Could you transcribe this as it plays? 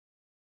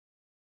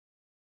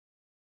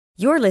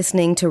You're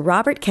listening to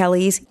Robert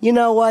Kelly's You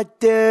Know What,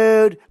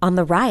 Dude? On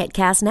the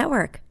Riotcast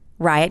Network,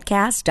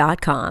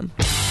 riotcast.com.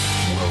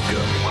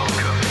 Welcome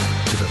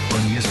to the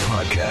funniest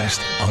podcast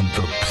on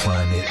the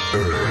planet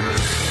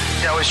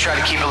Earth. I always try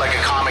to keep it like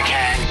a comic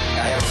hang.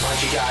 I have a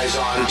bunch of guys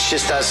on. It's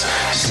just us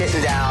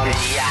sitting down and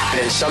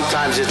yapping.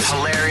 Sometimes it's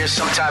hilarious.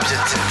 Sometimes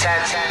it's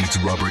intense. It's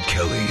Robert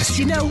Kelly's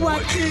You Know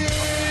What, Dude?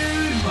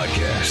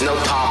 podcast No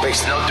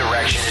topics, no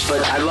directions.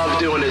 But I love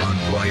doing it. on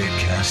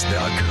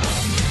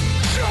riotcast.com.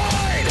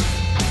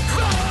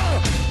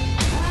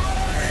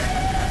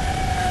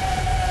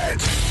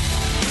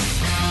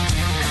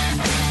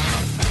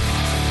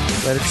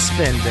 Let it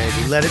spin,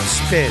 baby. Let it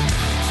spin.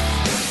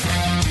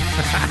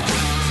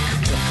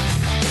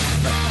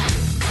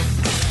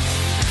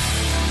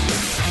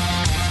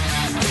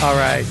 All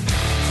right.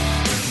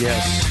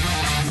 Yes.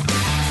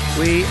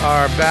 We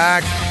are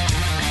back.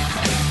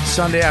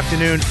 Sunday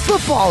afternoon,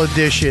 football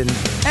edition,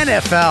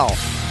 NFL.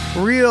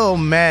 Real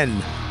men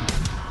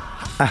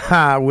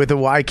with a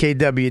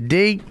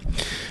YKWd.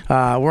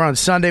 We're on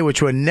Sunday,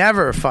 which we're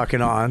never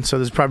fucking on, so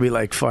there's probably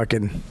like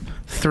fucking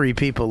 3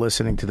 people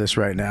listening to this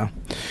right now.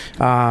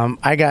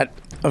 I got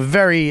a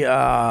very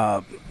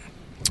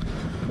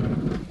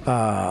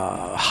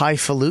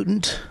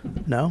highfalutin.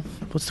 No?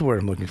 What's the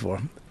word I'm looking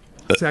for?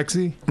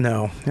 Sexy?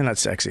 No, you're not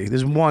sexy.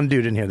 There's one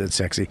dude in here that's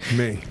sexy.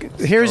 Me.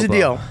 Here's the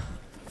deal.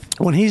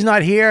 When he's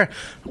not here,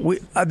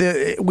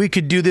 we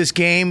could do this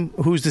game,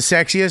 who's the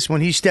sexiest. When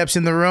he steps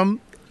in the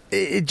room,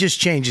 it just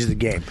changes the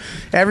game.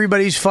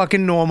 Everybody's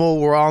fucking normal.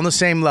 We're all on the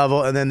same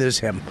level, and then there's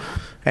him.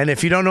 And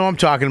if you don't know what I'm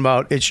talking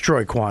about, it's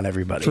Troy Kwan,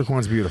 everybody. Troy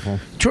Kwan's beautiful.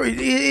 Troy,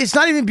 it's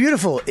not even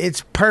beautiful.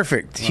 It's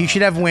perfect. He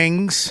should have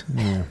wings.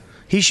 Yeah.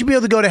 He should be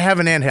able to go to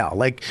heaven and hell.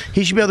 Like,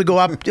 he should be able to go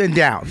up and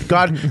down.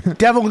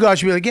 Devil and God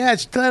should be like, yeah,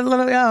 you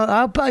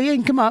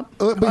can come up.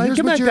 But here's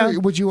come back down.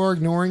 what you are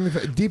ignoring.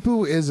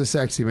 Deepu is a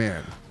sexy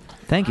man.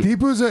 Thank you.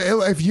 Deepu's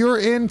if you're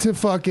into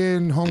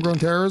fucking homegrown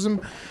terrorism,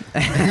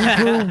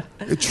 Deepu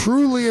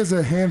truly is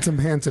a handsome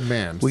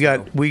man. We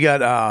got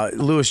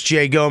Louis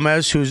J.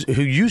 Gomez, who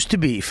used to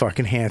be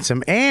fucking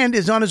handsome and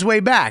is on his way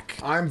back.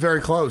 I'm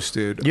very close,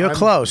 dude. You're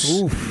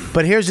close. Oof.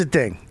 But here's the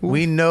thing.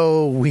 We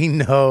know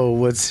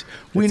what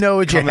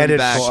you're headed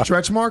for.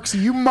 Stretch marks,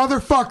 you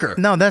motherfucker.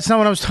 No, that's not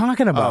what I was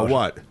talking about.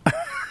 What?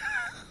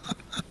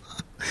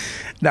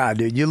 Nah,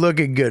 dude, you're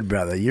looking good,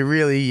 brother.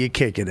 You're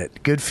kicking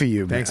it. Good for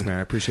you, man. Thanks, man.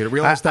 I appreciate it.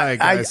 Real nice diet,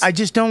 guys. I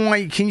just don't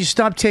want you. Can you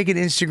stop taking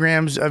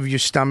Instagrams of your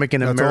stomach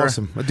in a That's mirror?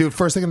 awesome. Dude,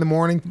 first thing in the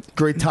morning,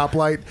 great top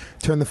light,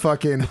 turn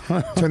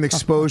the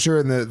exposure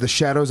and the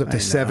shadows up to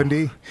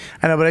 70.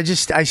 I know,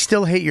 but I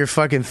still hate your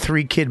fucking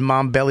 3-kid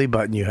mom belly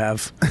button you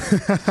have.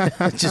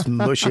 It's just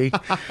mushy.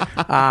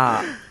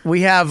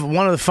 We have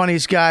one of the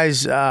funniest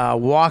guys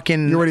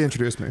walking. You already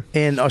introduced me.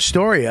 In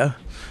Astoria.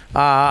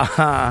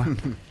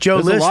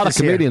 Joe There's List a lot of is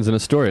here. comedians in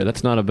Astoria.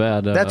 That's not a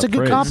bad That's a good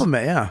phrase.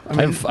 compliment, yeah.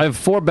 I have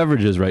 4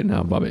 beverages right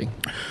now, Bobby.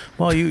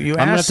 Well, you I'm going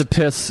to have asked. to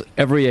piss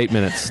every 8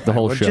 minutes, the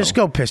whole Well, show. just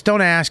go piss.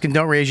 Don't ask and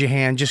don't raise your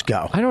hand. Just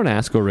go. I don't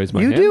ask or raise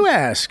my hand. You do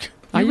ask.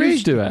 I You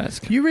used to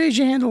ask. You raise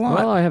your hand a lot.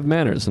 Well, I have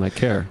manners and I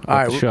care about All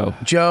right, the show.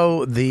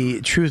 Joe,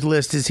 the truth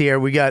list is here.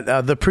 We got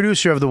the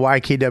producer of the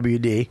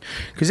YKWd,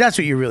 because that's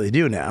what you really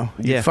do now.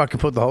 You Yeah.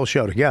 fucking put the whole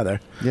show together.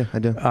 Yeah, I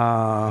do.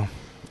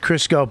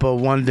 Chris Scopo,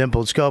 One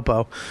Dimpled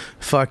Scopo,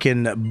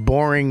 fucking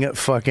boring,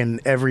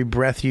 fucking every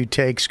breath you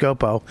take,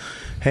 Scopo.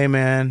 Hey,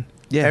 man.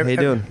 Yeah, how you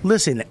doing?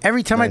 Listen,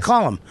 every time I Nice.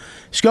 call him,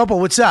 Scopo,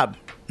 what's up?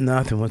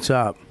 Nothing. What's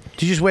up?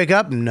 Did you just wake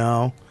up?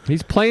 No.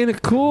 He's playing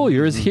it cool.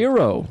 You're his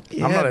hero.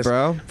 Yeah,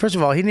 bro. First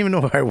of all, he didn't even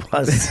know where I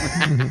was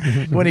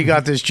when he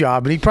got this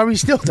job, and he probably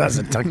still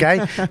doesn't,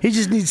 okay? He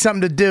just needs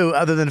something to do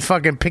other than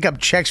fucking pick up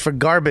checks for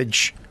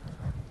garbage.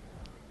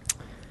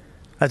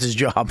 That's his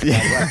job.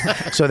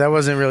 So that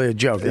wasn't really a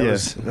joke. That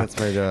was, that's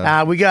my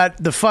job. we got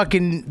the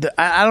fucking,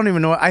 I don't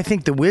even know, I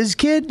think the Whiz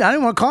Kid? I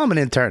don't want to call him an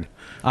intern.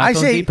 I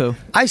say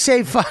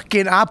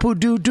fucking Apu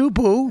Doo Doo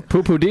Poo.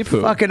 Poo poo dee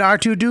poo. Fucking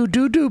R2 Doo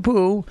Doo Doo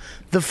Poo.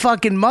 The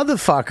fucking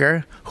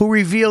motherfucker who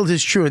revealed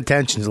his true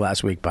intentions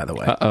last week, by the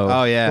way. Uh-oh.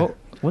 Oh, yeah. Well,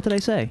 what did I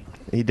say?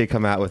 He did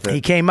come out with it. He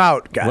came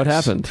out, guys. What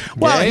happened?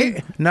 Well,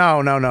 Gay?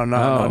 no.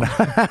 Oh.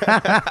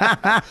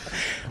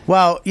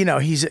 Well, you know,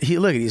 he's at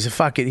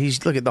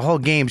the whole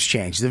game's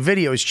changed. The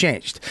video has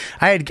changed.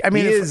 All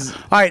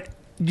right,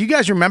 do you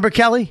guys remember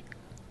Kelly?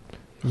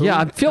 Yeah,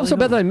 I feel so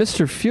bad that I missed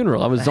her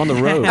funeral. I was on the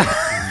road.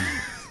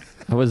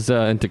 I was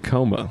in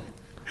Tacoma.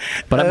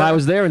 But I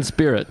was there in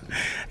spirit.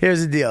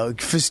 Here's the deal.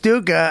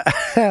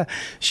 Festuca,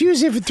 she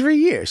was here for 3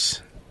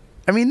 years.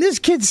 I mean, this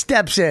kid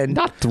steps in.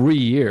 Not 3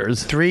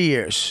 years. 3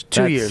 years.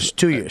 2 years.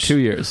 2 years. 2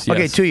 years, yes.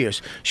 Okay, 2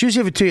 years. She was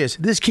here for 2 years.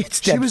 This kid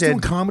steps in. She was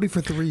doing comedy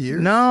for 3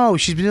 years? No,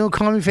 she's been doing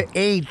comedy for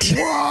 8.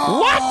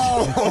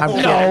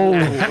 What?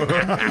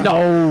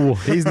 No.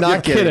 He's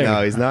not kidding.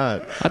 No, he's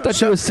not. I thought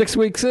she was 6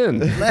 weeks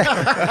in.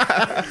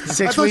 I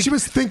thought she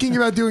was thinking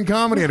about doing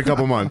comedy in a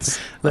couple months.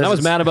 I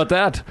was mad about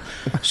that.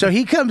 So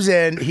he comes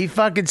in, he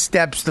fucking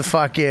steps the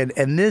fuck in,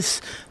 and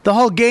the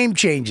whole game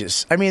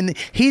changes. I mean,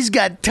 he's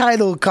got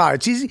title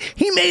cards.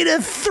 He made a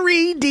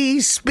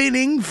 3D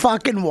spinning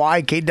fucking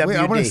YKWd. Wait,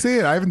 I want to see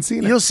it. I haven't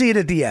seen it. You'll see it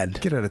at the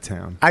end. Get out of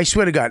town. I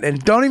swear to God.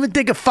 And don't even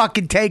think of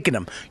fucking taking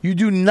them. You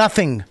do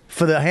nothing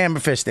for the hammer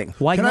fisting.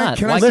 Why Can I- not?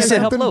 can I Why say can't I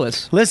help something?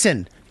 Lewis?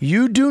 Listen,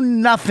 you do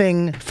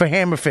nothing for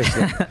hammer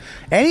fisting.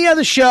 Any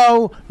other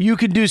show, you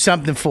can do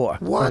something for.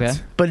 What? Okay.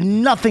 But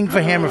nothing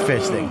for hammer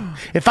fisting.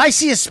 If I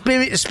see a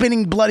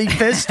spinning bloody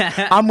fist,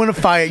 I'm going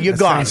to fire you. You're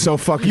gone. sounds so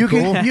fucking you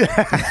cool. Can,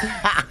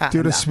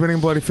 Dude, a spinning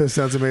bloody fist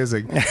sounds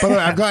amazing. By the way,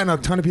 I've gotten a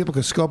ton of people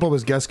because Scopo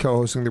was guest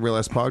co-hosting the Real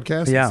S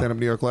podcast Yeah. at Stand Up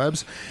New York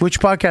Labs. which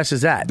podcast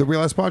is that? The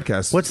Real S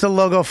podcast. What's the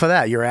logo for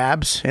that? Your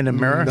abs in a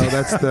mirror? No,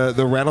 that's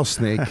the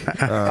rattlesnake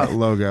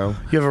logo.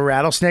 You have a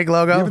rattlesnake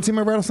logo? You haven't seen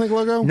my rattlesnake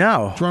logo?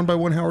 No. Drawn by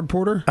one Howard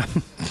Porter.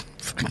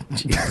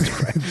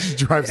 Just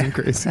drives him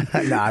crazy.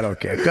 No, I don't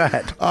care. Go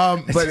ahead.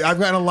 But I've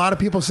gotten a lot of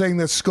people saying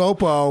that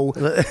Scopo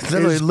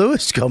Literally, is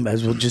Luis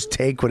Gomez will just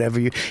take whatever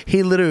you.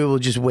 He literally will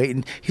just wait,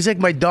 and he's like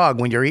my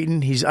dog. When you're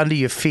eating, he's under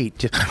your feet.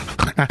 Just,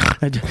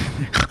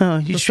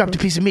 you just dropped a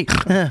piece of meat.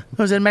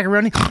 Was that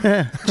macaroni?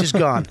 Just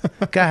gone.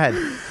 Go ahead.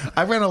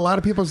 I've read a lot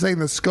of people saying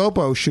that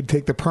Scopo should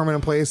take the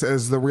permanent place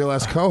as the Real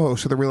S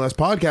co-host of the Real S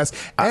podcast,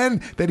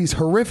 and that he's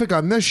horrific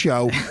on this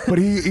show, but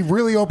he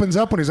really opens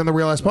up when he's on the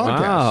Real S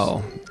podcast.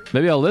 Wow.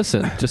 Maybe I'll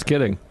listen. Just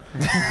kidding.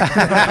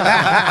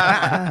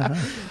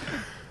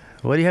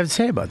 What do you have to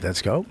say about that,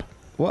 Scope?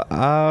 Well,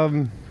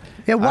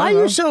 Yeah, why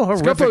are you so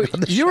horrific? Scopo, on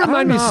the you show?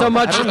 remind me so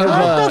much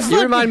of.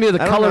 You remind me of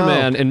the I don't Color know.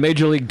 Man in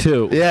Major League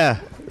 2. yeah.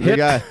 The Hit.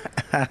 guy.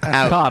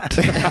 Copped.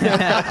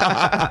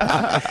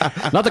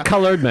 Not the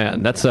Colored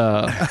Man. That's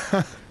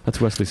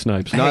Wesley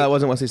Snipes. No, that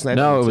wasn't Wesley Snipes.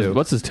 No, it was too.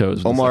 what's his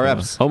toes? Omar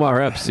Epps.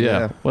 Omar Epps. Yeah.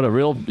 Yeah. What a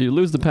real. You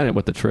lose the pennant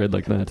with the trade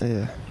like that.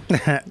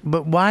 Yeah.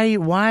 But why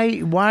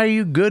are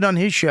you good on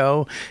his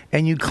show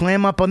and you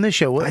clam up on this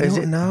show? What, I is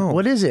don't it, know.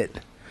 What is it?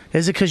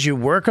 Is it because you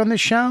work on the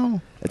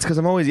show? It's because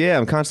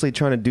I'm constantly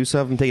trying to do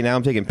stuff. I'm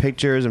taking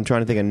pictures. I'm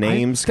trying to think of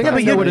names. think I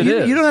know what it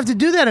is. You don't have to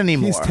do that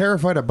anymore. He's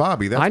terrified of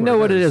Bobby. That's I know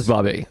what it is,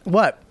 Bobby.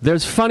 What?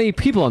 There's funny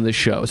people on this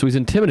show, so he's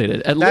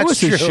intimidated. At That's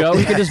Lewis's true. show,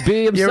 he can just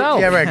be himself.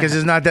 Yeah, right, because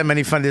there's not that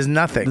many fun. There's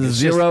nothing.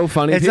 There's It's zero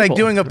funny It's people. like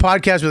doing a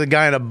podcast with a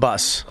guy on a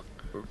bus.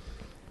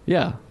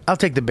 Yeah. I'll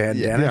take the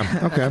bandana. Yeah.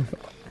 Okay.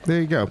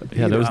 There you go.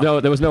 Yeah,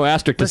 there was no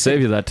asterisk to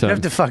save you that You time.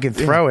 have to fucking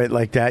throw it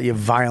like that, you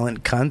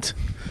violent cunt.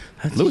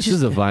 Lewis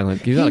is a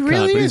violent. He's not a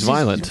cunt, but he's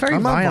violent. very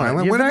I'm not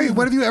violent. violent. You're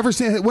When have you ever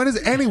seen? When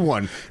has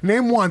anyone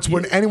name once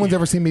when anyone's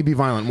ever seen me be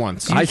violent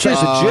once? I said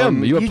to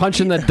Jim, you were you-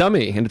 punching that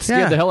dummy, and it scared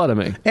Yeah. the hell out of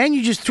me. And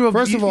you just threw a,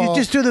 First of you all-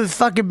 just threw the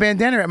fucking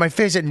bandana at my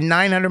face at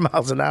 900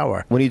 miles an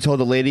hour. When you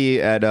told the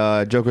lady at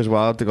Joker's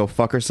Wild to go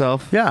fuck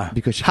herself. Yeah.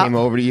 Because she How- came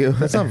over to you.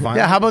 That's not violent.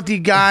 Yeah, how about the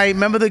guy?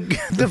 Remember the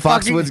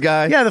Foxwoods fucking,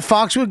 guy? Yeah, the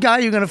Foxwood guy.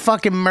 You're gonna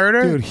fucking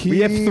murder, Dude,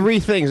 We have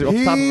three things off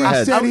the top of He our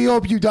heads. said he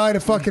hoped you died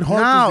of fucking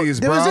heart No, disease,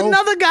 there bro. was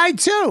another guy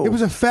too. It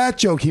was a fat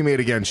joke he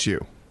made against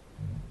you.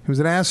 He was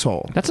an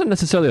asshole. That's not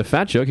necessarily a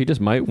fat joke. He just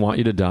might want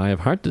you to die of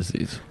heart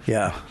disease.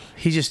 Yeah,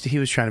 he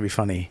was trying to be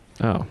funny.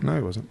 Oh. No,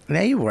 he wasn't.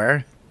 There you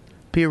were.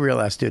 Be a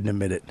real ass dude and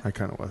admit it. I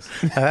kind of was.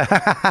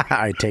 All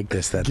right, take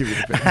this then. Give me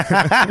the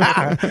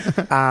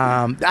bit.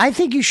 I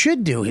think you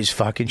should do his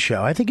fucking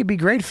show. I think it'd be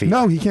great for you.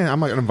 No, he can't. I'm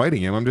not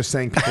inviting him. I'm just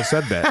saying people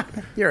said that.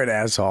 You're an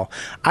asshole.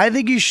 I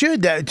think you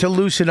should to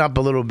loosen up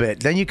a little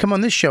bit. Then you come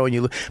on this show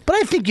and but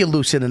I think you're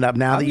loosening up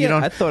now that you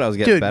don't. I thought I was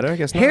getting Dude, better. I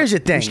guess not. Here's the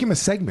You thing. should give him a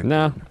segment.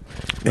 No.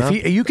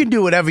 If you can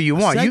do whatever you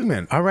want.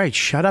 Segment. All right,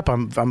 shut up.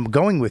 I'm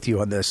going with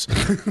you on this.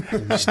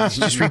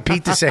 just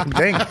repeat the same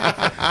thing.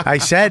 I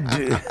said.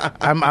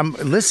 I'm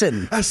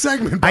listen. A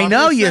segment. I Bobby,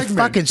 know a you segment.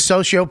 fucking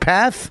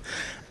sociopath.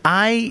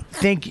 I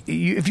think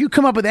if you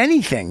come up with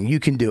anything, you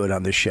can do it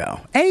on the show.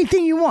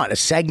 Anything you want. A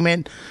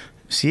segment.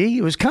 See,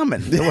 it was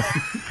coming.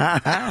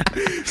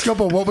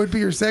 Scopo, what would be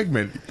your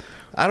segment?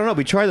 I don't know.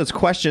 We tried those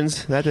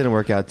questions. That didn't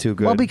work out too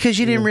good. Well, because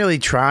you didn't really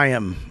try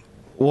them.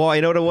 Well, I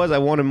know what it was. I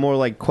wanted more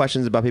like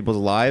questions about people's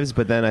lives,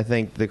 but then I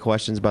think the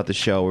questions about the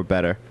show were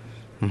better.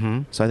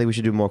 Mm-hmm. So I think we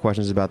should do more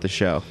questions about the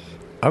show.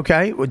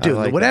 Okay, well, dude,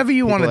 like whatever that.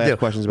 you want to People do. ask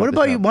questions What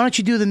about the about you? show. Why don't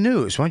you do the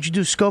news? Why don't you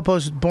do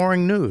Scopo's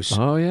boring news?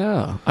 Oh,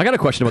 yeah. I got a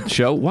question about the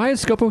show. Why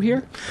is Scopo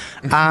here?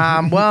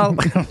 Well,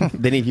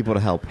 They need people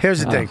to help.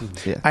 here's the thing.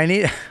 yeah. I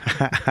need.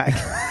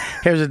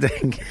 Here's the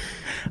thing.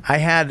 I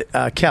had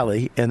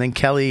Kelly, and then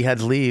Kelly had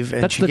to leave,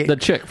 and That's she the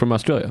chick from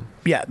Australia.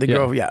 yeah, the yeah.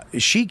 girl. Yeah,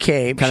 she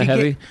came. Kinda she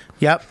heavy?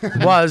 Yep,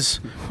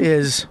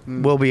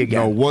 will be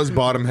again. No, was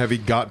bottom heavy,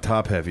 got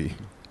top heavy.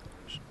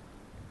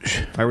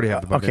 I already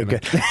have the Okay,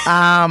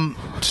 bandana.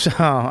 good. So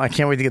I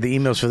can't wait to get the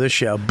emails for this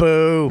show.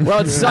 Boo. Well,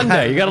 it's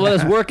Sunday. You got to let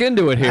us work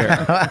into it here.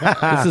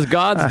 This is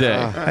God's day.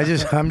 I'm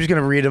just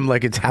gonna read them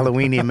like it's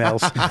Halloween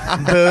emails.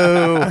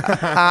 Boo.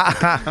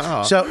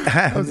 So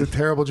That was a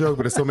terrible joke,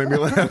 but it still made me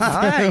laugh.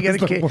 you got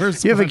a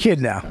kid. You have a kid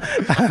now.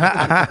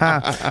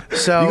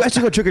 So You guys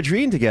should go trick or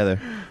treating together.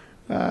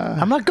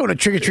 I'm not going to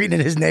trick or treating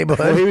in his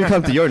neighborhood. Well, he would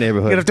come to your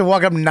neighborhood. You'd have to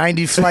walk up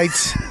 90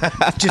 flights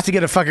just to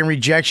get a fucking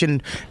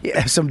rejection.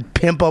 Yeah, some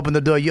pimp open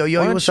the door. Yo,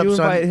 Why don't what's you up,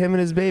 son? invite him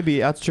and his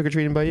baby out to trick or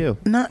treating by you?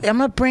 No, I'm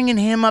not bringing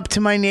him up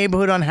to my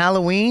neighborhood on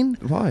Halloween.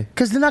 Why?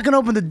 Because they're not going to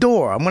open the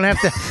door. I'm going to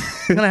have to.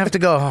 I'm going to have to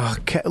go. Oh,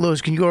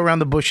 Lewis, can you go around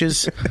the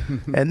bushes?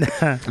 And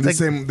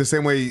The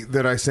same way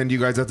that I send you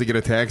guys out to get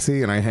a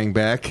taxi and I hang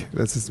back.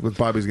 That's just what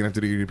Bobby's gonna have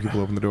to do to get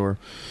people open the door.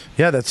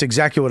 yeah, that's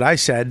exactly what I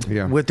said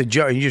with the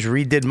joke. You just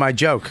redid my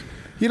joke.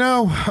 You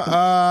know,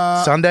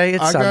 Sunday.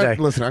 It's Sunday.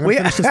 Listen, I'm gonna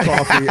finish this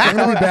coffee. I'm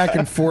gonna be back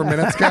in 4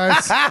 minutes,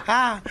 guys.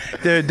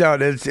 Dude, no,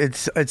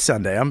 it's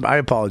Sunday. I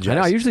apologize. I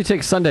know. I usually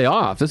take Sunday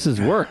off. This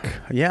is work.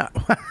 Yeah.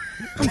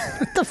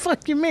 What the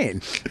fuck you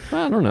mean?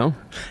 I don't know.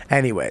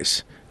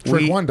 Anyways.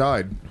 Trick One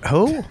died.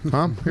 Who?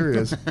 Huh? Here he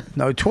is.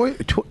 No, Toy.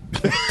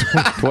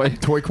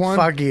 Toyquan?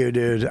 Fuck you,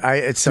 dude.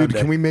 It's Sunday.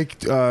 Dude, can we make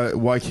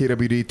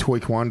YKWd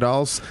Toyquan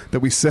dolls that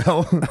we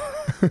sell on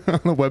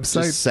the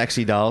website? Just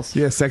sexy dolls.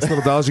 Yeah, sexy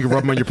little dolls. You can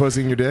rub them on your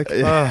pussy and your dick.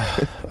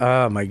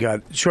 Oh my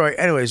God, Troy.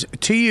 Anyways,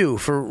 to you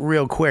for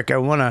real quick, I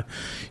wanna.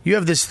 You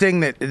have this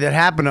thing that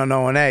happened on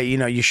O&A. You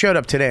know, you showed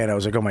up today, and I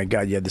was like, oh my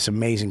God, you had this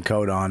amazing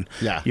coat on.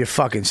 Yeah. Your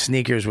fucking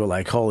sneakers were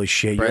like, holy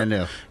shit. Brand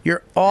new.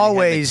 You're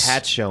always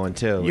Hat showing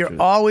too. You're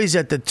always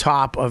at the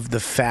top of the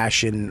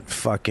fashion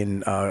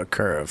fucking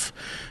curve.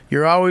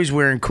 You're always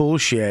wearing cool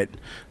shit.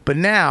 But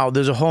now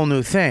there's a whole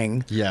new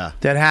thing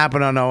that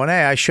happened on O&A.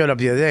 I showed up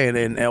the other day,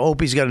 and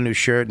Opie's got a new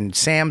shirt, and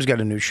Sam's got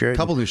a new shirt.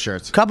 Couple new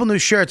shirts. Couple new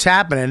shirts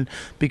happening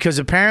because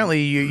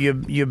apparently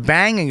you're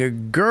banging a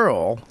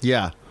girl.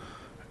 Yeah.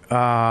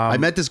 I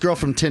met this girl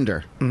from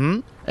Tinder,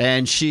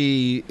 and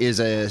she is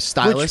a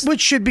stylist.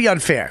 Which should be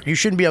unfair. You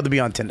shouldn't be able to be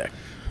on Tinder.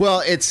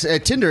 Well, it's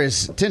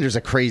Tinder's a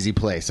crazy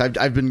place. I've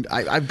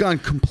gone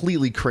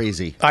completely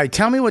crazy. All right,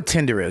 tell me what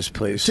Tinder is,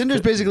 please.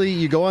 Tinder's basically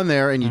you go on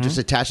there and you just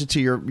attach it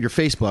to your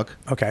Facebook.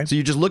 Okay. So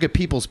you just look at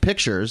people's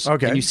pictures.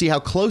 Okay. And you see how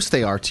close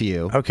they are to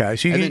you. Okay.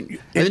 So and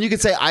then you can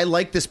say I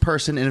like this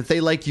person, and if they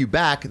like you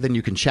back, then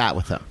you can chat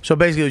with them. So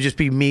basically, it would just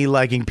be me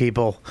liking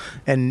people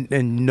and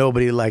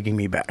nobody liking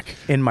me back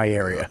in my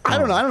area. I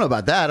don't know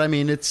about that. I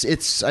mean,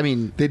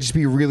 They'd just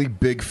be really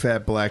big,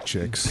 fat black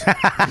chicks.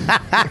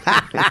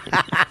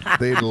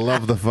 They'd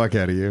love the fuck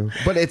out of you.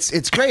 But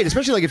it's great,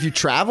 especially like if you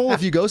travel,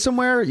 if you go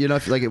somewhere, you know,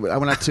 I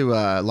went out to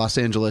Los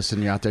Angeles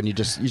and you're out there and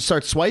you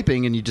start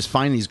swiping and you just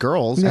find these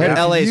girls. I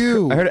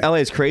heard LA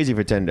is crazy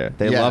for Tinder.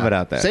 They love it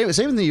out there.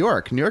 Same in New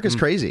York. New York is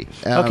crazy.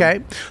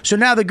 Okay. So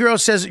now the girl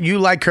says you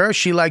like her,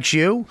 she likes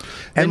you,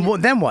 and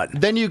then what?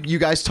 Then you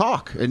guys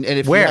talk, and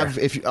if Where?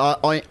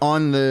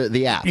 on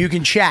the app, You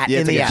can chat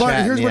in the app.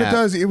 But here's what it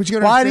does.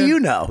 Why do you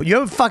know?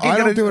 You're fucking. I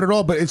don't do it at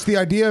all, but it's the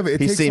idea of it.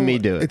 He's takes seen a- me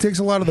do it. It takes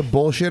a lot of the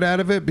bullshit out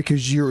of it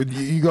because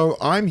you go,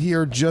 I'm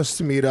here just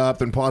to meet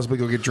up and possibly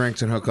go get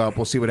drinks and hook up.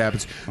 We'll see what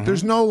happens.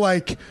 There's no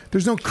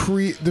there's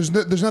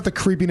not the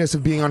creepiness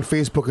of being on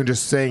Facebook and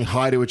just saying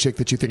hi to a chick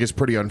that you think is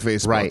pretty on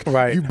Facebook.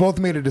 Right. You both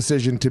made a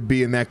decision to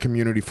be in that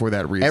community for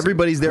that reason.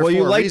 everybody's there. Well, for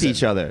you a liked reason.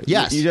 each other.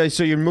 Yes. You guys,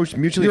 so you're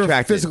mutually You're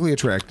attracted. physically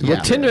attracted. Yeah.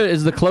 Well, Tinder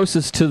is the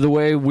closest to the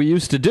way we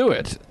used to do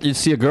it. You'd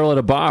see a girl at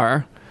a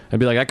bar and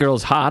be like, that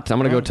girl's hot. I'm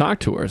going to go talk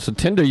to her. So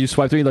Tinder, you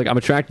swipe through, you're like, I'm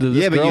attracted to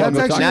this Yeah, but girl. you I'm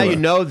gonna talk now to her. you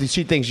know that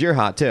she thinks you're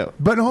hot too.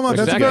 But hold on,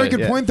 that's a Exactly. very good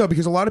Yeah. point though,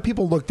 because a lot of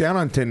people look down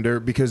on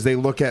Tinder because they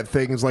look at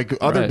things like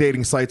other Right.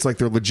 dating sites like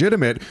they're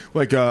legitimate,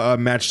 like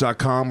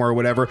Match.com or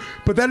whatever.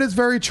 But that is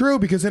very true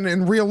because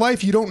in real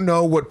life, you don't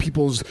know what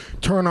people's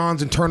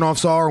turn-ons and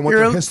turn-offs are and what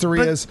their history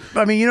is.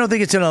 I mean, you don't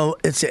think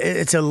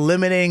it's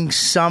limiting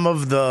some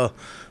of the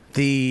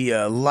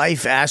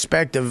life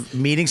aspect of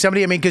meeting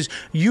somebody? I mean, because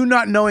you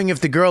not knowing if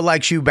the girl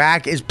likes you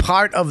back is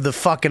part of the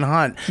fucking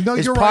hunt. No,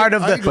 it's you're part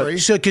right. of I the agree.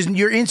 so because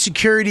your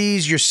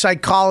insecurities, your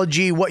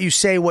psychology, what you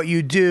say, what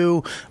you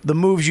do, the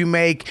moves you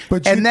make,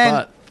 But and you- then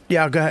but-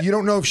 yeah, go ahead. You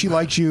don't know if she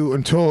likes you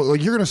until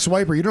you're going to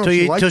swipe her. You don't know if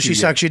she likes Till you she yet.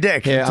 sucks your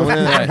dick. Yeah, I'm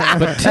gonna,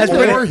 but That's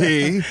Tinder, Or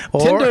he.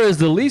 Tinder is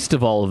the least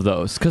of all of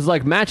those. Because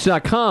like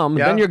Match.com,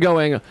 Yeah. then you're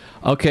going,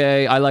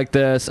 okay, I like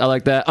this, I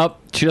like that. Oh,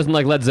 she doesn't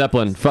like Led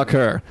Zeppelin. Fuck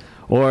her.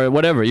 Or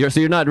whatever. So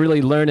you're not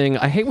really learning.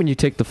 I hate when you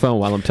take the phone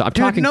while I'm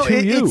talking no,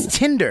 to you. it's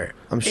Tinder.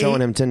 I'm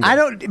showing him Tinder. I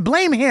don't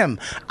blame him.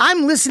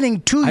 I'm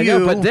listeing to I you.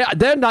 know, but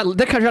they're not.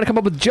 They're trying to come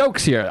up with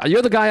jokes here.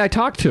 You're the guy I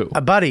talk to.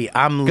 Buddy,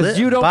 I'm Because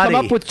you don't come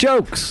up with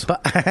jokes.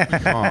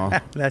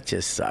 That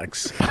just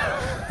sucks.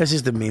 That's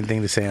just a mean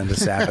thing to say on the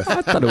Sabbath.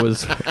 I thought it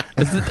was.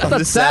 I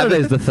thought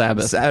Saturday's the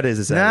Sabbath. Saturday's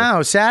the Sabbath.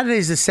 No,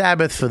 Saturday's the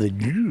Sabbath for the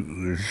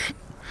Jews.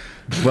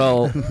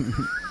 Well,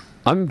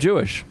 I'm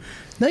Jewish.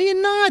 No,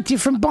 you're not. You're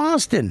from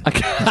Boston.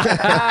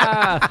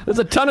 There's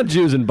a ton of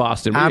Jews in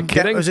Boston. Were you That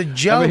kidding? was a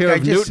joke. Ever hear I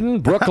of just-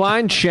 Newton,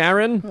 Brookline,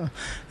 Sharon?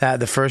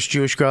 The first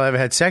Jewish girl I ever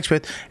had sex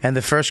with, and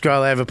the first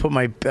girl I ever put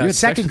my had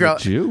second sex girl.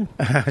 with a Jew?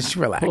 Just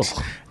relax.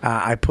 Ugh.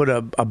 I put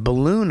a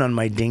balloon on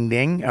my ding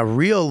ding, a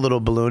real little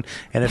balloon,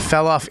 and it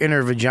fell off in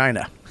her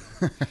vagina.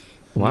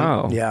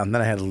 Wow. Yeah, and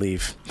then I had to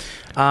leave.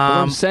 What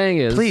I'm saying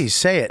is, please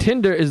say it.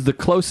 Tinder is the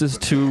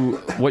closest to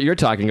what you're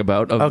talking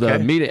about of Okay.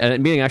 the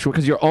meeting actual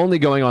because you're only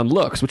going on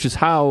looks, which is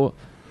how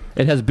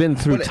It has been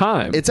through But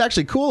time. It's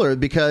actually cooler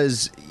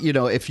because,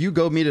 if you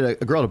go meet a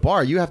girl at a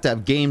bar, you have to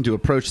have game to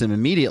approach them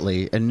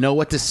immediately and know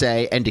what to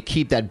say and to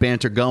keep that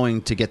banter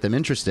going to get them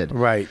interested.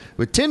 Right.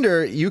 With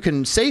Tinder, you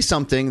can say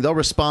something, they'll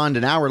respond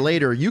an hour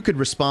later. You could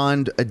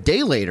respond a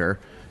day later.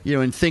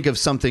 And think of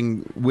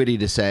something witty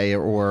to say,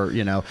 or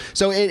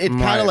so it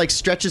kind of like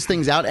stretches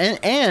things out.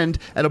 And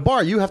at a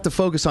bar, you have to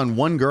focus on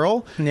one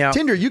girl. Yeah.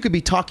 Tinder, you could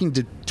be talking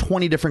to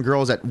 20 different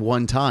girls at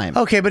one time.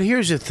 Okay, but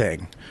here's the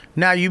thing.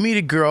 Now you meet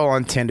a girl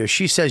on Tinder.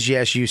 She says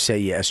yes. You say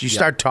yes. You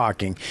start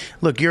talking.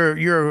 Look,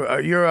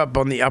 you're up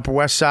on the Upper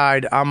West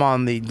Side. I'm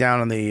down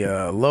on the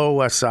Lower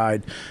West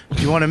Side.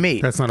 Do you want to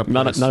meet? That's not a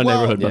not a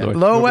neighborhood, by the way.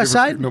 Lower West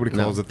Side. Nobody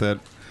calls it that.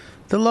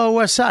 The Lower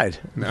West Side.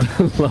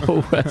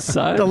 Lower West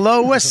Side. The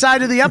Lower West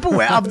Side of the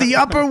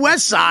Upper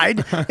West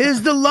Side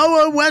is the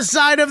Lower West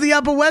Side of the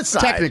Upper West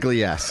Side. Technically,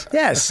 yes.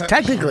 Yes,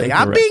 technically.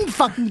 I'm being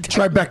fucking.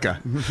 Tribeca.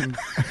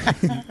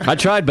 I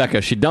tried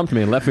Becca. She dumped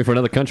me and left me for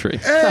another country.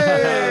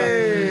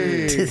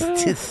 Hey!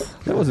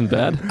 That wasn't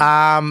bad.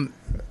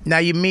 Now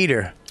you meet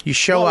her. You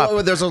show up.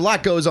 Well, there's a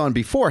lot goes on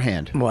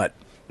beforehand. What?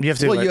 You have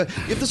to. Well, you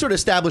have to sort of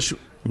establish.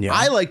 Yeah.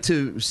 I like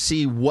to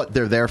see what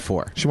they're there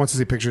for. She wants to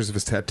see pictures of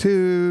his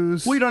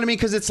tattoos. Well, you know what I mean?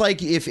 Because it's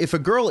like if a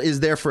girl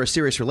is there for a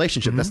serious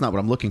relationship, that's not what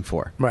I'm looking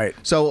for. Right.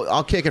 So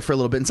I'll kick it for a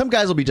little bit. And some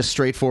guys will be just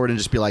straightforward and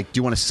just be like, do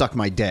you want to suck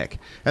my dick?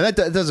 And that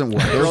doesn't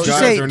work. Those you guys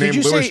say- are did named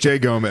you Louis say- J.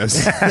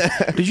 Gomez.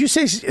 Did you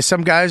say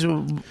some guys?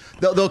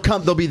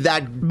 They'll be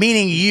that.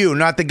 Meaning you,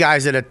 not the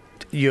guys that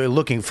you're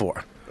looking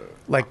for.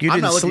 Like you I'm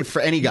didn't. not looking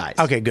for any guys.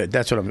 Okay, good.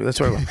 That's what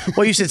I'm.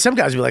 Well, you said some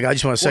guys would be like, I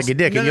just want to suck your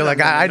dick, and you're like,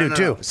 I do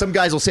too. Some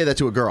guys will say that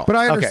to a girl. But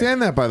I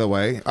understand that, by the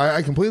way.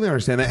 I completely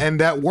understand that. And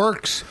that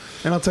works.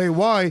 And I'll tell you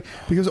why.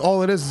 Because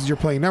all it is you're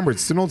playing numbers.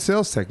 It's an old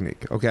sales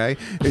technique, okay?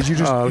 Is you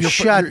just. Oh, you're-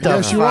 shut you're- the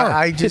Yes, you fuck- are.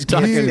 I just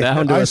talking gave-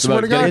 down to I us swear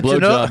about to God. getting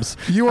blowjobs.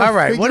 You are All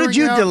right, what did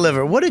you figuring out-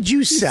 deliver? What did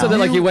you sell? Sounded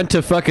like you went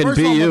to fucking First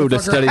of all, BU to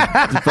motherfucker- study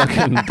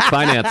fucking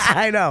finance.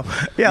 I know.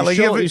 Yeah, like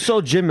You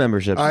sold gym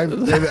memberships.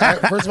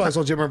 First of all, I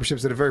sold gym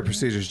memberships at a very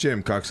prestigious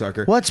gym,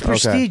 cocksucker. what's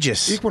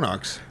prestigious?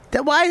 Equinox.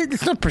 Why?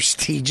 It's not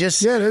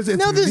prestigious. Yeah, it is.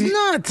 It's no, there's the,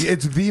 not.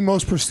 It's the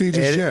most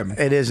prestigious gym.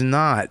 It is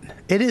not.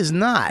 It is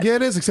not. Yeah,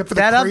 it is, except for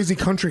the That up- crazy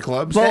country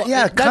clubs. Well,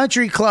 yeah,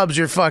 country clubs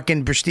are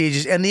fucking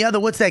prestigious. And the other,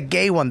 what's that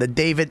gay one? The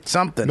David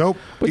something. Nope.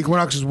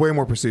 Equinox is way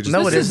more prestigious.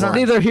 No, This it is is not.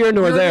 neither here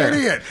nor You're there. an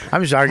idiot.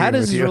 I'm just arguing How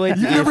does with this you. relate to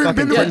You've your never fucking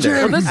been to a Tinder?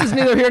 gym. Well, this is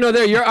neither here nor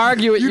there. You're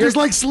arguing. You You're, just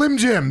like Slim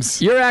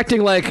Jims. you're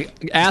acting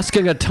like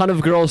asking a ton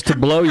of girls to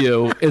blow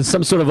you is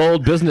some sort of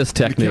old business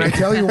technique. Can I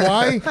tell you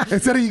why?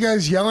 Instead of you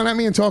guys yelling at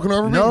me and talking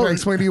over me, No. can I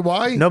explain to you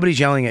why? Nobody's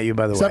yelling at you,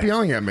 by the Stop way.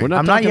 yelling at me. We're not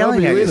I'm not talking yelling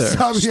over at you you. either.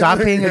 Stop Stop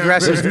yelling being at me.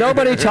 aggressive. There's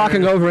nobody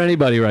talking over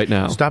anybody right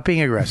now. Stop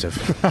being aggressive.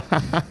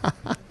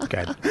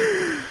 Okay.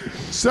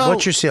 So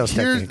What's your sales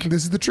here's- technique?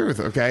 This is the truth,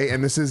 okay?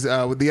 And this is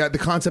the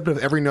concept of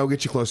every no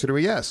gets you closer to a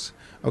yes.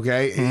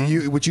 Okay,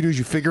 Mm-hmm. what you do is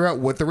you figure out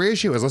what the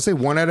ratio is. Let's say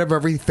 1 out of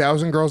every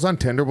 1,000 girls on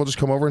Tinder will just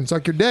come over and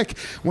suck your dick.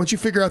 Once you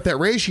figure out that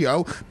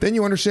ratio, then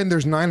you understand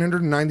there's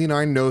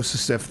 999 no's to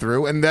sift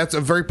through, and that's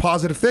a very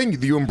positive thing.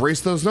 You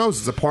embrace those no's.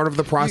 It's a part of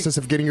the process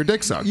of getting your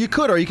dick sucked. You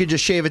could, or you could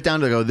just shave it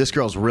down to go, this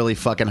girl's really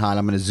fucking hot.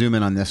 I'm going to zoom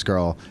in on this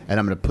girl, and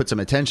I'm going to put some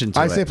attention to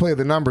I it. say play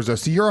the numbers though.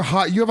 So you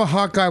have a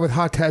hot guy with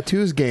hot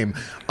tattoos game.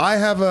 I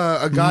have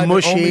a guy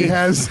Mushy. that only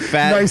has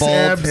Fat, nice bald.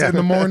 abs in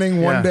the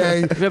morning one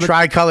day.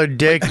 Tricolored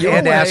dick Your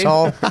and way-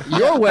 asshole.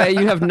 Your way,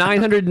 you have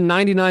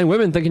 999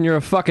 women thinking you're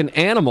a fucking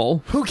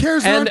animal. Who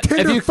cares? They're on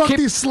Tinder. Fuck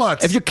these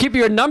sluts. If you keep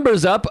your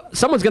numbers up,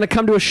 someone's going to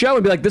come to a show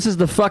and be like, "This is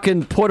the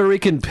fucking Puerto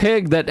Rican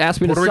pig that asked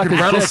me Puerto to Rican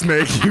suck his dick."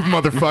 rattlesnake, you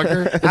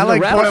motherfucker. I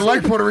like a I rattlesnake?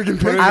 like Puerto Rican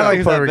pig. I like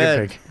It's Puerto not Rican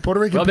bad. pig. Puerto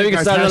Rican Well, maybe we pig.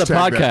 can start guys,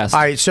 another hashtag that. podcast. All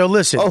right, so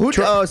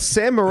listen.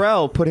 Sam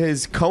Morrell put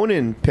his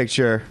Conan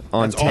picture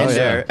on That's awesome.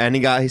 Tinder, Oh, yeah. and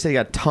he said he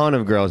got a ton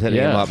of girls hitting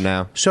him Yeah. up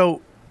now. So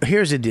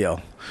here's the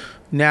deal.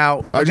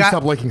 Now I just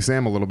stopped liking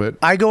Sam a little bit.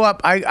 I go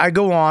up. I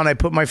go on. I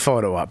put my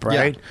photo up.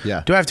 Right.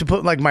 yeah. Do I have to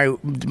put like my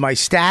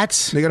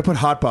stats? They got to put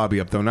Hot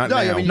Bobby up though, not No,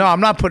 now. I mean, No, I'm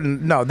not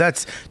putting. No,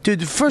 that's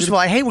dude. First of all,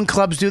 I hate when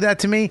clubs do that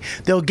to me.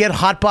 They'll get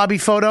hot Bobby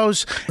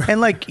photos,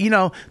 and like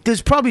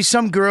there's probably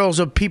some girls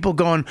or people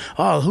going,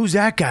 "Oh, who's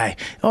that guy?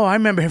 Oh, I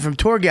remember him from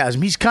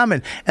Tourgasm. He's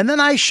coming." And then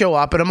I show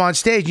up and I'm on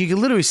stage. And you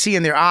can literally see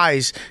in their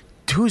eyes,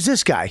 "Who's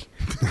this guy?"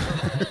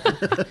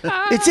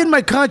 It's in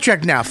my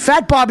contract now.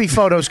 Fat Bobby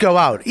photos go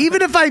out.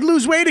 Even if I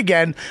lose weight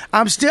again,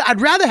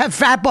 I'd rather have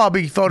Fat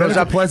Bobby photos That is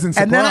a up. pleasant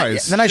And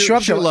surprise. then I show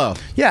up Shoot to low.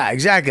 Yeah,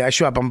 exactly. I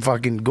show up. I'm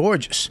fucking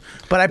gorgeous.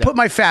 But I put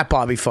my Fat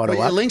Bobby photo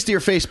Well, up. it links to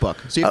your Facebook,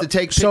 so you have to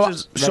take So,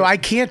 pictures. so I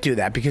can't do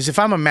that because if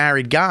I'm a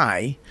married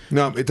guy,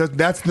 No, it does.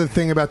 That's the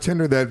thing about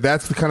Tinder.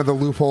 That's the kind of the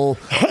loophole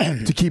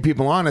to keep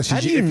people honest. How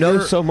is do you if know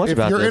you're- so much if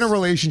about you're in a this?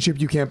 relationship,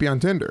 you can't be on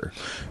Tinder.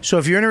 so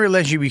if you're in a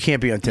relationship, you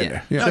can't be on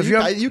Tinder. No, So if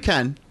you're, you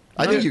can.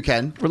 I think you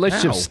can.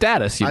 Relationship How?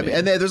 status, you I mean? mean,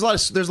 and there's a lot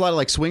of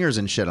like swingers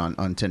and shit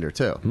on Tinder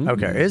too.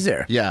 okay, is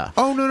there? Yeah.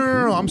 Oh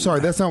no! I'm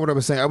sorry. That's not what I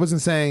was saying. I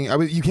wasn't saying.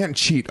 You can't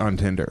cheat on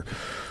Tinder.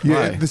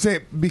 Why? The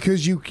same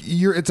because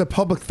you're. It's a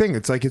public thing.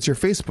 It's like it's your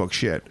Facebook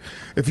shit.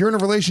 If you're in a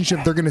relationship,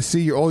 they're going to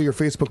see all your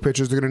Facebook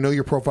pictures. They're going to know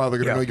your profile. They're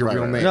going to know your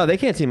real name. No, they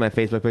can't see my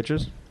Facebook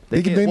pictures.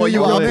 They know Well, you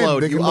your name.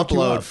 upload They can look you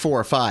upload up. 4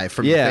 or 5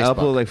 from Yeah, Facebook.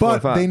 upload like 4 or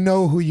But 5. they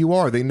know who you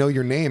are. They know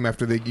your name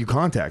after you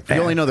contact them.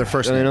 You only know their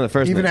first They name. know the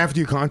first Even name. after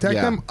you contact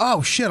Yeah. them?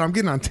 Oh, shit, I'm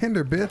getting on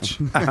Tinder, bitch.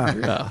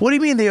 What do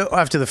you mean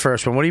after the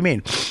first one? What do you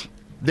mean?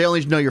 They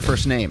only know your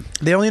first name.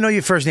 They only know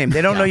your first name.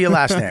 They don't know your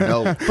last name.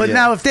 No. But Yeah.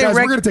 now if they Guys,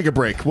 we're going to take a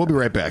break. We'll be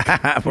right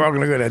back. we're all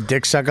going to go to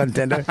dick suck on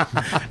Tinder.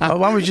 Why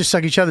don't we just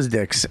suck each other's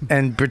dicks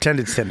and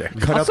pretend it's Tinder?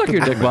 I'll suck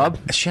your dick, Bob.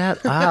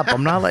 Shut up!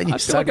 I'm not letting you I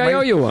feel suck like I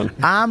owe you one.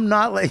 I'm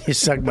not letting you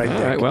suck my dick.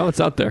 All right, well,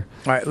 it's out there.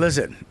 All right,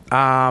 listen.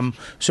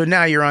 So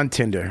now you're on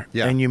Tinder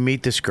Yeah. and you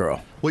meet this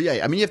girl. Well, yeah.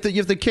 I mean, you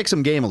have to kick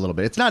some game a little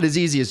bit. It's not as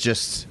easy as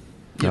just.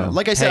 You know, No.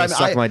 like I said, Hey,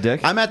 suck my dick.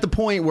 I'm at the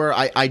point where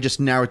I just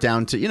narrow it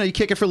down to, you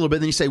kick it for a little bit,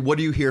 then you say, what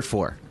are you here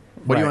for?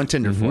 What are you Right. on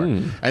Tinder for?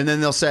 And then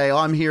they'll say, oh,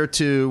 I'm here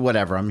to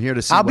whatever. I'm here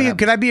to see.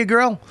 Can I be a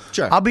girl?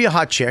 Sure. I'll be a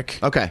hot chick.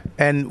 Okay.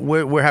 And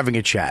we're having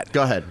a chat.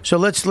 Go ahead. So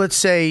let's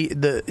say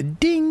the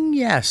ding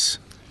yes.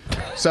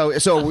 So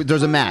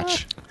there's a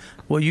match.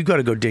 Well, you got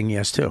to go ding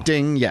yes too.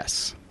 Ding,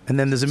 yes. And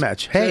then there's a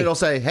match. Then Hey, it'll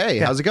say, hey,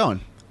 how's it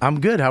going?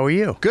 I'm good. How are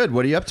you? Good.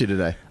 What are you up to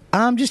today?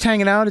 I'm just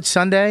hanging out. It's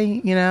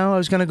Sunday. I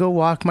was gonna go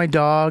walk my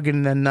dog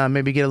and then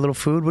maybe get a little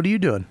food. What are you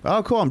doing?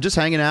 Oh, cool. I'm just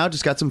hanging out.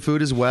 Just got some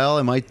food as well.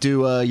 I might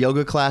do a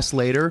yoga class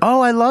later.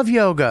 Oh, I love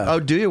yoga. Oh,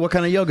 do you? What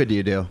kind of yoga do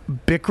you do?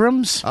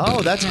 Bikrams.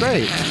 Oh, that's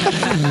great.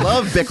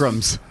 Love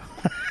Bikrams.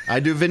 I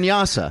do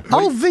vinyasa.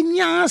 Oh,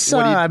 vinyasa.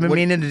 what do you- I've been what-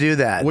 meaning to do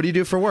that. What do you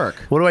do for work?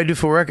 What do I do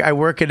for work? I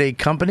work at a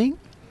company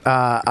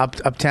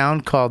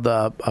uptown called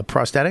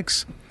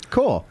Prosthetics.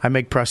 Cool. I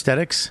make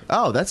prosthetics.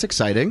 Oh, that's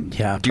exciting.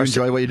 Yeah, Do you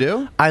enjoy what you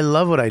do? I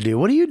love what I do.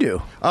 What do you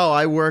do? Oh,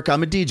 I'm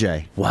a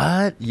DJ.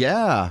 What?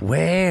 Yeah.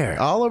 Where?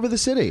 All over the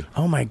city.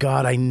 Oh my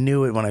God! I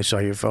knew it when I saw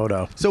your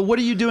photo. So what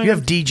are you doing? You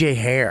have DJ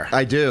hair.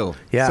 I do.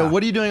 Yeah. So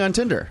what are you doing on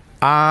Tinder?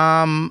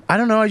 I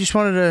don't know. I just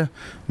wanted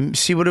to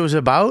see what it was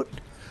about.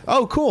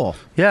 Oh, cool.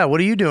 Yeah.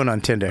 What are you doing on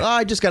Tinder? Oh,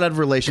 I just got out of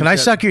a relationship. Can I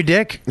suck your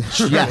dick?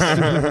 Yes.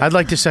 I'd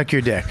like to suck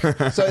your dick.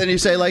 So then you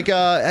say like,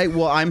 hey,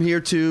 well, I'm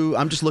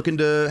just looking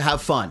to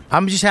have fun.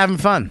 I'm just having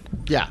fun.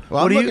 Yeah.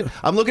 Well, What I'm do you-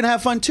 I'm looking to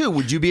have fun too.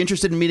 Would you be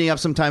interested in meeting up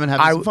sometime and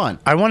having some fun?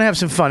 I want to have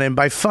some fun, and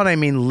by fun I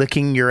mean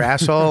licking your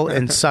asshole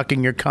and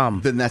sucking your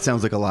cum. Then that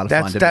sounds like a lot of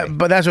fun to me.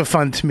 But that's what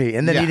fun to me.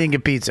 And then Yeah. eating a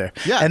pizza.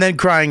 Yeah. And then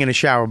crying in a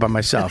shower by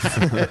myself,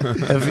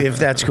 if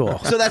that's cool.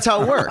 So that's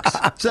how it works.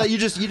 So you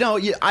just,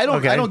 I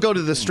don't Okay. go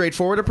to the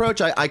straightforward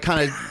approach. I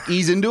kind of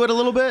ease into it a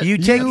little bit. You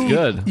take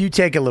good. You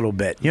take a little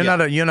bit. You're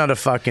not a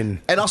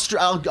fucking and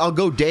I'll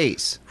go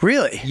days.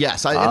 really.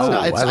 Yes, I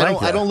like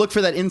that. I don't look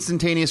for that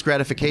instantaneous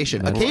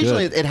gratification.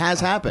 Occasionally, good. it has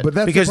happened. But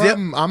that's Because the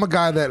problem. I'm a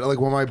guy that, like,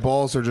 when my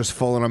balls are just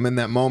full and I'm in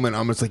that moment,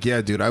 I'm just like,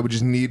 yeah, dude, I would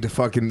just need to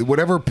fucking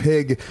whatever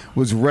pig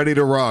was ready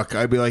to rock.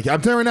 I'd be like,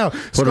 I'm telling you right now,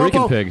 Puerto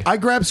Rican Scopo, pig. I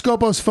grab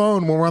Scopo's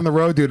phone when we're on the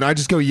road, dude, and I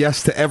just go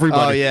yes to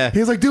everybody. Oh, yeah.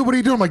 He's like, dude, what are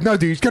you doing? I'm like, no,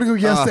 dude, you just gotta go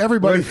yes to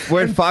everybody.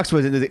 We're in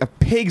Foxwoods, and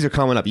pigs are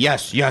coming up.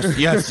 Yes, yes,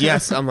 yes,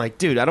 yes. I'm like,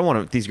 dude, I don't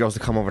want these girls to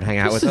come over and hang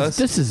out with us.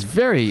 This is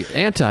very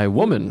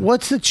anti-woman.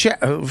 What's the chat?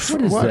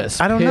 What is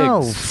this? I don't Pigs. know.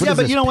 What yeah, is but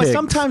this you know what? pig?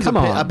 Sometimes Come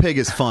on. a pig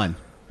is fun.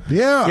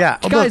 Yeah. Yeah,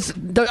 Guys,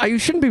 you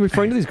shouldn't be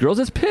referring to these girls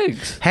as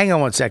pigs. hang on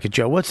one second,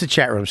 Joe. What's the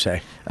chat room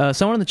say?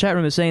 Someone in the chat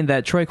room is saying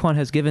that Troy Kwan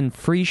has given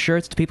free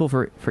shirts to people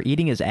for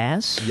eating his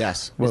ass.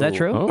 Yes. Is that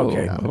true? Oh,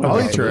 Okay.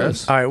 I'll eat your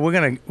ass. All right, we're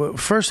gonna.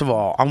 First of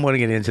all, I'm going to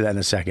get into that in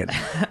a second.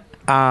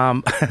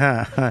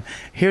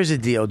 Here's the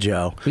deal,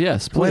 Joe.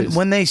 Yes, please.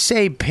 When they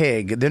say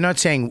pig, they're not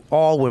saying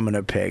all women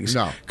are pigs.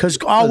 No. because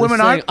all They're women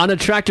saying aren't.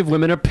 unattractive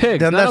women are pigs.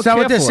 Then and I that's don't not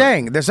what care they're for it.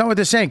 saying. That's not what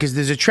they're saying because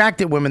there's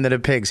attractive women that are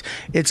pigs.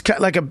 It's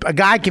like a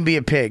guy can be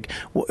a pig.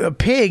 A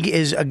pig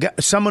is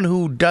someone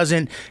who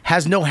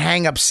has no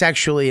hang up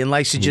sexually and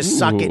likes to just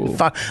suck it and Ooh.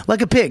 fuck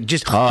like a pig.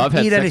 Just Oh, I've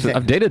had eat sex anything. with,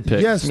 I've dated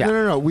pigs. Yes, Yeah.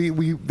 no. We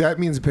that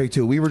means a pig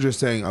too. We were just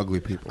saying ugly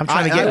people. I'm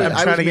trying to get.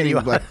 I'm trying to get you.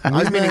 I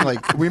was meaning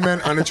like we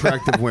meant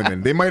unattractive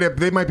women. They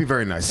might be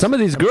very nice. Some of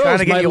these trying girls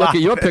to get might you look off.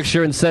 at your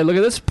picture and say, "Look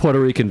at this Puerto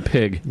Rican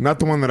pig." Not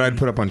the one that I'd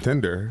put up on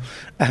Tinder.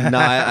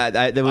 No,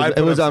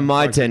 it was on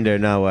my Tinder.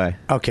 No way.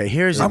 Okay,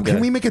 here's the Can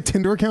we make a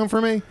Tinder account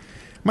for me?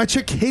 My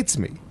chick hates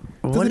me.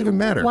 It doesn't even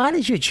matter. Why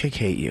does your chick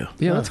hate you?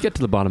 Yeah, let's get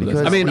to the bottom of this.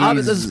 Because I mean,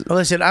 he's-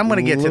 Listen, I'm going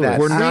to get to that.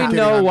 We're not We getting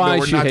know on- why no,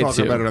 we're she not hates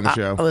talking you. about it on the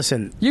show.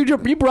 Listen,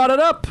 you brought it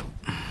up.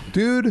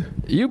 Dude,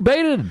 You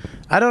baited.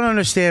 I don't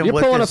understand You're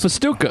what pulling this. a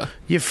festuca.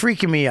 You're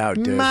freaking me out,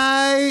 dude.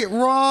 might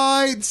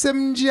write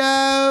some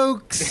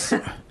jokes.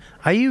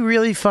 Are you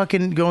really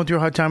fucking going through a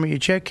hard time with your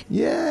chick?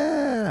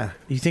 Yeah.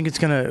 You think it's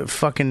gonna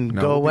fucking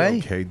No, go it'll be away?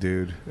 Okay,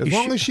 dude. As You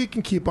long should- as she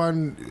can keep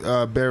on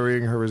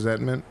burying her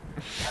resentment.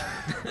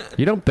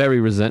 You don't bury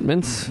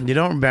resentments. You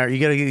don't embarrass.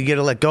 You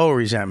gotta let go of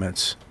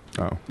resentments.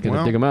 Oh, You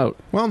gotta dig them out.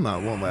 Well, no,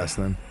 it won't last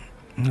then.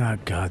 Oh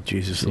God,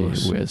 Jesus, Gee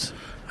Louis. whiz.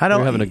 I don't.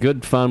 We're having a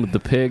good fun with the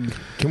pig.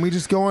 Can we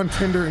just go on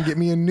Tinder and get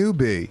me a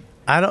newbie?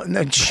 I don't.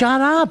 No,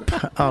 shut up.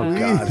 Oh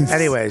God. Please.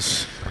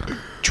 Anyways,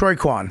 Troy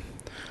Kwan.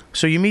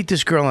 So you meet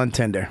this girl on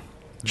Tinder.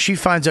 She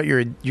finds out you're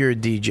a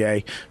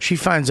DJ. She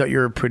finds out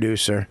you're a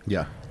producer.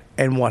 yeah.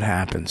 And what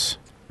happens?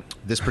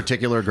 This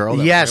particular girl.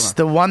 That Yes,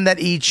 the one that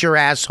eats your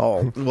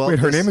asshole. Well, Wait,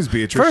 her name is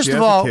Beatrice. First She of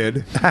has all- a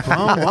kid.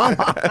 Oh,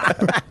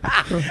 what?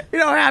 You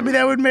know how happy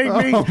that would make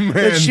me? Oh, man.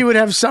 That she would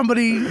have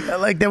somebody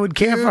like that would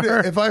care for Dude, her.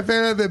 if I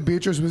found out that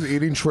Beatrice was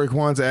eating Troy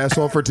Kwan's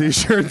asshole for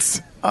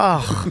T-shirts,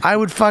 Oh, I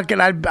would fucking,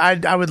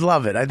 I would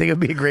love it. I think it'd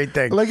be a great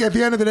thing. like at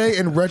the end of the day,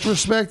 in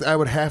retrospect, I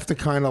would have to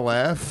kind of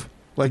laugh.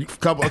 Like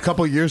a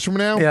couple years from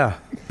now. Yeah.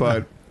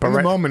 But in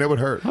the moment, it would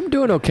hurt. I'm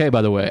doing okay,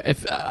 by the way.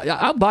 If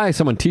I'll buy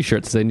someone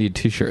T-shirts, if they need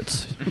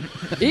T-shirts.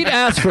 Eat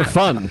ass for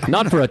fun,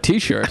 not for a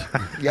T-shirt.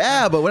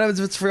 Yeah, but what happens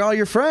if it's for all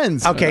your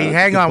friends? Okay,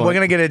 hang on. We're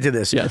gonna get into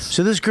this. Yes.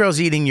 So this girl's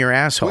eating your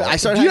asshole. Well, I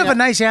started Do you have hanging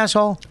a out- nice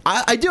asshole?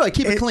 I do. I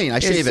keep it clean. I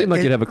It shave it. seemed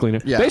like you'd have a cleaner.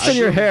 Yeah, Based I on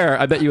your groom- hair,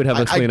 I bet you would have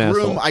a clean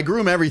asshole. I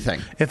groom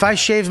everything. If I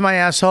shaved my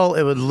asshole,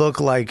 it would look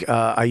like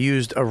I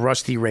used a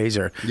rusty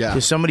razor. Yeah.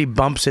 There's so many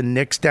bumps and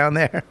nicks down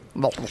there.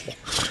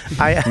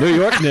 New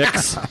York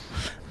Knicks.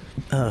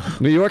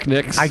 New York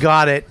Knicks. I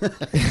got it.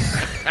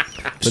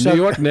 The New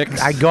York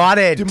Knicks. I got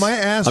it. Dude, my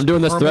ass. I'm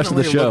doing this the rest of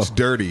the permanently show. Looks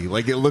dirty.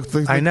 Like it looks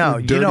like I know.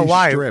 a Do you know dirty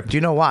why? strip. Do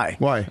you know why?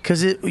 Why?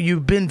 Because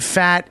you've been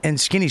fat and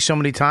skinny so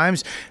many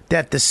times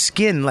that the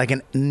skin, like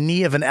a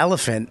knee of an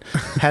elephant,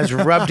 has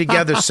rubbed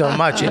together so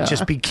much it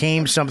just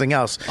became something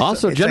else.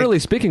 Also, It's generally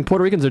like- speaking,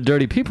 Puerto Ricans are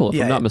dirty people, if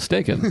Yeah. I'm not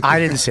mistaken. I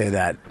didn't say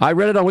that. I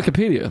read it on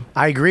Wikipedia.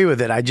 I agree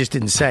with it. I just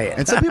didn't say it.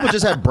 And some people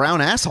just have brown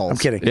assholes. I'm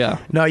kidding. Yeah.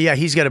 No, yeah,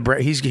 he's got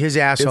his It's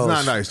asshole.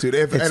 not nice, dude.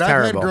 It's And I've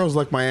terrible. had girls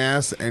like my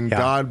ass, and Yeah.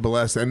 God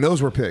bless, and those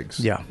were pigs.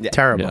 Yeah,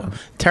 terrible, Yeah.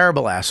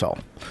 terrible asshole.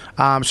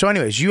 So,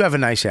 anyways, you have a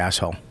nice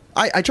asshole.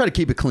 I try to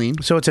keep it clean.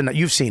 So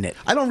you've seen it.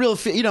 I don't really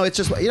feel, it's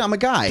just, I'm a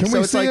guy. Can so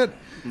we it's see like, it?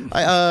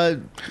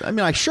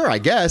 I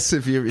guess.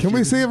 If you Can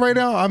we see it right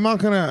now? I'm not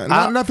gonna.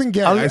 Nothing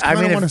gay. I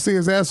kind of want to see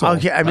his asshole.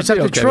 Okay, I mean, it's I'd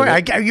up be to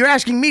okay Troy. with You're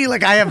asking me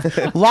like I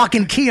have lock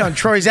and key on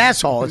Troy's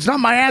asshole. It's not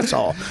my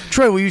asshole.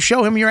 Troy, will you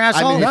show him your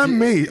asshole? Not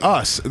me,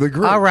 us, the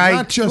group. All right.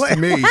 Not just Wait,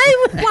 me. Go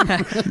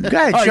ahead, All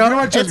right, show. you know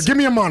what? Just give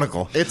me a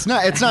monocle. It's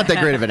not that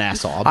great of an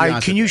asshole. I'll be All right,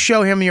 honest can with you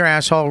show him your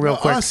asshole real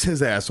quick? Us,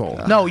 his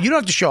asshole. No, you don't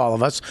have to show all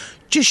of us.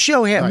 Just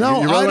show him. No,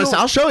 You really I wanna don't- see-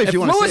 I'll show you if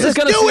you want to Louis see is it.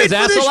 going to Do see it his for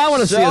the asshole. I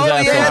want to see his show, the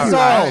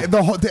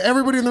asshole. asshole.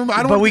 Everybody in the room. I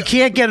don't. But wanna we be-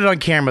 can't get it on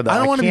camera, though. I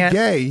don't want to be can't-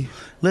 gay.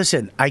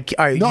 Listen, all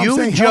right, No, I'm you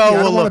saying and help me. Joe I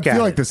will don't want look to at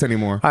feel it. like this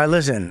anymore. All right,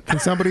 listen. Can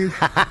somebody?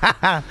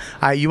 All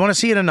right, you want to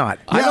see it or not?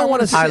 I don't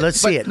want to see All right, it. let's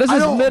see it. This I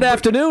is don't-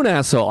 mid-afternoon,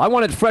 asshole. I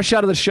want it fresh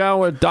out of the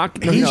shower. He showered Look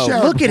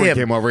at before he him.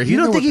 came over. He You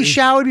don't knew think what he the-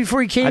 showered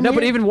before he came I know,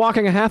 but here? even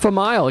walking a half a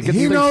mile, it gets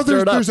He me knows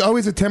stirred up. there's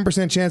always a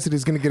 10% chance that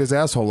he's going to get his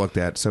asshole looked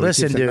at. So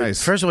Listen, he keeps it dude.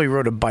 nice. First of all, he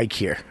rode a bike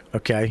here.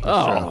 Okay.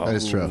 Oh, That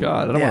is true.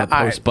 God, I don't Yeah, want to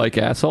all right. post-bike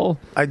asshole.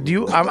 I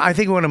do. I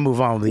think we want to move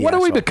on with the. What are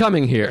we asshole.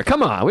 becoming here?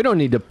 Come on, we don't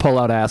need to pull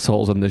out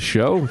assholes on this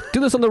show. Do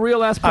this on the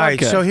Real Ass Podcast. All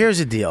right. So here's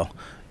the deal.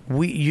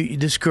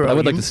 This girl. I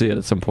would like you- to see it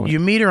at some point. You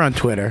meet her on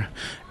Twitter,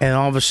 and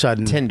all of a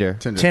sudden,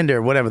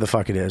 Tinder. whatever the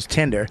fuck it is,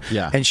 Tinder.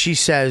 Yeah. And she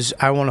says,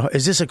 "I want to."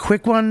 Is this a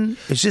quick one?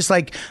 Is this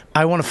like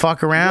I want to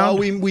fuck around?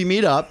 Well, we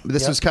meet up.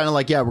 This Yep. was kind of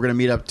like, we're going to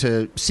meet up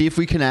to see if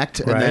we connect,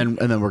 and Right.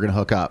 then we're going to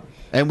hook up.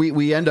 And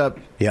we end up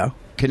yeah.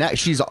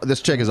 connect.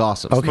 This chick is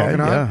awesome. Okay. Smoking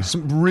hot?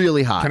 Yeah.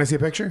 Really hot. Can I see a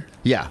picture?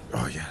 Yeah.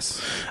 Oh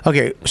yes.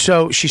 Okay.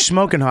 So she's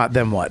smoking hot.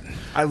 Then what?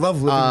 I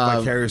love living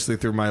vicariously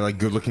through my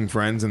good-looking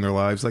friends and their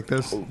lives like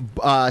this. So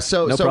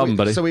No problem,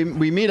 buddy. So we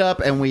meet up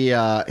and we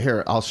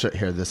here. I'll show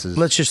here. This is.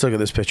 Let's just look at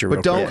this picture.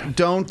 But real quick.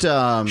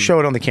 don't show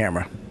it on the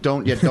camera.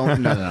 don't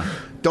no.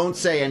 Don't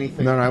say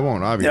anything. No, I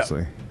won't.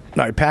 Obviously. All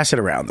right, pass it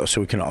around though, so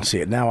we can all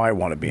see it. Now I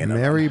want to be in it.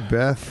 Mary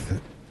Beth.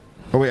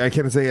 Oh wait, I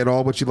can't say at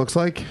all what she looks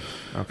like.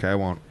 Okay, I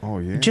won't. Oh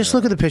yeah. Just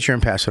look at the picture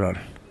and pass it on. Do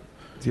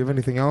you have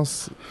anything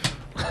else?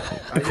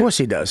 Of course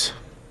he does.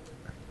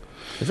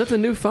 Is that the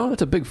new phone?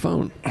 That's a big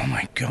phone. Oh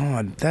my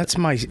god, that's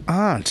my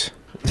aunt.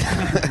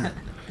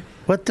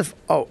 What the?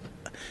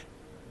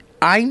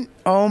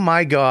 Oh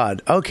my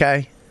god.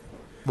 Okay.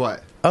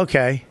 What?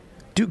 Okay.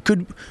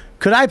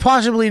 Could I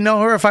possibly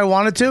know her if I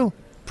wanted to?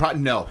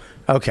 No.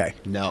 Okay.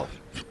 No.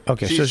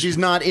 Okay. She's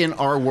not in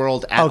our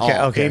world at all.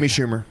 Okay. Amy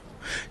Schumer.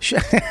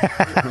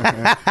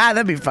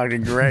 That'd be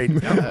fucking great.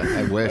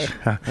 I wish.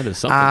 That is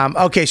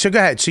something. Okay, so go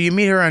ahead. So you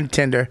meet her on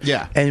Tinder.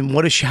 Yeah. And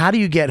what is she? How do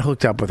you get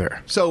hooked up with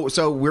her? So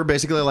we're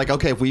basically like,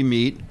 okay, if we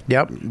meet,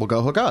 Yep. we'll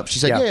go hook up. She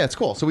said, Yep. yeah, it's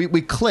cool. So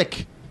we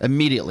click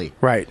immediately.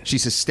 Right.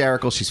 She's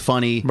hysterical. She's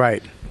funny.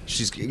 Right.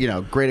 She's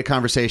great at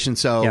conversation.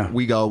 So Yeah.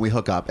 we go, we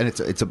hook up, and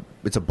it's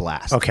a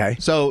blast. Okay.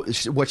 So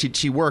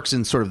she works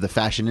in sort of the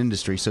fashion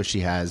industry, so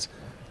she has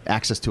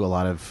access to a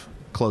lot of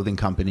clothing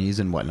companies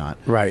and whatnot.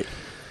 Right.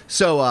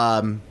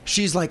 So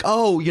she's like,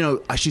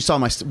 she saw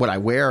what I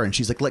wear, and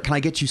she's like, can I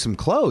get you some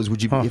clothes?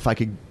 Would you, if I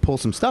could pull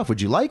some stuff, would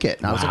you like it?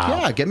 And I was like,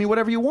 yeah, get me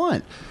whatever you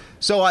want.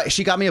 So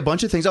she got me a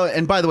bunch of things. Oh,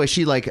 and by the way,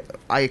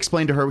 I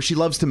explained to her she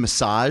loves to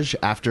massage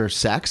after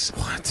sex.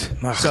 What?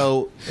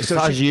 So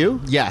Massage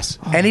you? Yes.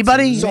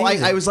 Anybody? So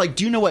I was like,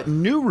 do you know what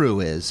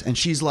Nuru is? And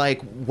she's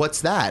like,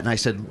 what's that? And I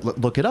said,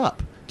 look it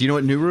up. Do you know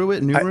what Nuru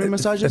is? Nuru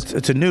massage is?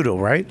 It's a noodle,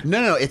 right?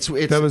 No. It's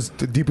That was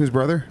Deepu's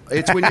brother.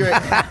 It's when you're.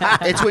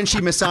 It's when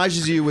she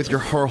massages you with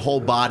her whole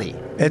body.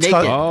 It's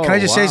naked. called, can I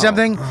just say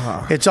something?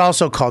 It's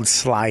also called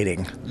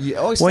sliding.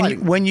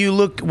 sliding. When you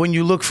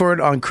look for it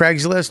on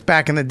Craigslist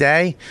back in the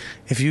day,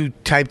 if you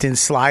typed in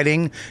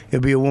sliding,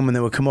 it'd be a woman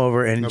that would come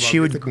over and she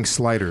would thinking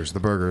sliders, the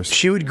burgers.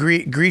 She would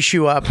grease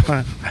you up.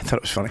 I thought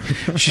it was funny.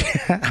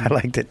 I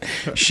liked it.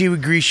 She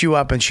would grease you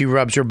up and she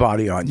rubs your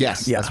body on.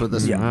 Yes, yeah. that's what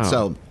this. Yeah.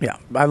 So yeah,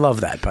 I love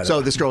that. By the so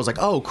way. this girl was like,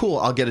 "Oh, cool!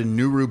 I'll get a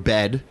Nuru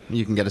bed.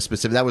 You can get a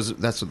specific."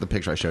 That's what the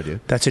picture I showed you.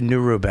 That's a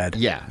Nuru bed.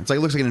 Yeah, it's like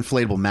it looks like an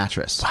inflatable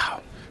mattress.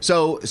 Wow.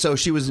 So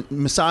she was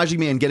massaging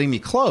me and getting me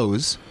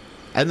clothes,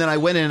 and then I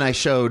went in and I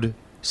showed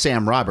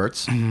Sam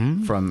Roberts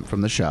from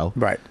the show,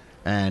 right?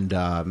 And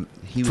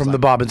he was from the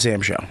Bob and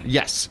Sam show.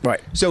 Yes,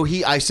 right. So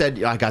I said,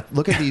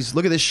 look at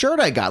this shirt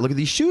I got, look at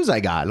these shoes I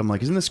got. And I'm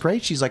like, isn't this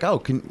great? She's like, oh,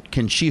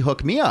 can she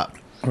hook me up?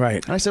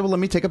 Right. And I said, well, let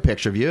me take a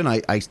picture of you. And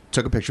I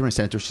took a picture and I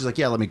sent it to her. She's like,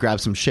 yeah, let me grab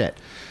some shit.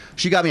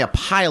 She got me a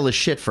pile of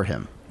shit for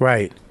him.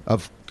 Right.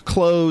 Of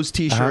clothes,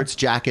 T-shirts,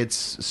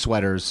 jackets,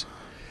 sweaters.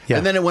 Yeah.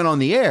 And then it went on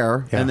the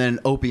air. Yeah. And then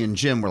Opie and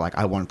Jim were like,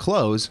 I want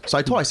clothes. So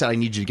I said, I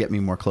need you to get me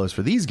more clothes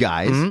for these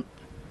guys. Mm-hmm.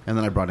 And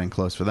then I brought in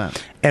clothes for them.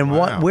 And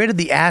where did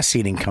the ass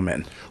eating come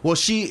in? Well,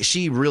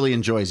 she really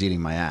enjoys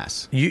eating my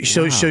ass.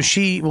 So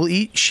she will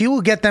eat. She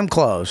will get them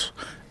clothes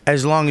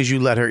as long as you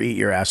let her eat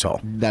your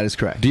asshole. That is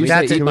correct. Do you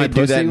say eat my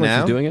pussy pussy when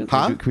now? she's doing it?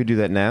 Huh? Can we do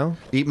that now?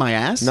 Eat my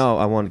ass? No,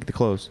 I want to get the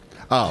clothes.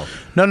 Oh.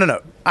 No.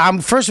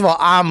 First of all,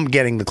 I'm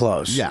getting the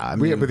clothes. Yeah, I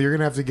mean, Yeah, but you're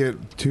gonna have to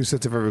get 2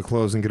 sets of every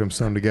clothes and get them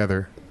sewn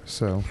together.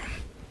 So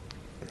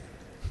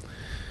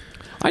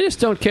I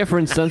just don't care for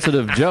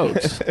insensitive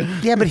jokes.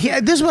 Yeah, but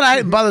this is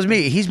what bothers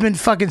me. He's been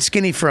fucking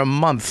skinny for a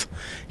month.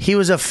 He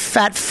was a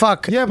fat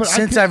fuck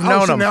since I've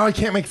known him. Now I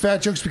can't make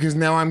fat jokes because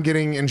now I'm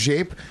getting in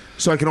shape,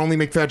 so I can only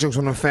make fat jokes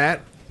when I'm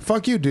fat.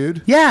 Fuck you,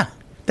 dude. Yeah,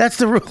 that's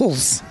the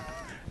rules.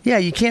 Yeah,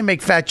 you can't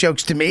make fat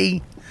jokes to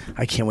me.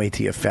 I can't wait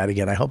till you're fat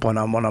again. I hope when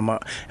I'm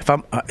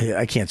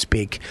I can't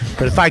speak,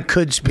 but if I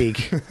could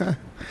speak,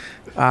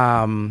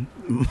 no,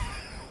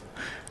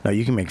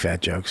 you can make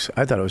fat jokes.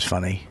 I thought it was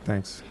funny.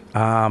 Thanks.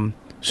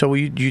 So will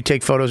you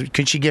take photos?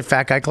 Can she get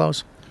fat guy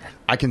clothes?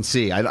 I can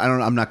see. I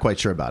don't. I'm not quite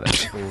sure about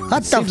it.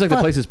 What Seems like the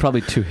place is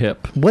probably too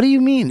hip. What do you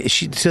mean?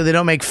 So they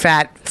don't make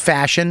fat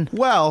fashion?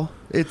 Well,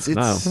 it's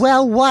No.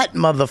 Well, what,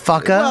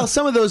 motherfucker? well,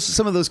 some of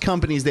those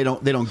companies they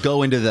don't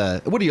go into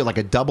the. What are you, like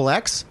a double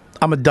X?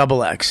 I'm a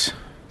double X.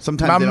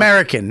 Sometimes I'm they don't-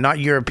 American, not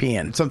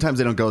European. Sometimes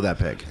they don't go that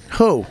big.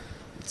 Who?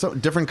 So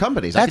different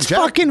companies. I That's can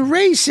check. fucking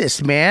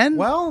racist, man.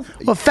 Well,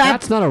 fat.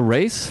 That's not a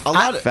race. a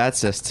lot of Fat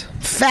cyst.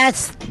 Fat.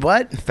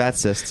 What? Fat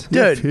cyst.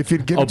 Dude, If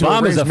you'd get into a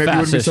Obama's race, a maybe you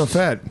wouldn't be so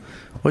fascist. fat.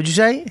 what'd you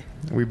say?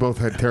 We both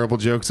had terrible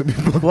jokes. And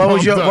we both What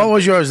was bombed up. What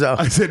was yours though?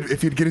 I said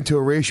if you'd get into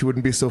a race, you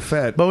wouldn't be so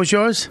fat. What was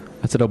yours?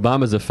 I said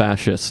Obama's a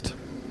fascist.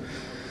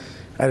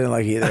 I didn't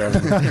like either of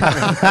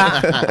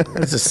them.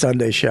 It's a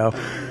Sunday show.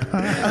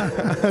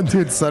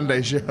 Dude,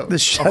 Sunday show. The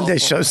Sunday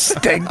show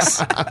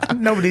stinks.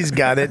 Nobody's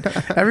got it.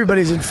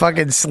 Everybody's in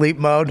fucking sleep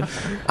mode.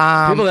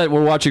 People that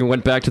were watching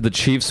went back to the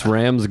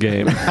Chiefs-Rams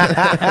game.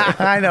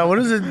 I know. What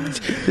is it?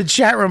 The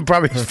chat room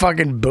probably is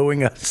fucking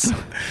booing us.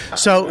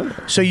 So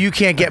you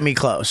can't get me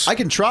close. I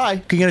can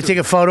try. You gonna take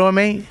a photo of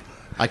me?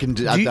 I can.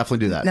 I'll You-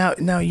 definitely do that.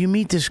 Now you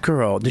meet this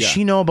girl. Does Yeah.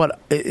 she know about?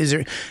 Is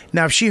there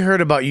now? If she heard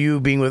about you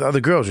being with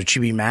other girls, would she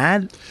be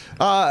mad?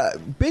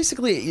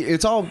 Basically,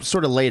 it's all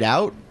sort of laid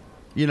out.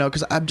 You know,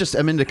 because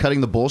I'm into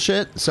cutting the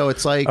bullshit. So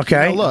it's like,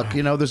 Okay. look,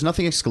 there's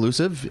nothing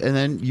exclusive, and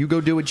then you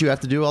go do what you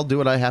have to do. I'll do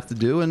what I have to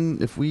do, and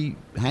if we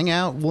hang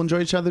out, we'll enjoy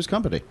each other's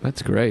company.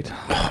 That's great.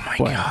 Oh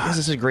my god! This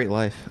is a great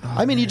life.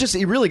 I mean, you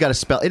really got to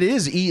spell. It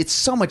is. It's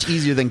so much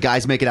easier than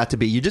guys make it out to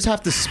be. You just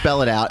have to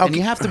spell it out, and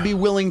you have to be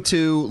willing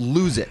to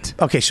lose it.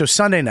 Okay, so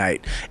Sunday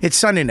night. It's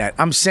Sunday night.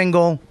 I'm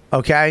single.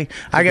 Okay,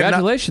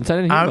 Congratulations! I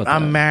didn't hear about that.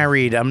 I'm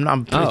married. I'm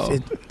Oh.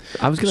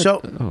 I was gonna.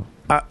 So- oh.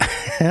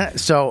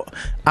 so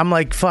I'm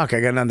like, fuck,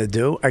 I got nothing to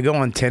do. I go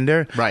on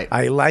Tinder. Right.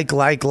 I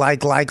like a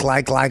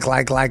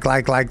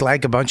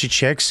bunch of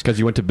chicks. Because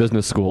you went to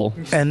business school.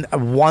 And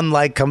one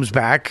like comes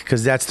back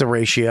because that's the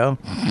ratio.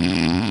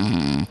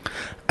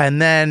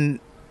 And then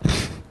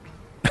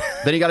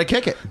Then you got to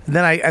kick it.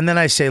 then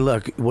I say,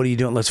 look, what are you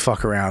doing? Let's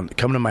fuck around.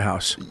 Come to my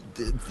house.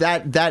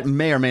 That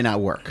may or may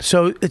not work.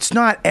 So it's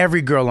not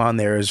every girl on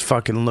there is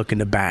fucking looking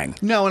to bang.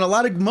 No,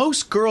 and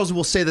most girls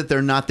will say that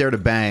they're not there to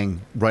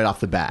bang right off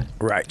the bat.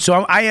 Right.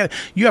 So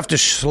you have to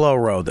slow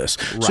roll this.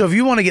 So Right. if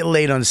you want to get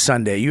laid on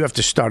Sunday, you have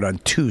to start on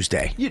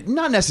Tuesday.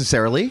 Not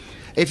necessarily.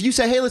 If you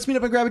say, "Hey, let's meet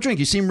up and grab a drink,"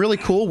 you seem really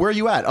cool. Where are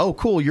you at? Oh,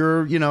 cool.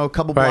 You're a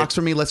couple Right. blocks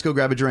from me. Let's go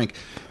grab a drink.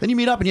 Then you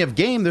meet up and you have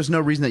game. There's no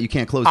reason that you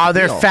can't close. Are the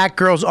there deal. fat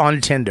girls on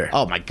Tinder?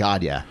 Oh my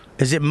God, yeah.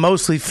 Is it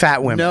mostly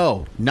fat women?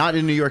 No, not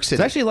in New York City.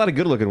 There's actually a lot of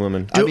good-looking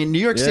women. I mean, New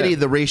York Yeah. City,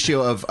 the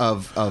ratio of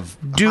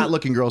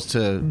hot-looking girls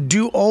to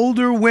Do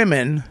older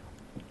women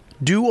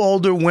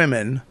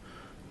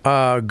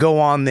go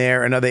on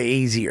there and are they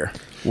easier?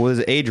 Well, there's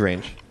an age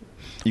range.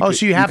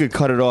 So you have- could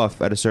cut it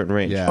off at a certain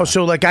range. Yeah. Oh,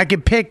 so like I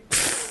could pick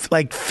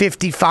like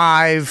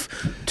 55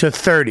 to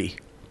 30.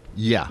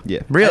 Yeah.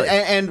 Really?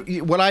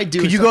 And what I do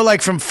Could is you go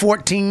like from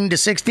 14 to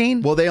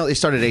 16? Well, they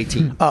started at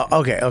 18. Oh,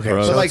 okay.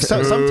 So like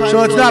sometimes,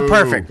 so it's not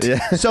perfect.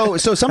 So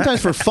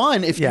sometimes for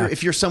fun, if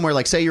you're somewhere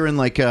like say you're in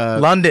like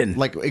London,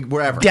 like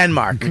wherever,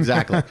 Denmark,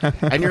 exactly,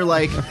 and you're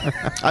like,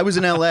 I was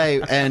in LA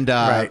and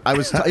I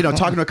was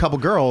talking to a couple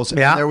girls, and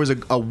there was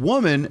a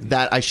woman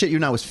that I shit you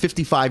not was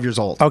 55 years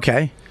old.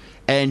 Okay.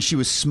 And she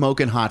was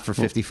smoking hot for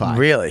 55.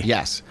 Really?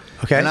 Yes.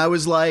 Okay. And I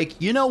was like,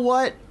 you know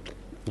what?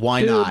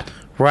 Why not?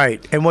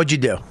 Right. And what'd you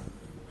do?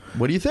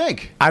 What do you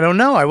think? I don't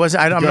know. I'm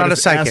not a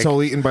psychic.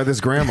 Asshole eaten by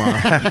this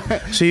grandma.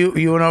 So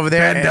you went over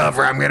there. Bend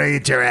over. I'm gonna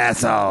eat your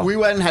asshole. We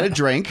went and had a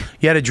drink.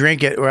 You had to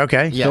drink it.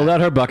 Okay. Yeah. Filled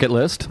out her bucket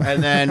list.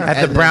 And then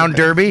at the Brown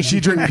Derby. She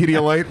drink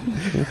Pedialyte.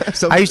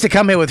 So I used to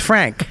come here with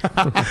Frank.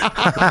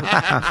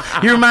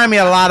 You remind me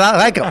a lot. I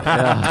like him.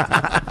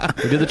 Yeah.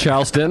 We did the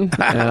Charleston,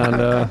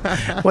 and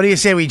what do you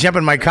say we jump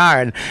in my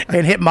car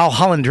and hit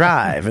Mulholland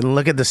Drive and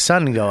look at the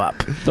sun go up?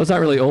 those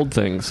aren't really old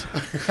things.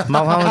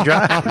 Mulholland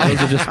Drive.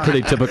 Those are just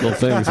pretty typical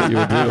things that you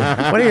would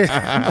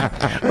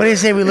do. What do you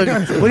say we look?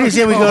 What do you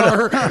say we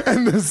go to?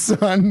 And the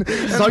sun.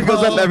 Sun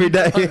goes up every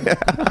day.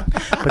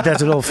 But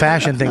that's an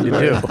old-fashioned thing to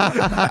do.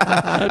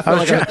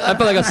 I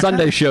feel like a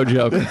Sunday show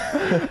joke.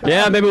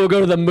 Yeah, maybe we'll go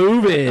to the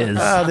movies.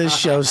 Oh, this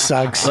show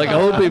sucks. Like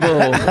old people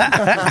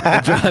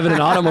driving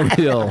an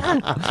automobile.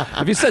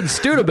 If you said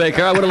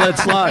Studebaker, I would have let it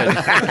slide.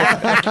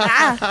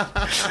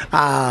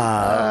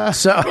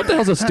 So What the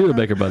hell's a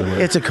Studebaker, by the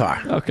way? it's a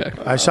car. Okay.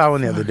 I saw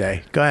one the other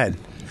day. Go ahead.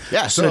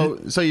 Yeah, so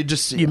you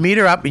just You meet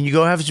her up and you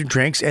go have some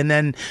drinks, and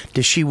then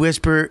does she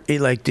whisper?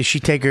 Does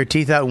she take her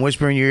teeth out and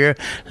whisper in your ear?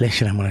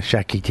 Listen, I'm gonna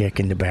suck your dick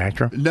in the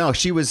bathroom. No,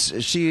 she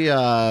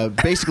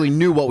basically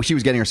knew what she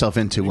was getting herself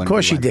into. When Of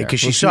course she did,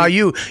 because she saw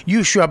you.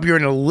 You show up. You're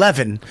an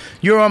 11.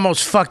 You're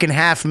almost fucking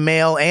half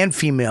male and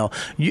female.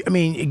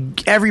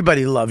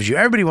 Everybody loves you.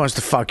 Everybody wants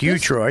to fuck you,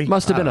 Troy.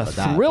 Must have been a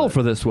thrill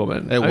for this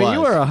woman. It I mean, was.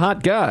 you were a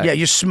hot guy. Yeah,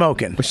 you're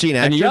smoking. Was she an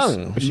And actress?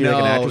 young. Was she like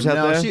an actress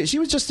out there? She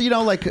was just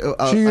like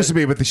She used to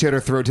be, but she had her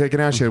throat taken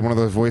out. She had one of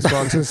those voice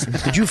boxes.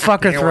 Did you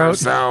fuck her throat?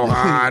 So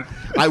hot.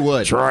 I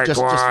would Troy just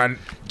Kwan.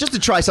 to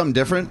try something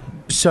different.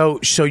 So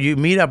you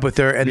meet up with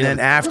her, and then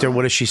after,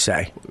 what does she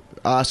say?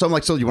 So I'm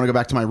like, so you want to go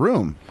back to my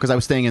room? Because I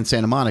was staying in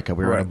Santa Monica.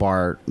 We were at a Right.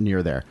 bar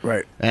near there.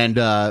 Right. And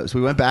so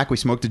we went back. We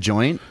smoked a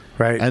joint.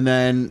 Right. And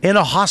then In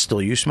a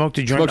hostel, you smoked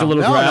a joint. Smoked a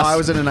little no, grass. I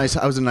was in a nice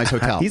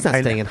hotel. He's not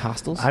I- staying in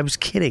hostels. I was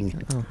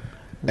kidding.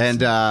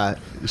 And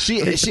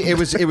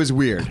it was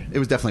weird. It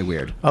was definitely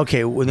weird.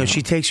 Okay, well, no,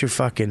 she takes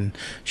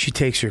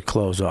her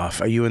clothes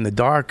off. Are you in the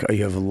dark? Are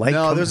you have a light?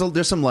 No, coming?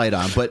 there's some light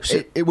on, but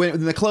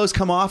when the clothes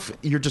come off,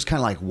 you're just kind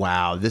of like,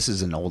 wow, this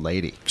is an old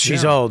lady.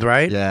 She's old,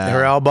 right? Yeah.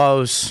 Her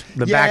elbows,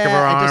 the back of her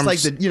and arms.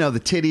 just like the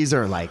titties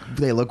are like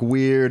they look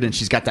weird, and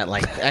she's got that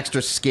like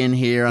extra skin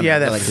here. On Yeah,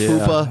 the, that- like Yeah.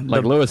 fupa.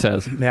 Like Lewis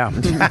has. Yeah.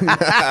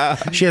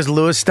 She has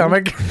Lewis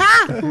stomach.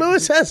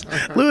 Lewis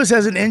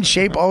has an in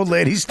shape old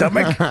lady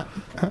stomach.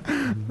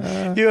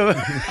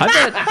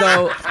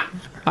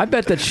 I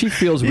bet that she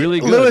feels really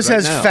good. Lewis right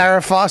has now.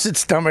 Farrah Fawcett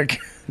stomach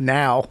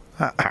now.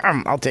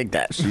 I'll take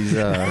that. She's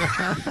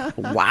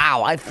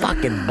Wow, I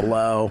fucking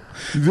blow.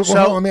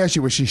 Well, let me ask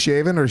you: was she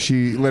shaven or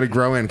she let it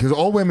grow in? Because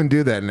all women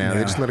do that now.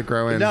 They just let it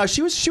grow in. No,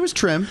 she was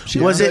trim.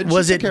 Was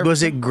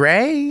it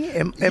gray?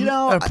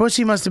 Her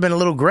pussy must have been a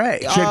little gray.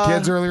 She had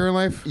kids earlier in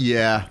life.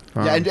 Yeah,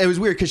 yeah, and it was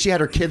weird because she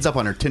had her kids up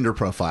on her Tinder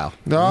profile.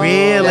 No.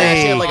 Really? Yeah,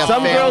 she had like a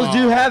Some family- girls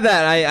do have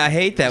that. I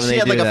hate that when She they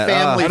had do like a that.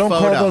 family I don't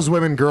photo. call those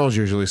women girls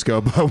usually,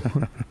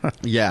 Scobo.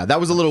 Yeah, that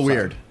was a little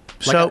weird.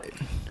 So,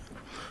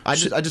 I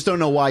just don't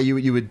know why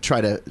you would try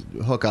to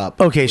hook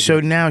up. okay, so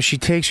now she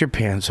takes her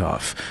pants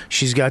off.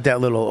 She's got that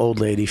little old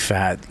lady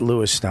fat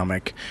Lewis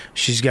stomach.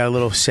 She's got a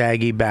little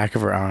saggy back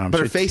of her arms.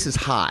 But her face is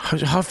hot.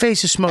 Her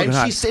face is smoking And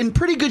hot. she's in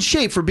pretty good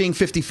shape for being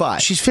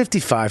 55. She's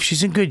 55.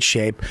 She's in good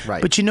shape.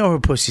 Right. But you know her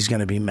pussy's going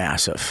to be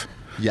massive.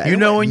 Yeah, You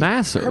and know it when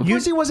Massive. Her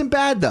pussy wasn't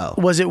bad though.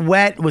 was it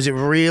wet? Was it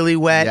really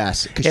wet?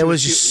 Yes, 'cause It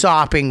was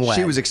sopping wet.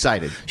 She was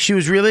excited, She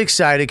was really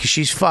excited because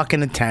she's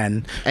fucking a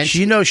 10. And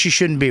she knows she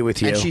shouldn't be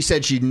with you. and she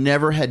said she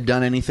never had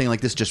done anything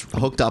like this, just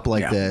hooked up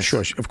like yeah, this.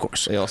 sure, of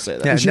course. They all say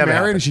that. Yeah, Is she never married?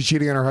 happened. Is she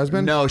cheating on her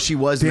husband? No, she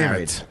was Damn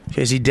married. it.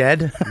 Is he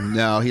dead?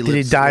 No, he Did he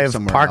lives, die lives of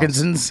somewhere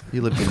Parkinson's? Else. He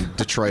lived in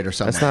Detroit or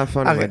something. That's not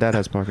funny. Okay. My dad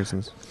has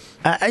Parkinson's.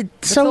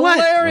 So what?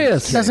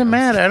 hilarious. Doesn't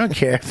matter. I don't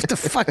care. What the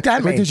fuck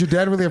that Wait, means? did your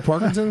dad really have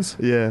Parkinson's?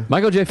 Yeah.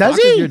 Michael J. Does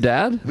Fox he? is your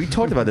dad? We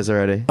talked about this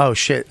already. Oh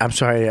shit! I'm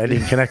sorry, I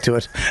didn't connect to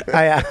it.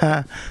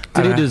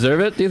 Did he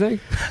deserve it, do you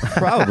think?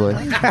 Probably.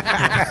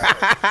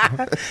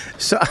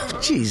 So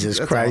Jesus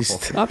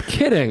Christ! I'm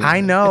kidding.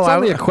 I know. It's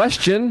only a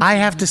question. I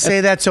have to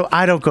say that so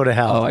I don't go to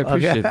hell. Oh, I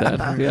appreciate okay?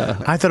 that.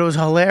 Yeah. I thought it was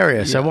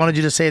hilarious. I wanted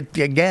you to say it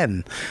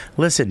again.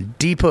 Listen,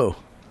 Deepu,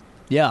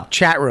 Yeah.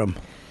 chat room.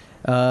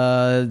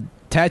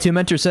 Tattoo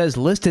Mentor says,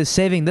 List is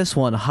saving this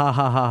one. Ha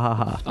ha ha ha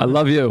ha. I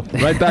love you.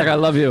 Right back, I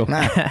love you.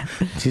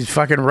 She's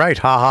fucking right.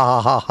 Ha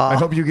ha ha ha ha. I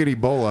hope you get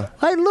Ebola.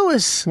 Hi,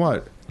 Lewis.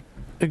 What?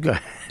 Go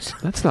ahead.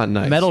 That's not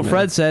nice. Metal man.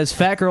 Fred says,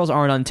 Fat girls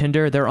aren't on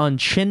Tinder. They're on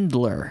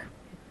Chindler.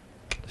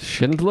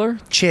 Schindler?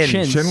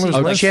 Schindler's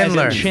List?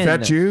 Schindler. Fat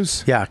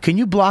Jews? Yeah. Can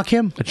you block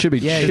him? It should be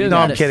Yeah, Schindler. No,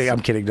 I'm kidding. I'm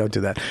kidding. Don't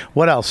do that.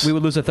 What else? We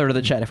would lose a third of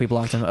the chat if we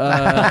blocked him.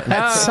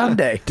 It's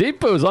Sunday.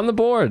 Deepu's on the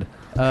board.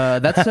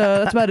 That's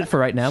about it for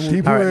right now.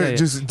 People All right,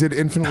 just did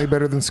infinitely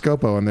better than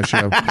Scopo on this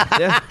show.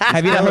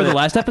 Have you not heard the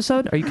last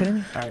episode? Are you kidding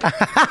me?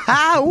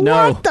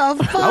 No. What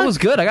the fuck? That was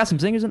good. I got some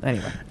zingers in.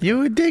 Anyway.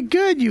 You did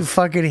good, you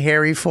fucking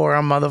hairy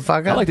forearm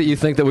motherfucker. I like that you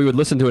think that we would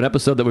listen to an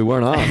episode that we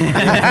weren't on.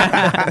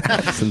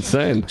 It's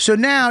insane. So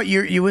now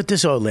you're with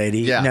this old lady.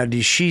 Yeah. Now,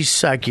 does she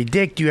suck your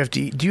dick? Do you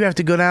have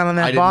to go down on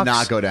that I did box?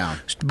 not go down.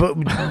 But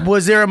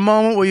was there a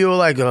moment where you were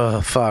like,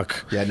 oh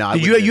fuck? Yeah, no, I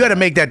Did wouldn't you do had to that.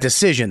 make that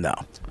decision though?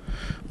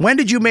 When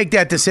did you make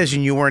that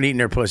decision? You weren't eating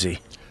her pussy.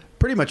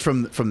 Pretty much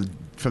from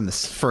the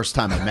first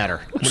time I met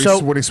her.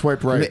 When he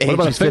swiped right. What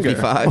about a finger?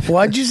 55?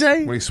 What'd you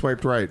say? When he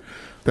swiped right.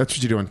 That's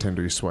what you do on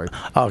Tinder. You swipe.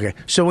 Okay,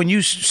 so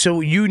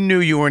you knew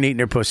you weren't eating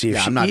her pussy. If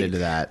Yeah, she I'm not eat- into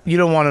that. You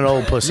don't want an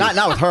old pussy.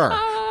 Not with her.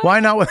 Why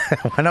not?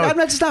 Why not? I'm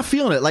just not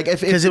feeling it. Like if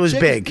 'Cause the it was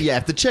chick- big. Yeah,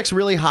 if the chick's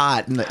really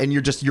hot and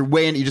you're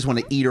weighing, you just want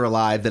to eat her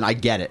alive, then I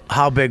get it.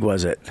 How big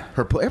was it?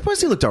 Her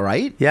pussy looked all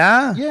right.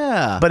 Yeah.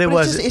 Yeah, But it it's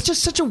was. it's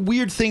just such a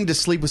weird thing to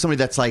sleep with somebody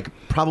that's like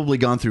probably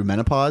gone through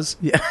menopause.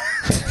 Yeah.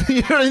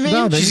 You know what I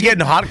mean? She's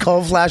getting hot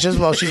cold flashes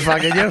while she's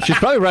fucking you. She's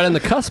probably right on the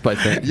cusp, I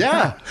think.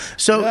 Yeah.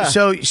 So Yeah.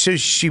 so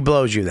she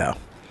blows you though.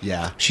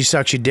 Yeah. She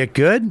sucks your dick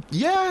good.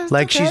 Yeah. it's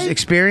Like okay. she's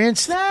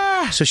experienced.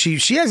 Nah. So she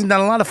hasn't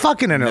done a lot of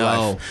fucking in her No.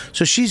 life.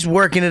 So she's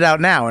working it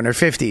out now in her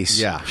 50s.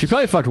 Yeah. She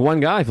probably fucked one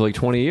guy for like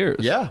 20 years.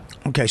 Yeah.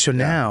 Okay, so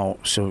now,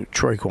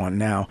 Troy Kwan,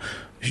 now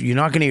you're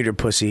not gonna eat her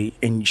pussy,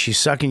 and she's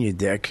sucking your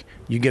dick.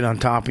 You get on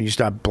top and you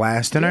start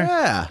blasting her.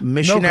 Yeah.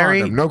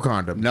 Missionary. No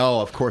condom.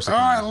 No, of course. Oh,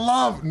 I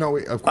love. No,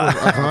 wait, of course.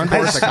 A condom.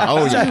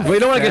 Oh yeah. Well, you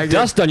don't want to get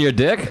dust on your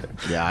dick.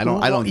 Yeah. I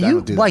don't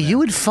do Why that. you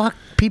would fuck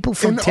people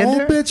from And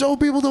Tinder? old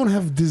people don't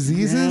have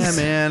diseases.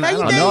 Yeah, man. I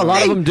don't They- know. No, a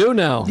lot of them do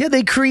now. Yeah,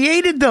 they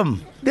created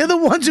them. They're the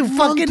ones who fucking.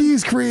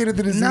 Monkeys created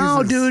the diseases.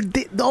 No, dude,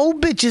 the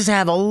old bitches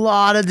have a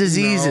lot of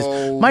diseases.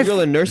 No. My You go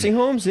to nursing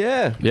homes?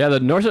 Yeah. Yeah, the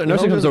nursing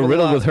homes there's are a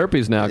riddled lot. with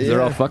herpes now because they're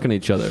Yeah. all fucking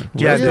each other.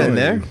 Yeah, Really? dude.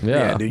 There?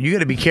 Yeah. Dude, you got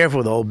to be careful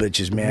with old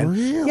bitches, man.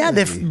 Really? Yeah,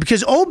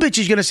 because old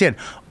bitches, you understand,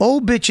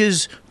 old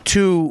bitches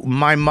to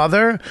my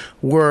mother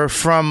were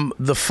from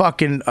the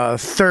fucking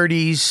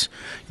 30s.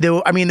 They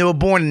were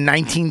born in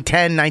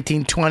 1910,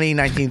 1920,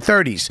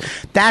 1930s.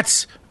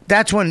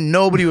 That's when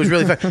nobody was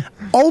really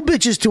old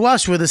bitches to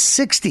us were the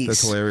 60s.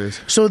 That's hilarious.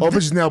 So old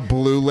bitches now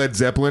blue Led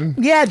Zeppelin.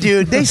 yeah,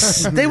 dude,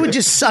 they were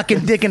just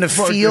sucking dick in a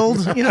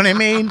field. You know what I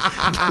mean?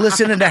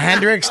 Listening to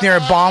Hendrix near a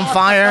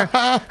bonfire.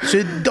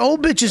 So the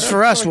old bitches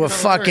for us were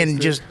fucking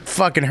just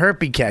fucking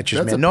herpes catchers,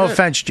 That's man. a No bit.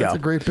 offense, Joe. That's a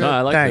great bit. No,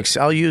 I like Thanks. it.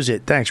 I'll use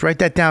it. Thanks. Write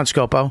that down,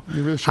 Scopo.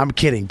 really should. I'm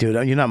kidding,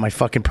 dude. You're not my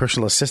fucking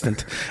personal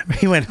assistant.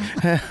 He went.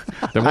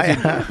 Then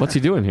what's he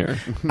doing here?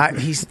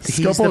 He's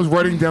Scopo was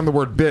writing down the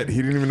word bit. He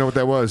didn't even know what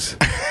that was.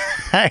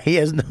 he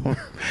has no.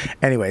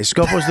 Anyway,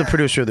 Scopo's the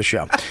producer of the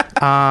show.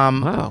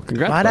 Wow,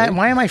 congrats. buddy.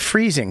 Why am I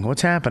freezing?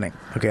 What's happening?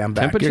 Okay, I'm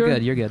back. Temperature? You're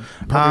good. You're good.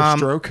 Probably a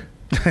stroke.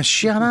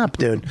 Shut up,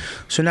 dude.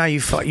 So now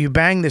you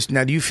bang this.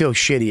 Now do you feel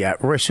shitty?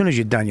 As soon as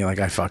you're done, you're like,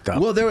 I fucked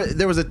up. Well,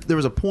 there was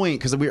a point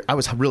because I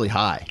was really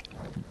high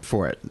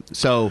for it.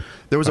 So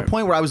there was a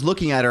point where I was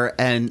looking at her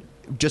and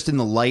just in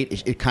the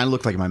light, it kind of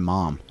looked like my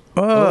mom.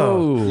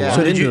 Oh, Yeah. So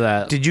I'm did into you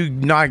that. did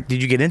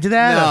you get into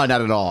that? No, Or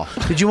not at all.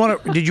 Did you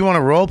want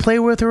to role play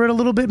with her a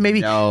little bit? Maybe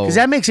No. because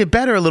that makes it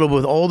better a little bit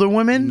with older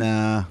women.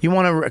 Nah. You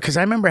want to because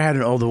I remember I had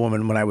an older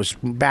woman when I was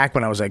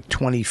like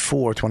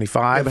 24,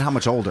 25. Yeah, but how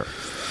much older?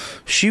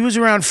 She was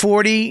around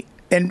 40.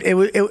 And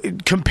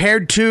it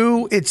compared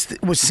to it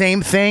was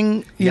same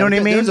thing. You know what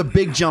I mean? There's a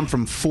big jump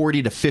from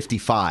 40 to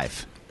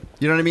 55.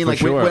 You know what I mean? For Like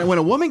sure. when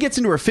a woman gets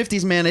into her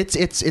 50s, man, it's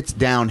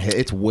downhill.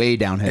 It's way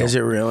downhill. Is it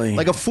really?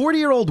 Like a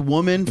 40-year-old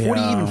woman, 40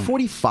 Yeah. even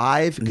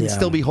 45 can Yeah.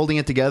 still be holding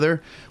it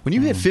together. When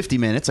you hit 50,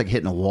 man, it's like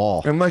hitting a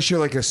wall. Unless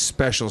you're like a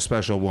special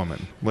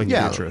woman, like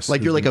Yeah, Beatrice,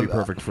 like you're who's like gonna a- be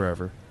perfect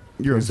forever.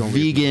 You're a Please don't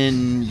leave me.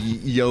 vegan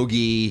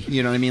yogi.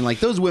 You know what I mean? Like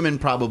those women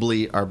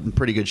probably are in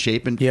pretty good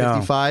shape in Yeah.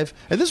 55.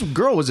 And this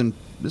girl was in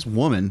this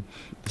woman.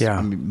 Yeah.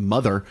 I mean,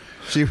 mother.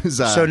 She was.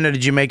 So now,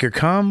 did you make her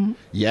come?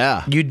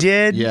 yeah. You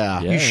did?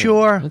 Yeah. You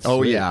sure? That's Oh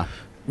sweet. yeah.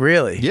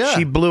 Really? Yeah.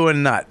 She blew a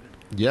nut.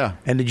 Yeah.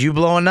 And did you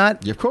blow a nut?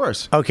 Yeah, of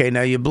course. Okay,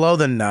 now you blow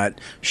the nut.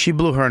 She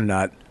blew her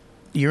nut.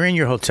 You're in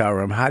your hotel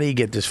room. How do you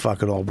get this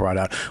fucking all brought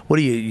out? What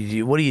do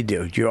you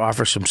do? Do you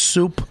offer some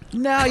soup?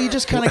 No, you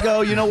just kind of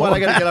go, you know what? I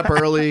got to get up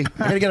early. I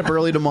got to get up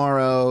early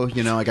tomorrow.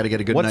 You know, I got to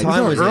get a good What night. time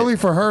No, was it? early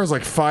for her is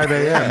like 5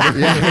 a.m.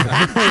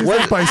 He's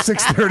up by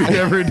 6:30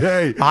 every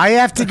day. I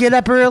have to get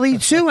up early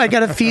too. I got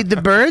to feed the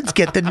birds,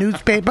 get the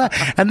newspaper,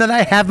 and then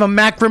I have a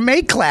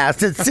macrame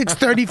class at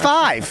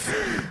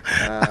 6:35.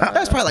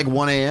 That's probably like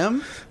 1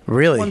 a.m.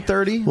 Really?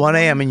 1:30. 1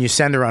 a.m. and you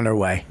send her on her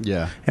way.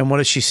 Yeah. And what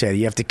does she say? Do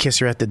you have to kiss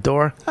her at the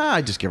door?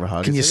 I just give her a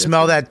hug. Can you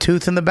smell that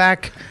tooth in the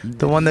back?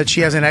 The one that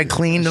she hasn't had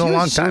cleaned in a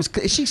long time?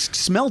 She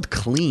smelled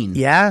clean.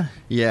 Yeah?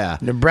 Yeah.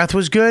 The breath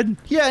was good?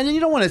 Yeah, and you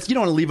don't want to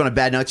leave on a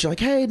bad note. You're like,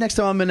 hey, next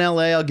time I'm in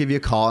LA, I'll give you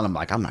a call. And I'm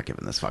like, I'm not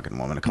giving this fucking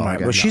woman a call. Right,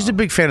 again. well, she's No. a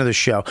big fan of the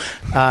show.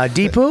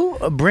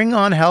 Deepu, bring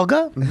on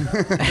Helga.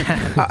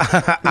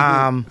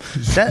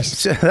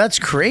 That's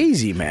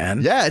crazy,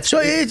 man. Yeah,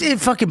 it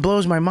fucking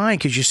blows my mind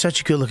because you're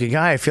such a good-looking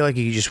guy. I feel like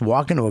you could just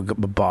walk into a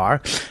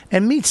bar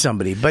and meet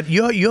somebody, but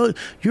you're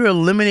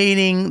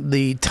eliminating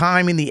the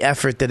time and the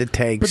effort that it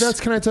takes. But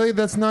can I tell you,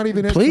 that's not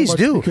even it. Please so much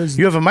do. because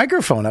You have a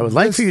microphone. I would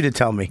like for you to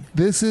tell me.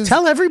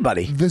 Tell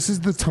everybody. This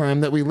is the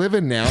time that we live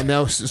in now.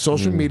 Now,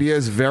 social media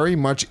is very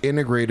much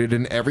integrated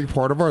in every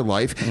part of our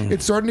life.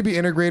 It's starting to be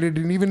integrated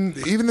in even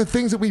the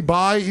things that we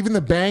buy, even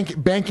the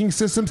banking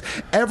systems.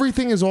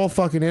 Everything is all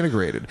fucking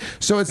integrated.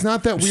 So it's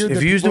not that weird.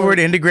 If you use the word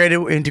integrated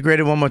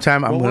one more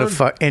time, I'm going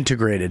to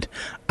integrated.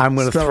 I'm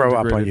going to Spell throw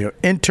up on you.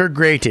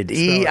 Integrated.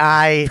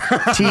 EITER.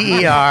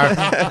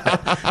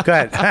 Go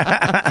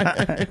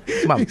ahead.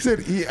 Come on. He said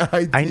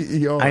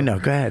EITER. I know.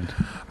 Go ahead.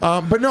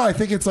 But no, I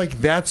think it's like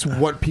that's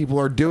what people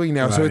are doing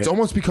now. So Right. it's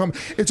almost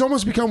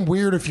become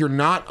weird if you're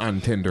not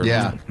on Tinder.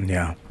 Yeah. You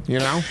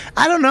know?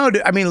 I don't know.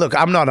 I mean, look,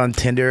 I'm not on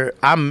Tinder.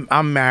 I'm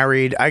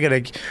married. I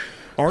gotta.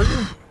 Are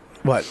you?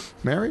 What?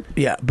 Married?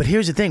 Yeah, but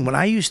here's the thing. When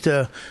I used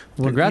to,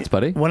 Congrats,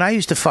 buddy. When I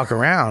used to fuck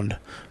around,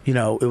 it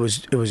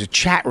was a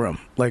chat room,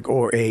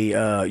 or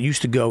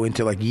used to go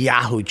into like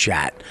Yahoo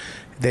chat.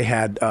 They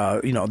had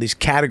these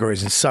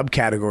categories and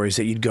subcategories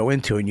that you'd go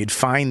into, and you'd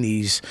find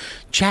these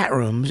chat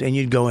rooms, and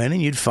you'd go in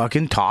and you'd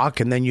fucking talk,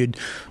 and then you'd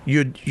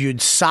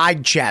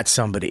side chat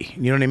somebody.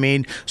 You know what I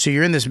mean? So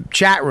you're in this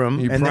chat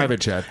room, You and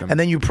private chat them. and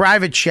then you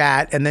private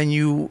chat, and then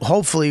you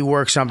hopefully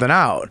work something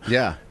out.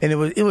 Yeah. And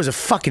it was a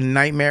fucking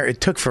nightmare.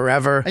 It took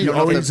forever. You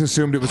always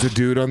assumed it was a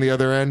dude on the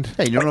other end.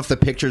 Hey, you don't know if the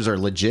pictures are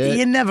legit.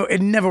 It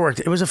never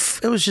worked. It was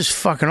just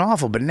fucking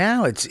awful. But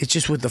now it's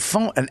just with the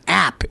phone. An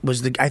app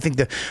was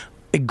the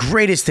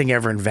greatest thing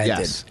ever invented.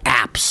 Yes.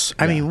 Apps.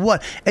 I mean,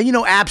 what? And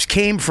apps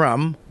came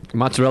from.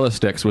 Mozzarella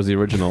sticks was the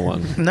original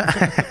one.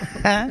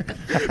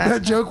 That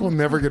joke will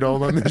never get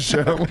old on this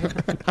show.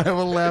 I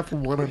will laugh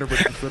 100%.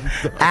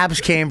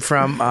 Apps came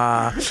from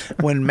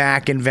when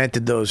Mac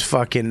invented those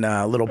fucking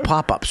little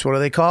pop-ups. What are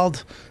they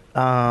called?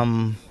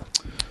 What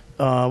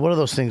are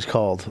those things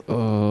called?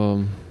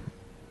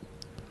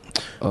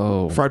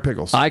 Fried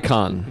pickles.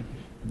 Icon.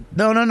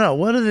 No.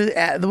 What are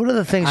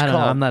the things I don't know.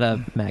 called? I'm not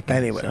a Mac guy.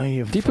 Anyway,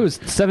 Deepu's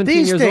 17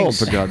 These years old, things.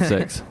 for God's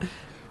sakes.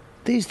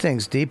 These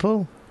things,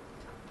 Deepu?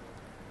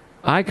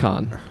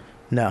 Icon.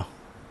 No.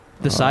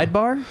 The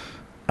sidebar?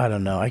 I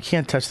don't know. I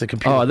can't touch the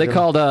computer. Oh, are they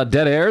called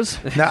dead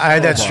airs? No,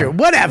 that's true.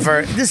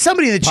 Whatever. There's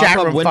somebody in the chat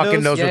Pop-up room windows?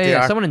 fucking knows Yeah, what they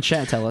yeah. are. Someone in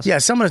chat tell us. Yeah,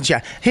 someone in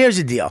chat. Here's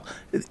the deal.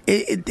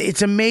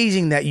 It's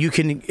amazing that you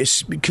can,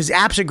 because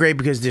apps are great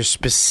because they're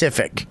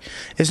specific.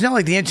 It's not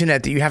like the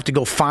internet that you have to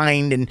go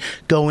find and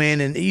go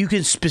in and you can.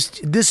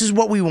 This is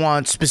what we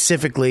want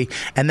specifically,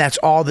 and that's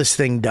all this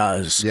thing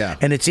does. Yeah.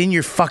 And it's in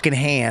your fucking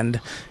hand.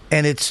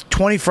 And it's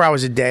 24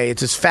 hours a day.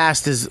 It's as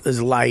fast as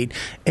light.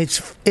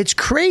 It's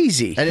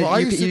crazy. And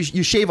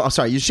you shave off.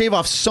 Sorry, you shave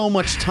off so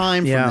much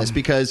time from this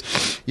because,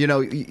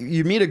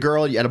 you meet a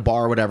girl at a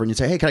bar or whatever, and you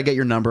say, "Hey, can I get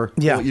your number?"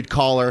 Yeah. Well, you'd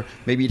call her.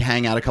 Maybe you'd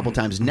hang out a couple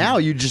times. Now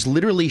you just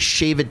literally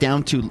shave it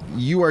down to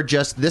you are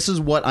just this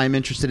is what I'm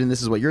interested in.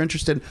 This is what you're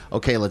interested in.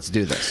 Okay, let's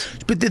do this.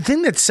 But the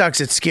thing that sucks,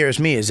 that scares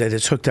me, is that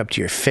it's hooked up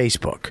to your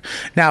Facebook.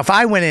 Now, if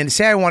I went in,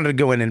 say I wanted to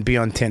go in and be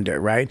on Tinder,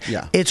 right?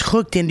 Yeah. It's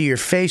hooked into your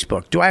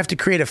Facebook. Do I have to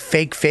create a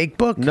fake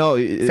book? No,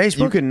 Facebook?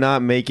 you could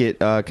not make it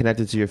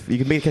connected to your. You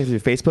can make it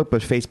connected to your Facebook,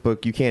 but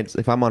Facebook you can't.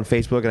 If I'm on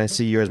Facebook and I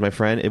see you as my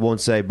friend, it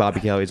won't say Bobby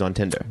Kelly's on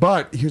Tinder.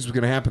 But here's what's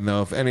going to happen,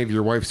 though. If any of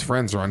your wife's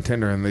friends are on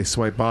Tinder and they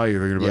swipe by you,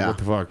 they're going to be Yeah. like,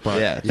 what the fuck? But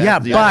Yeah.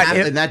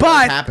 That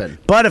does happen.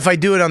 But if I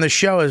do it on the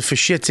show as for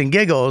shits and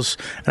giggles,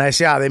 and I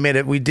say, they made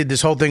it. We did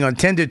this whole thing on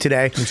Tinder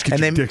today, Just get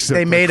and your dicks up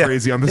they like made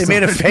crazy on the they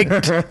made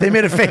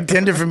a side. fake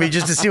Tinder for me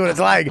just to see what it's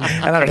like.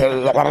 And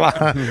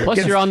I'm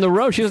Plus, you're on the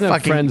road. She doesn't have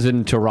Fucking- friends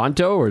in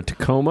Toronto or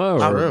Tacoma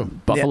or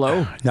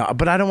Buffalo. No,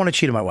 but I don't want to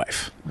cheat on my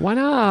wife. Why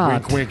not?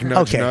 wink, wink,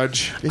 nudge, Okay.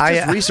 nudge. It's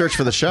just research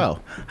for the show.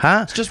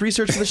 Huh? It's just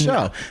research for the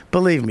show.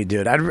 Believe me,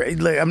 dude.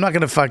 I'm not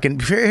gonna fucking.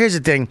 Here's the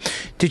thing: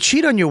 to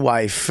cheat on your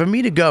wife, for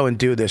me to go and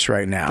do this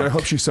right I now.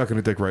 hope she's sucking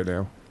a dick right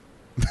now.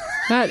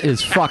 That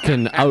is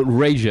fucking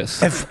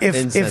outrageous. If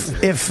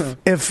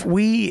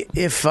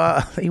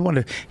he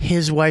wonder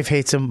his wife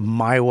hates him,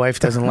 my wife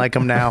doesn't like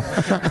him now.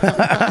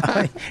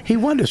 He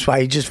wonders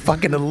why he just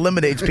fucking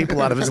eliminates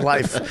people out of his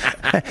life.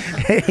 I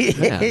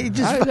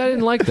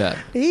didn't like that.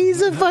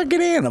 He's a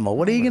fucking animal.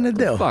 What are you gonna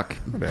do? Fuck.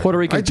 Puerto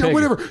Rican pig.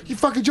 Whatever. You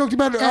fucking joked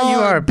about Yeah, you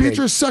are a pig.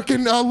 Beatrice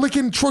sucking,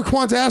 licking Troy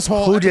Quan's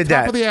asshole. Who at did the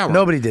top that? Of the hour.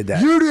 Nobody did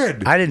that. You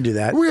did. I didn't do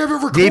that. We have it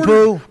recorded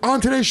Deepu?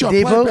 on today's show.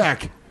 Play Deepu? it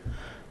back.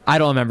 I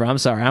don't remember. I'm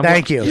sorry.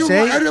 Thank you. You, See?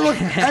 look,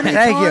 anytime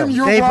Thank you.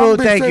 you're Deepu, wrong,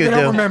 they thank say you, they don't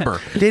dude.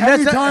 remember. Dude,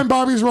 that's Anytime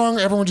Bobby's wrong,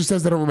 everyone just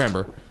says they don't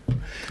remember.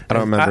 I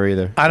don't remember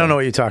either. I don't know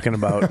what you're talking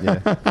about.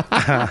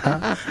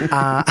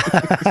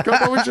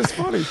 Scopo was just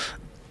funny.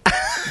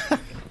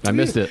 I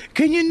missed it.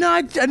 Can you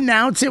not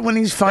announce it when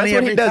he's funny?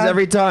 That's what he does time?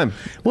 every time.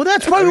 Well,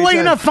 that's probably Every why you're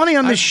time. not funny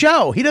on the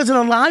show. He doesn't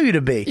allow you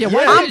to be. Yeah,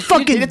 why- I'm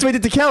fucking. That's what he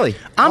did to Kelly.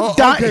 I'm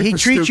dying. okay, He for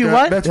treats you Stuka.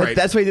 what? That's right.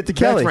 That's what he did to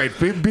Kelly.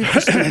 That's right. Beat the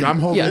Stuka. I'm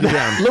holding it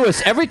down.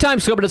 Lewis, every time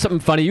Scopa does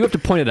something funny, you have to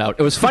point it out.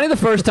 It was funny the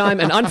first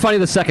time and unfunny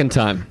the second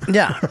time.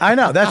 Yeah, I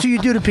know. That's what you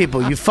do to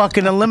people. You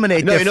fucking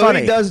eliminate No, their you know funny.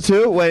 what he does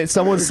too? When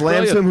someone slams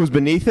brilliant. him who's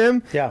beneath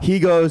him, Yeah. he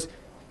goes,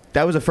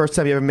 "That was the first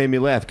time you ever made me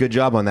laugh. Good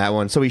job on that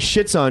one." So he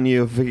shits on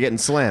you for getting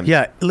slammed.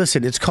 Yeah,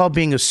 listen, it's called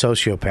being a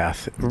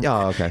sociopath.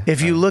 Oh, okay.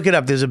 If you look it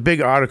up, there's a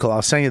big article.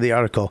 I'll send you the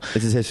article.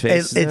 This is his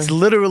face. It's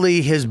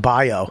literally his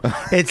bio.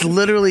 It's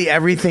literally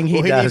everything he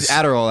Well, he does. needs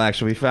Adderall.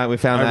 Actually, we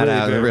found I that really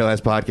out in do. the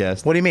Realized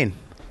podcast. What do you mean?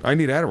 I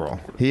need Adderall.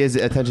 He has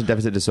attention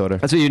deficit disorder.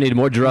 That's what you need,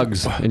 more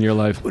drugs in your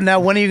life. Now,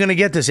 when are you going to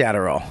get this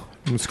Adderall?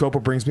 When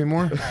Scopo brings me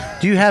more.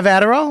 Do you have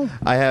Adderall?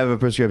 I have a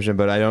prescription,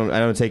 but I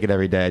don't take it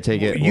every day. I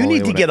take it. You only need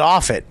to when get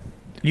off it.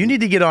 You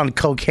need to get on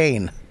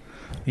cocaine.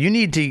 You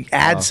need to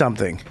add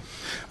something.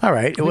 All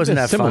right, it wasn't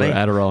that similar funny.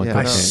 Adderall. Yeah,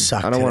 I know.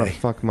 suck I don't want to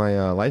today. fuck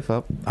my life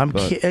up.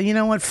 You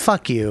know what?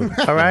 Fuck you.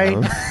 All right,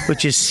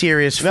 which is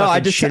serious. No, fucking I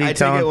just shitty I take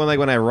tone. it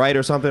when I write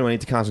or something. When I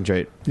need to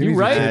concentrate. You need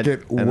right? to take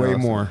it And way also-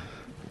 more.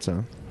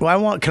 So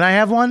Well, Can I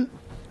have one?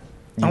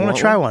 I want want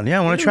to try one? one.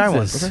 Yeah, I want to try one.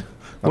 this? Okay.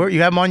 Where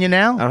you have them on you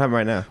now? I don't have them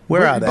right now.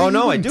 Where are they? Oh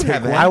no, I You do take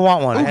have it. one. I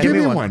want one. Oh, Give give me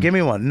me one. one. Give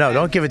me one. No,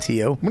 don't give it to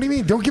you. What do you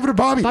mean? Don't give it to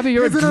Bobby. Bobby,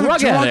 you're a He's been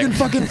drug addict. in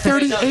fucking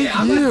 38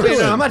 years.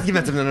 No, I'm not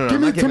giving it to no. Give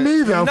I'm it not to giving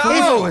me, though.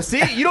 No,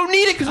 see, you don't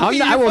need it because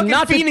I will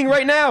not be- fiending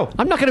right now.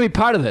 I'm not going to be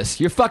part of this.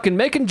 You're fucking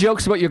making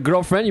jokes about your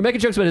girlfriend. You're making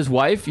jokes about his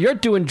wife. You're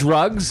doing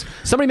drugs.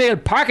 Somebody made a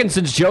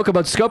Parkinson's joke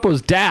about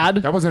Scopo's dad.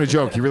 That wasn't a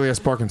joke. He really has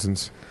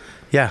Parkinson's.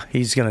 Yeah,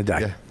 he's gonna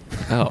die.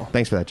 Oh.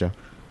 Thanks for that, Joe.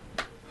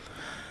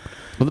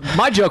 Well,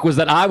 my joke was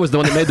that I was the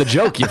one that made the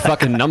joke, you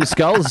fucking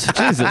numbskulls.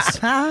 Jesus.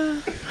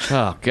 Oh,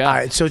 God. All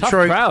right, so Tough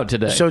Troy, crowd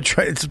today. So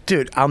Troy,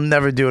 dude, I'll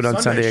never do it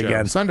on Sunday show.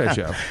 again. Sunday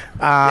show.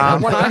 the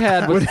one I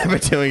had was We're never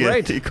doing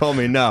great. it. You call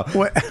me no.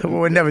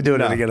 We're never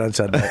doing it again on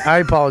Sunday. I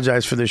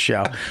apologize for this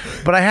show,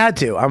 but I had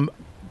to. I'm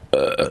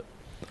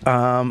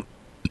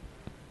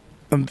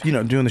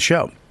doing the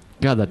show.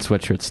 God, that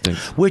sweatshirt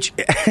stinks. Which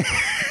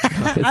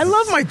I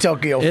love my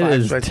Tokyo It 5.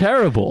 is but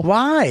terrible.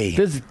 why?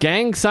 There's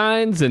gang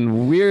signs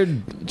and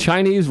weird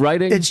Chinese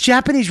writing. It's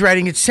Japanese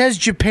writing. It says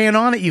Japan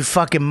on it, you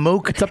fucking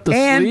mook. It's up the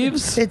And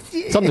sleeves. It's,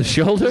 It's on the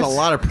shoulders. There's a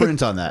lot of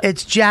print on that.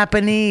 It's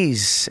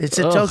Japanese. It's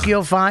a Ugh.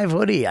 Tokyo 5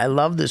 hoodie. I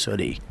love this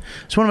hoodie.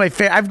 It's one of my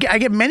favorite. I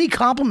get many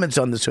compliments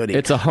on this hoodie.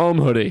 It's a home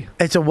hoodie.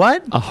 It's a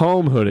what? A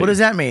home hoodie. What does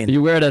that mean?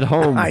 You wear it at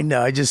home. I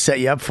know. I just set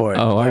you up for it.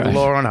 Oh, all like right.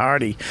 Lauren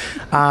Hardy.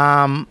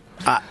 I'm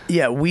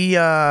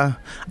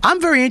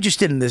very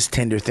interested in this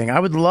Tinder thing. I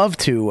would love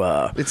to.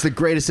 It's the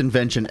greatest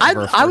invention I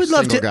ever. I for would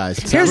love single to. Guys.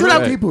 Here's what I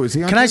right. People, is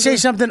he on can I say Tinder?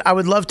 something? I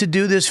would love to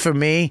do this for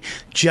me,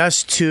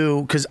 just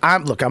to because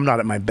I'm not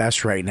at my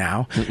best right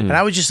now, and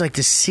I would just like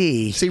to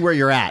see. See where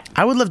you're at.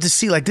 I would love to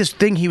see like this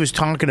thing he was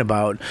talking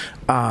about,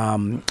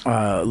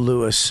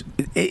 Lewis.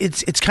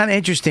 It's kind of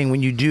interesting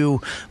when you do.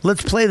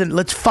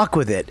 Let's fuck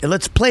with it.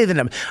 Let's play the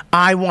number.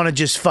 I want to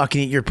just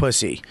fucking eat your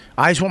pussy.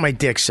 I just want my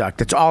dick sucked.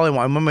 That's all I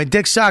want. I want my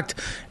dick sucked,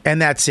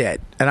 and that's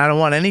it. And I don't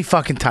want any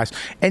fucking ties.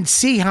 And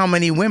see how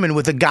many women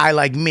with a guy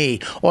like me,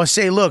 or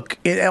say, look,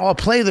 I'll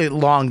play the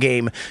long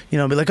game. Be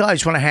like, oh, I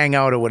just want to hang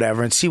out or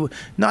whatever, and see.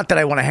 Not that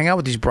I want to hang out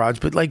with these broads,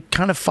 but like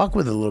kind of fuck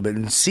with it a little bit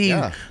and see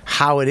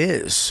how it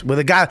is with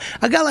a guy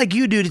like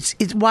you, dude.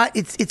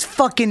 It's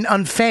fucking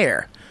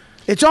unfair.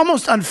 It's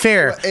almost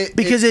unfair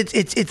because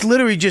it's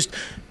literally just.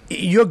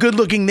 You're good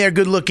looking, they're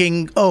good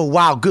looking. Oh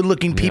wow, good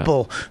looking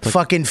people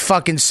fucking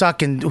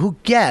suck and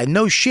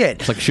no shit.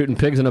 It's like shooting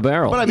pigs in a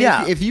barrel. But I mean,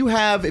 Yeah. if you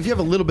have a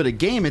little bit of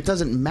game, it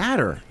doesn't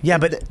matter. Yeah,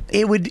 but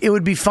it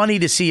would be funny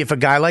to see if a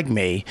guy like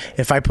me,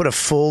 if I put a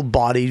full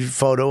body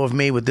photo of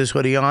me with this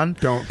hoodie on,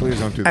 Please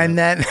don't do that. and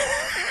then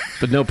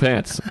But no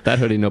pants. That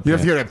hoodie, no You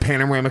have pants. to get a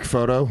panoramic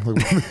photo.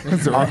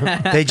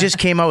 they just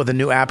came out with a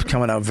new app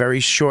coming out very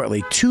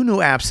shortly. 2 new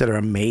apps that are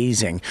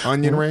amazing.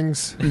 Onion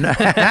rings.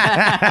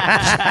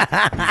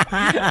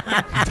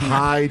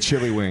 Thai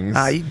chili wings.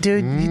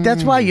 Dude,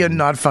 that's why you're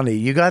not funny.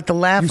 You got the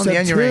laugh You on the said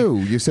onion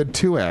ring. 2. You said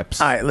 2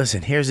 apps. All right,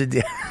 listen. Here's the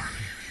deal.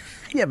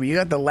 Yeah, but you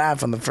got the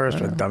laugh on the first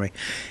one, dummy.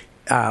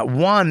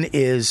 One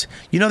is,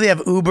 they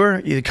have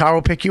Uber. The car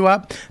will pick you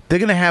up. They're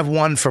going to have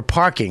one for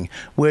parking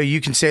where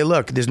you can say,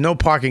 look, there's no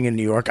parking in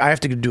New York. I have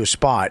to do a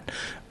spot.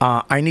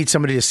 I need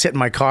somebody to sit in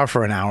my car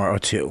for an hour or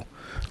 2.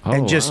 Oh,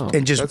 and just wow.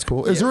 That's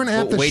cool. Is there an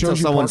app that Wait till shows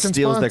you someone parking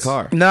steals their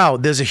spots? car. No,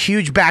 there's a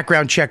huge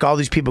background check all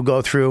these people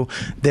go through.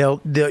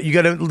 You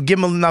got to give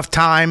them enough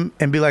time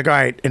and be like, all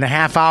right, in a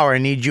half hour, I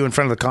need you in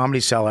front of the Comedy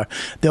Cellar.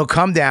 They'll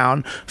come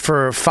down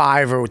for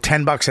 $5 or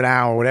 $10 an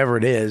hour, whatever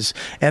it is,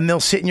 and they'll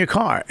sit in your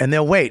car and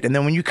they'll wait. And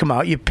then when you come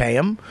out, you pay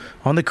them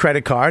on the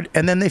credit card,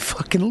 and then they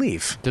fucking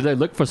leave. Did they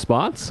look for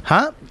spots?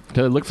 Huh?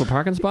 To look for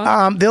parking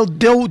spots?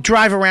 They'll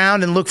drive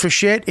around and look for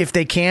shit if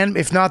they can.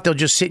 If not, they'll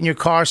just sit in your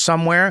car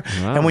somewhere.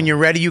 Wow. And when you're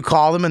ready, you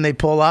call them and they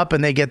pull up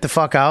and they get the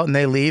fuck out and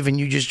they leave and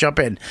you just jump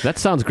in. That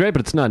sounds great,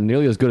 but it's not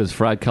nearly as good as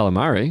fried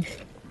calamari.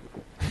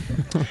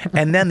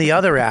 And then the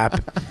other app,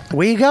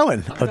 where you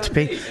going?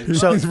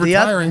 So He's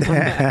retiring from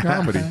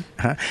comedy.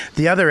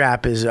 The other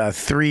app is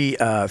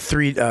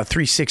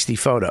 360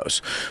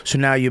 photos. So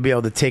now you'll be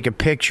able to take a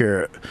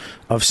picture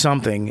of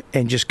something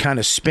and just kind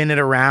of spin it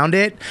around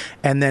it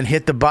and then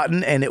hit the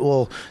button and it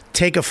will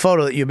take a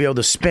photo that you'll be able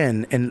to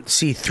spin and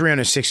see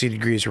 360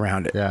 degrees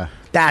around it. Yeah.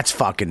 That's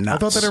fucking nuts. I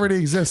thought that already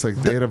exists. Like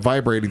they had a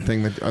vibrating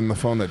thing on the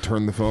phone that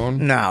turned the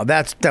phone. No,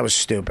 that was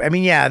stupid. I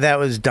mean, yeah, that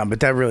was dumb, but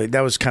that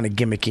was kind of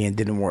gimmicky and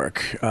didn't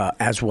work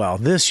as well.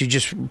 This, you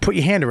just put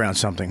your hand around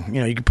something.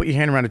 You know, you can put your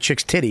hand around a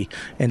chick's titty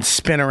and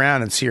spin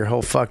around and see her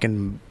whole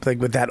fucking, like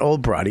with that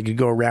old broad, you could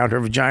go around her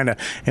vagina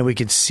and we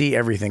could see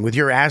everything. With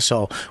your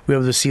asshole, we were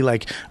able to see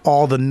like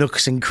all the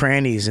nooks and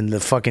crannies and the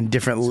fucking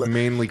different.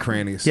 Mainly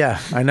crannies. Yeah,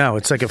 I know.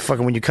 It's like a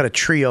fucking, when you cut a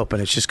tree open,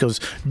 it just goes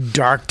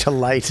dark to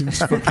light,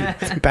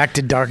 back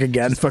to dark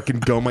again. It's fucking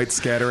gomite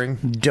scattering.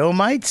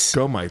 Domites?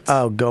 Gomites.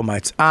 Oh,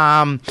 gomites.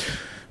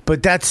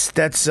 But that's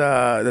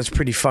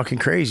pretty fucking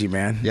crazy,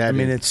 man. Yeah, I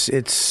mean, it's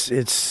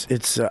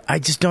I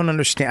just don't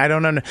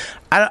understand.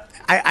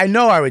 I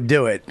know I would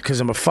do it because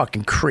I'm a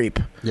fucking creep.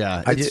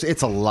 Yeah,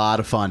 it's a lot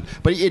of fun,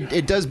 but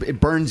it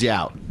burns you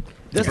out.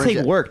 It does take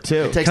work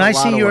too. It takes Can a I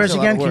lot see of yours work.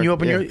 again? Can you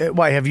open your?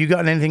 Why have you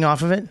gotten anything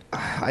off of it?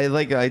 I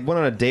went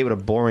on a date with a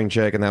boring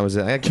chick, and that was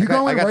it. I Keep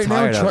going got right now.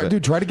 tired of it.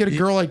 Dude, try to get a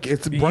girl like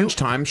it's brunch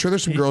time. I'm sure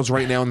there's some girls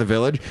right now in the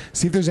village.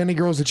 See if there's any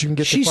girls that you can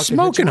get. She's to fucking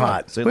smoking hit you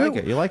hot. up. So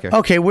you like her?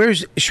 Okay, where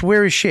is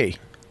she?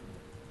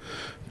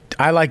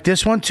 I like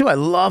this one too. I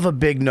love a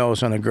big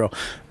nose on a girl.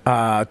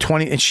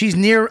 20, and she's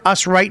near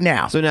us right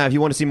now. So now, if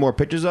you want to see more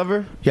pictures of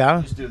her,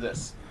 Yeah. just do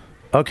this.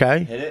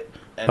 Okay. Hit it.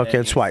 Okay,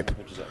 and swipe.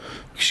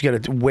 She's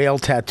got a whale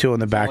tattoo on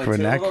the back of her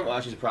neck.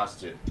 She's a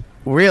prostitute.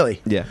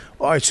 Really? Yeah.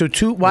 All right. So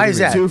two. Why is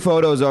that? Two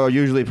photos are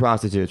usually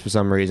prostitutes for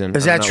some reason.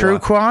 Is I that don't know true, why.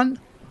 Quan?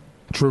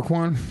 True,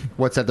 Quan?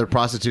 What's that? They're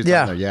prostitutes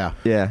Yeah. on there. Yeah.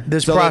 Yeah.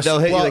 This so prost- they'll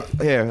hit well- you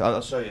like, here,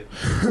 I'll show you.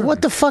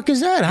 What the fuck is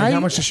that? How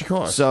much does she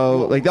cost? So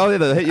like they'll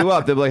hit you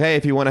up. They'll be like, hey,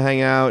 if you want to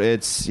hang out,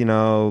 it's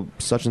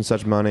such and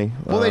such money.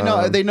 Well,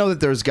 they know that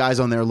there's guys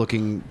on there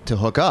looking to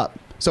hook up.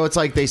 So it's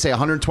like they say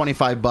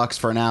 $125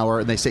 for an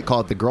hour, and they call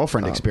it the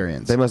girlfriend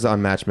experience. They must have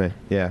unmatched me.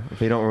 Yeah. If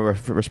you don't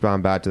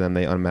respond back to them,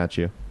 they unmatch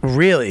you.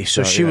 Really?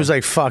 So she yeah. was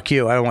like, "Fuck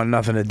you! I don't want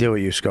nothing to do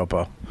with you,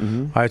 Scopo."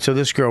 Mm-hmm. All right. So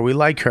this girl, we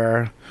like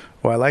her.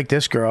 Well, I like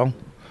this girl.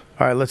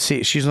 All right. Let's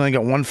see. She's only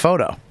got one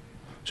photo,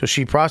 so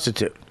she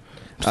prostitute.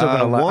 I'm still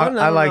gonna one?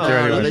 I liked her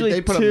I don't know. anyway. Usually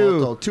they put two. up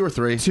multiple, 2 or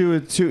 3.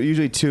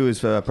 Usually two is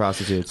for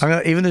prostitutes.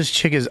 Even this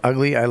chick is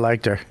ugly. I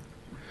liked her.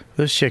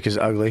 This chick is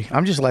ugly.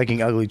 I'm just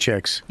liking ugly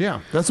chicks.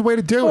 Yeah, that's the way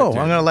to do it. Oh, dude.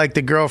 I'm gonna like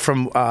the girl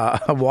from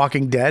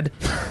Walking Dead.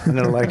 I'm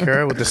gonna like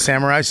her with the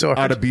samurai sword.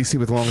 Out of BC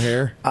with long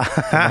hair.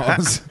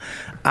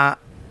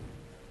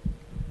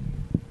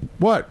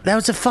 What? That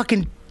was a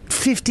fucking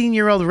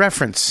 15-year-old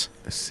reference.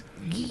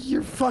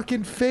 Your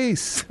fucking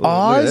face. Oz.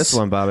 Look at this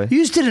one, Bobby.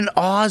 You just did an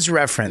Oz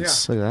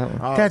reference. Look at that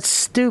one. That's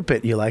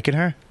stupid. You liking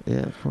her?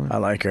 Yeah, of course. I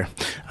like her.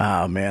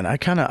 Oh man, I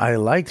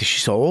like that.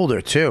 She's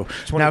older too.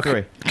 23.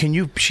 Now, can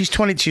you? She's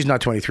 20. She's not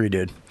 23,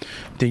 dude.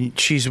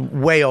 She's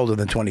way older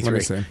than 23. Let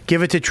me see.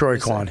 Give it to Troy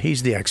Kwan.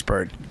 He's the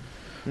expert.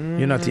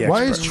 You're not the expert.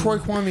 Why is Troy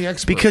Kwan the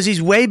expert? Because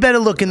he's way better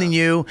looking than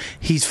you.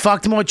 He's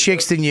fucked more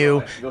chicks than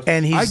you,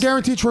 and I he's.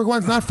 guarantee Troy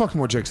Kwan's not fucking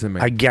more chicks than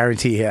me. I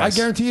guarantee he has. I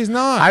guarantee he's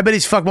not. I bet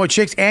he's fucked more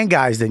chicks and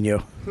guys than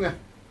you.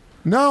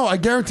 No, I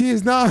guarantee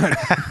he's not.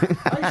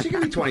 She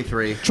could be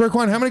 23. Troy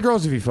Kwan, how many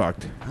girls have you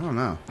fucked? I don't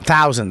know.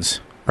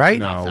 Thousands, right?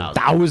 No.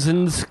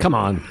 Thousands? Come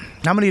on.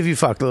 How many have you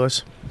fucked,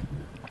 Lewis?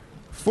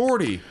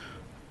 40.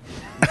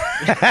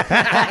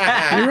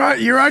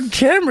 You're on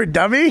camera,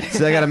 dummy.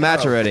 See, I got a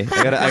match already.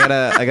 I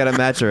got a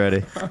match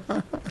already.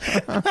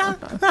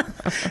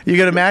 You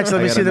got a match?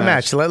 Let me got see a the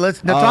match. match.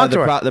 Let's talk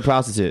to her. The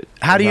prostitute.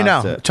 How do you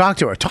know? Prostitute. Talk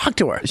to her. Talk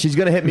to her. She's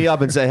gonna hit me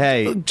up and say,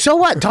 "Hey, So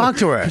what? Talk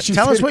to her.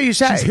 Tell us what you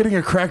say. She's hitting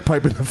a crack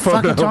pipe in the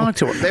photo. Fucking talk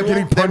to her.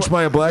 Getting punched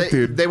by a black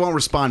dude. They won't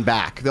respond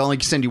back. They'll only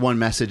send you one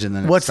message and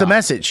then. What's the stop.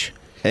 message?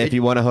 if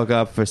you want to hook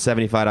up for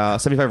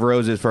 $75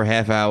 roses for a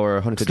half hour,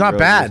 150 It's not roses.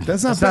 bad.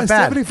 That's not That's bad. not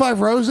bad. 75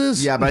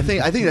 roses? Yeah, but I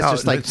think that's No,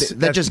 just like that's-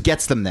 that just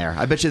gets them there.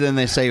 I bet you then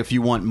they say if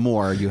you want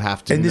more, you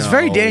have to. And it's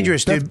very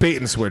dangerous, That's dude. bait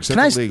and switch. Can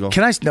I? That's illegal.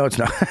 Can I? No, it's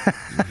not.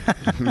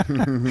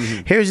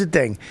 Here's the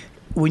thing: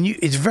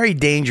 it's very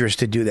dangerous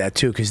to do that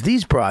too, because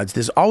these broads,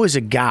 there's always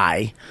a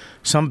guy,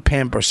 some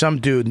pimp or some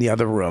dude in the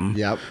other room.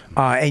 Yep.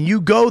 And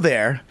you go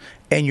there.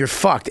 And you're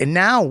fucked. And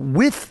now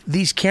with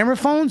these camera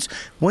phones,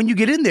 when you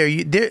get in there,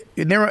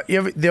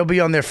 they'll be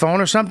on their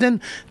phone or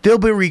something. They'll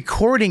be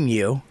recording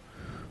you,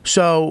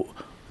 so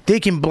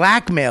they can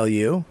blackmail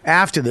you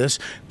after this.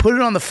 Put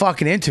it on the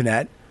fucking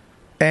internet,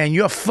 and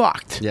you're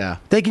fucked. Yeah.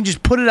 They can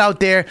just put it out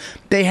there.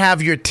 They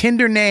have your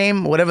Tinder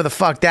name, whatever the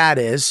fuck that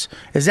is.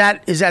 Is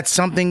that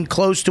something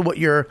close to what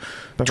your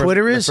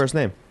Twitter is? First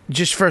name.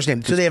 Just first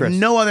name. So they have Chris.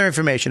 no other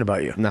information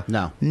about you. No.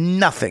 No.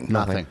 Nothing.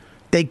 Nothing.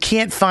 They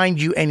can't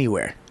find you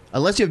anywhere.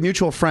 Unless you have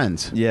mutual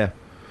friends. Yeah.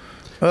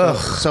 Ugh.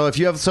 So if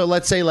you have, so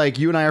let's say like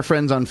you and I are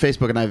friends on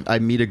Facebook, and I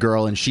meet a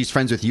girl and she's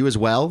friends with you as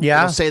well.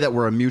 Yeah. We'll say that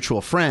we're a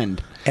mutual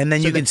friend, and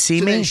then you can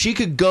see me. Then she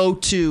could go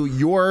to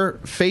your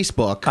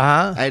Facebook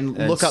and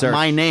look up search.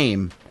 my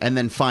name and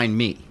then find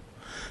me.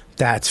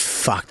 That's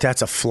fucked.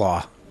 That's a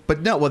flaw.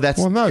 But no, that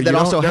you also don't,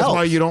 that's helps.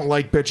 why you don't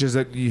like bitches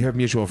that you have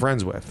mutual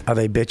friends with. Are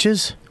they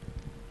bitches?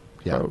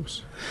 Yeah.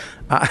 Gross.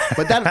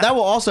 But that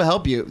will also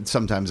help you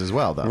sometimes as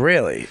well, though.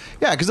 Really?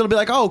 Yeah, because it'll be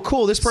like, oh,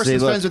 cool, this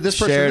person's friends with this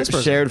person. Shared, and this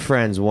person. shared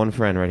friends. One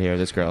friend right here.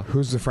 This girl.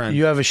 Who's the friend?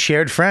 You have a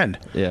shared friend.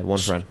 Yeah, one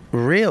friend.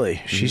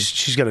 Really?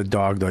 She's got a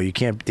dog though. You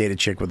can't date a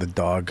chick with a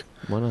dog.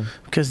 Why not?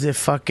 Because they're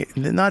fucking.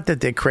 Not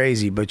that they're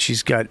crazy, but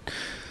she's got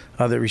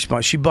other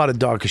response. She bought a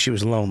dog because she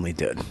was lonely,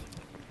 dude.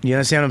 You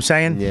understand what I'm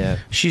saying? Yeah.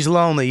 She's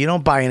lonely. You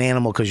don't buy an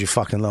animal because you're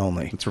fucking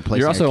lonely. It's replacing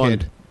You're also a on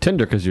kid.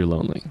 Tinder because you're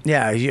lonely.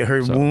 Yeah,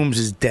 her wombs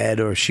is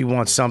dead, or she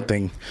wants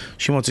something.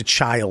 She wants a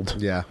child.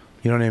 Yeah.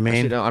 You know what I mean?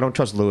 Actually, no, I don't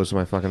trust Lewis with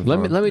my fucking Let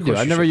phone. me do it.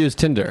 I've you never should. used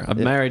Tinder.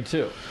 I'm married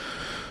too.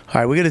 All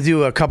right, we're going to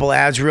do a couple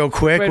ads real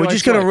quick. Wait, We're wait,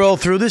 just going to wait. roll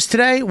through this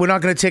today. We're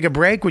not going to take a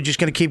break. We're just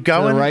going to keep To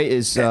going. the right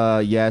is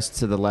yes.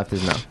 To the left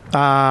is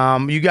no.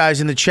 You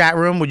guys in the chat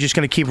room, we're just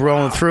going to keep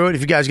rolling through it.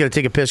 If you guys got to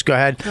take a piss, go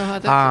ahead.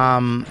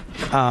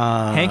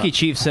 Hanky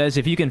Chief says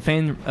if you can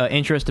feign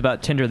interest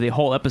about Tinder the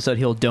whole episode,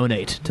 he'll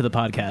donate to the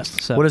podcast.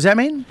 So What does that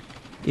mean?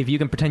 if you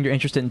can pretend you're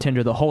interested in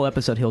Tinder the whole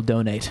episode, he'll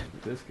donate.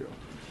 This girl.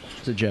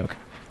 It's a joke.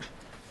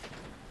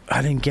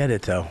 I didn't get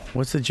it though.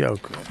 What's the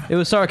joke? It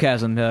was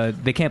sarcasm.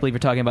 They can't believe you're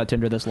talking about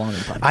Tinder this long in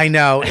the podcast. I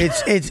know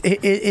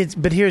it's.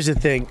 But here's the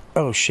thing.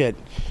 Oh shit,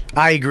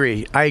 I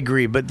agree.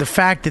 But the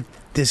fact that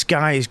this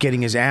guy is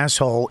getting his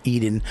asshole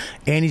eaten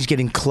and he's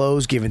getting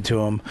clothes given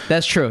to him.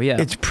 That's true.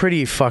 Yeah, It's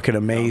pretty fucking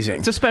amazing.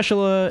 it's a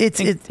special. It's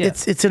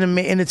an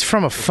and it's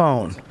from a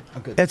phone.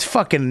 That's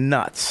fucking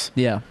nuts.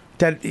 Yeah.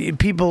 That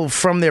people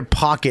from their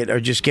pocket are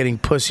just getting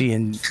pussy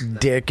and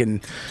dick,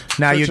 and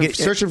now you get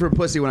searching for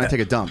pussy when I take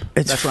a dump.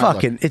 It's That's when I look.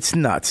 fucking. It's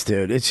nuts,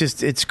 dude.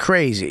 It's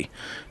crazy.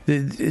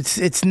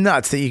 It's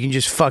nuts that you can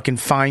just fucking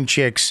find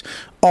chicks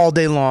all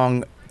day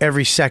long,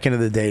 every second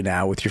of the day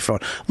now with your phone.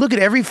 Look at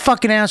every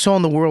fucking asshole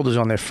in the world is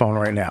on their phone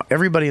right now.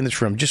 Everybody in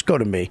this room, just go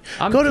to me.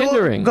 I'm go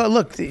Tindering. Go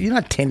look. You're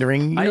not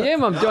Tindering. I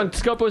am. I'm doing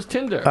Scopo's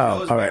Tinder.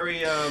 Oh, all right.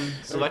 Very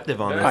selective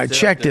on All right,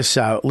 check this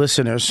out,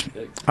 listeners.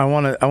 I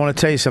want to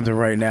tell you something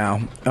right now.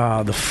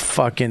 The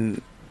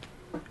fucking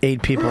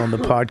 8 people on the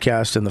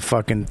podcast and the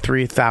fucking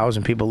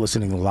 3,000 people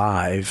listening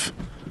live.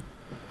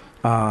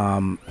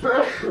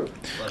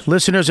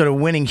 Listeners are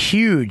winning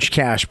huge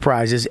cash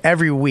prizes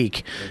every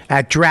week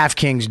at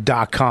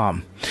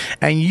DraftKings.com.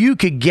 And you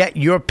could get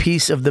your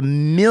piece of the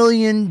 $1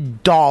 million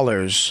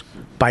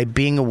by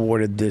being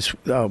awarded this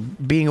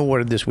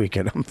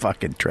weekend. I'm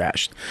fucking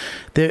trashed.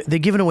 They're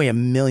giving away $1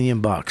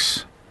 million.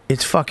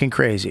 It's fucking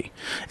crazy.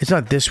 It's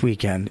not this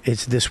weekend.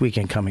 It's this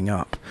weekend coming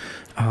up.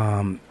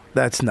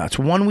 That's nuts.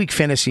 1 week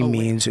fantasy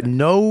means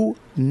no.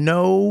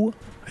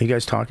 Are you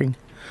guys talking?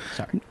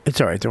 Sorry. It's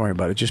all right. Don't worry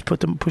about it. Just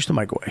push the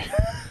mic away.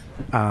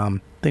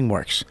 Thing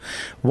works.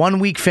 1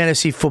 week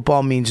fantasy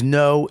football means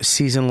no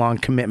season-long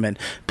commitment.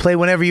 Play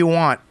whenever you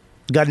want.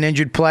 Got an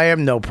injured player?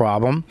 No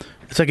problem.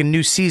 It's like a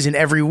new season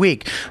every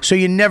week. So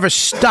you're never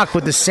stuck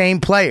with the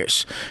same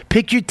players.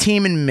 Pick your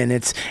team in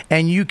minutes,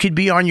 and you could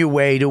be on your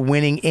way to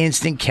winning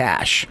instant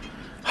cash.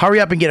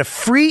 Hurry up and get a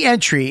free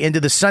entry into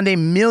the Sunday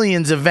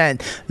Millions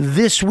event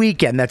this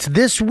weekend. That's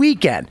this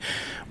weekend,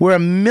 where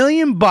 $1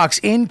 million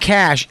in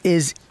cash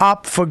is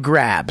up for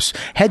grabs.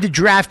 Head to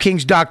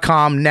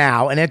DraftKings.com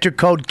now and enter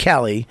code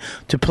Kelly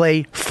to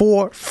play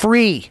for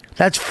free.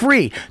 That's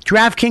free.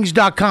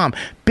 DraftKings.com.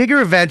 Bigger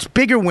events,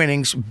 bigger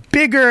winnings,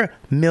 bigger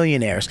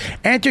millionaires.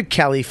 Enter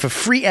Kelly for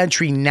free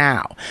entry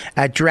now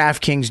at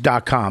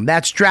DraftKings.com.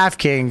 That's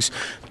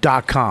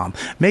DraftKings.com.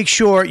 Make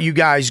sure you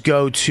guys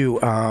go to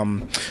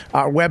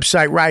our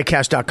website,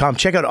 riotcast.com.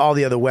 Check out all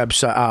the other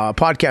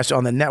podcasts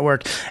on the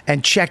network,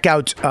 and check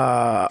out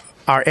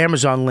our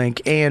Amazon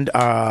link, and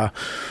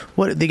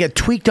they get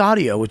Tweaked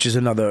Audio, which is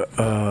another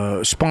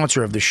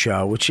sponsor of the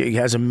show, which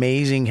has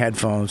amazing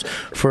headphones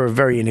for a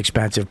very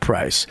inexpensive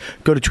price.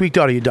 Go to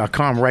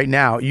tweakedaudio.com right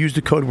now, use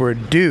the code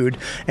word DUDE,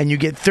 and you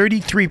get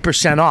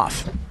 33%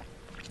 off.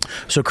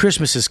 So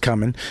Christmas is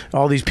coming.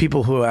 All these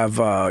people who have,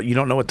 you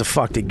don't know what the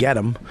fuck to get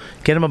them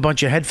a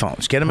bunch of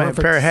headphones. Get them a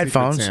pair of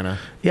headphones.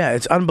 Yeah,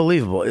 it's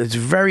unbelievable. It's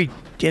very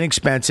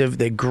inexpensive.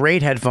 They're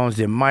great headphones.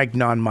 They're mic'd,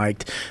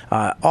 non-mic'd,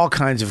 all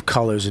kinds of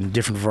colors and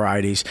different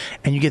varieties.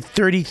 And you get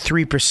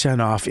 33%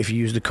 off if you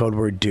use the code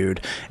word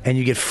DUDE. And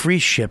you get free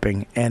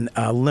shipping and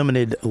a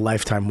limited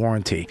lifetime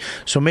warranty.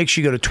 So make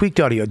sure you go to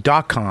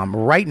tweakedaudio.com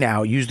right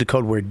now. Use the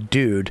code word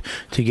DUDE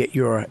to get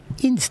your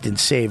instant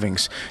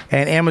savings.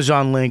 And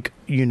Amazon link,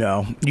 you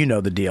know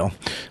the deal.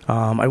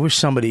 I wish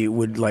somebody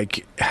would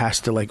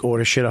has to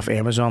order shit off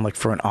Amazon,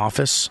 for an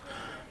office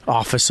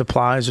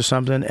supplies or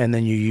something, and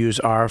then you use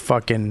our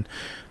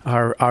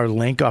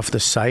link off the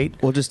site.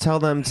 Well, just tell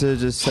them to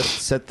just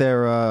set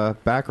their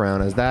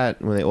background as that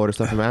when they order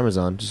stuff from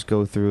Amazon. Just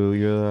go through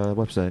your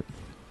website.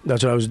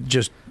 That's what I was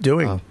just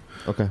doing. Oh.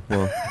 Okay,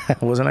 well,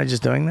 Wasn't I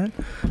just doing that?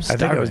 I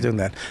think I was starving. doing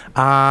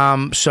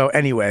that. So,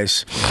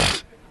 anyways,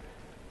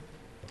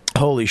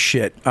 holy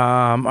shit.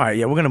 All right,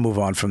 yeah, we're gonna move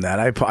on from that.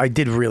 I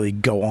did really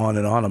go on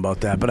and on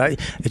about that, but it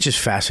just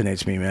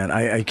fascinates me, man.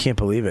 I can't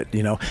believe it.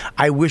 You know,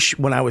 I wish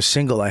when I was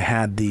single I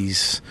had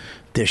this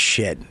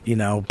shit. You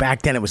know,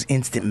 back then it was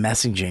instant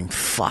messaging.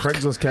 Fuck.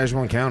 Craigslist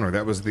casual encounter.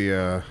 That was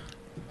the.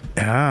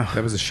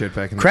 That was a shit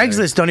back in the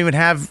Craigslist day. don't even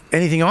have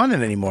anything on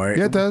it anymore.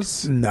 Yeah, it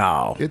does.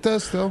 No. It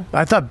does still.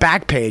 I thought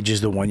Backpage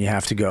is the one you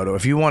have to go to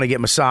if you want to get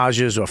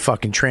massages or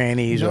fucking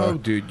trannies No, or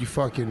dude, you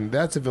fucking.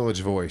 That's a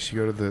Village Voice.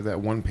 You go to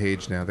that one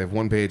page now. They have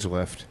one page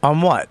left.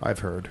 on what? I've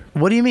heard.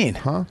 What do you mean?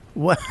 Huh?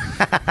 What?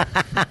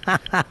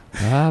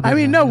 I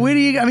mean, no. Where do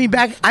you? I mean,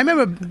 I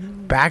remember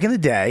back in the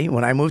day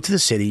when I moved to the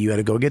city, you had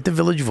to go get the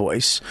Village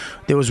Voice.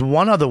 There was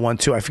one other one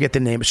too. I forget the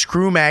name.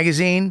 Screw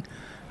Magazine,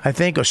 I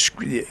think, or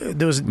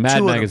there was Mad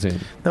two Magazine. Of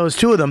them. There was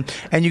two of them,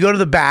 and you go to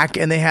the back,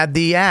 and they had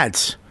the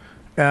ads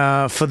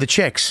for the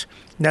chicks.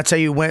 That's how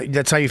you went.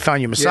 That's how you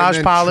found your massage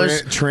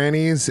parlors.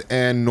 Trannies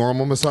and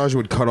normal massage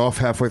would cut off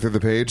halfway through the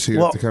page, so you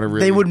have to kind of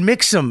really. They would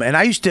mix them, and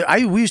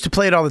we used to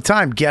play it all the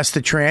time. Guess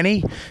the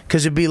tranny,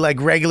 because it'd be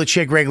like regular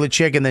chick,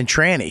 and then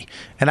tranny,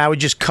 and I would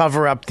just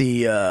cover up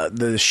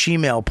the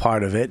she-male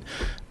part of it.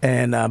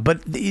 And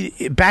but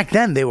back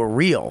then they were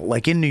real,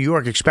 like in New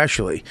York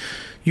especially.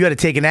 You had to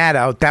take an ad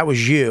out. That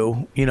was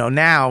you. You know,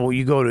 now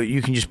you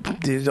can just,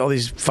 there's all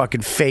these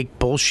fucking fake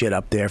bullshit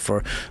up there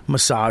for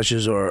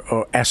massages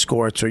or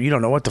escorts, or you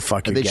don't know what the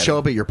fuck you're They getting. show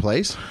up at your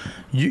place?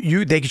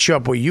 They could show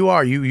up where you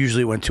are. You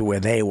usually went to where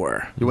they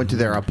were. You went to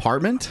their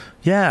apartment?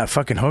 Yeah,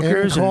 fucking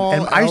hookers. Alcohol,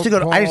 And I used to go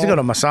to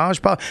alcohol.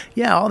 massage parlor.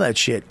 Yeah, all that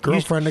shit.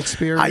 Girlfriend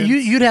experience.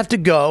 You'd have to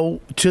go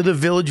to the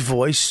Village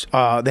Voice. They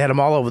had them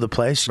all over the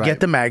place. Right. Get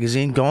the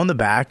magazine, go in the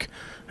back,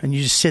 and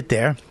you just sit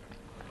there.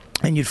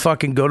 And you'd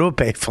fucking go to a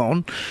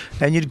payphone,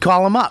 and you'd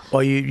call them up.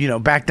 Or you know,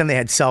 back then they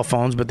had cell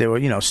phones, but they were,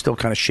 you know, still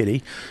kind of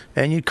shitty.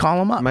 And you'd call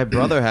them up. my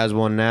brother has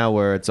one now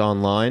where it's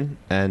online,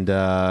 and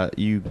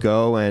you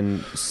go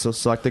and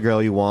select the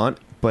girl you want,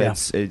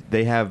 but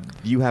Yeah.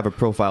 you have a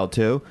profile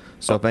too.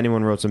 So if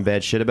anyone wrote some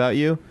bad shit about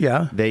you,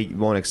 Yeah. they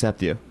won't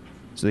accept you.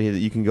 So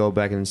you can go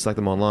back and select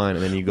them online,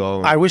 and then you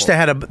go. I wish they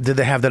had did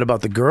they have that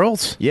about the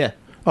girls? Yeah.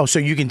 Oh, so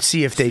you can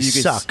see if they You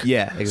can suck.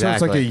 yeah, So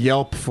exactly. it's like a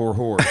Yelp for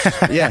whores.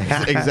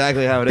 yeah,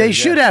 exactly how it is. They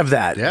should have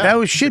that. Yeah, That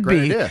that's a should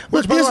great be. idea.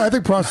 Which, Look, by the this- way, I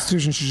think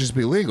prostitution should just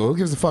be legal. Who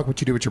gives a fuck what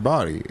you do with your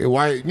body?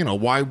 Why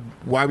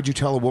would you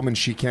tell a woman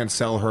she can't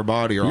sell her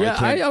body or Yeah, I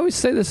can't? I always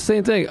say the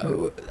same thing.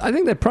 I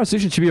think that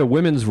prostitution should be a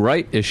women's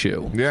right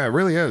issue. Yeah, it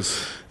really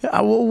is.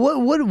 Well,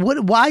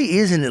 what? Why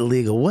isn't it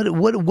legal? What?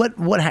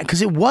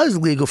 Because it was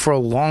legal for a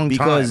long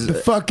Because time. The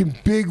fucking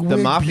big the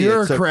wig mafia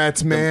bureaucrats,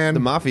 took, man. The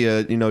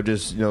mafia,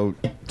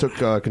 took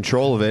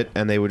control of it,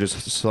 and they were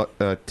just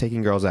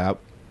taking girls out,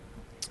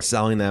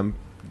 selling them,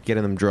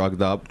 getting them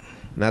drugged up.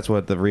 And that's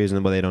what the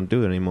reason why they don't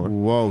do it anymore.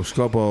 Whoa,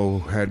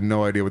 Scopo had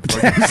no idea what the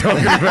fuck he was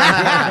talking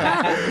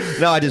about.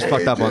 No, I just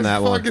fucked up on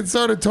that one. Fucking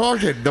started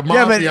talking. The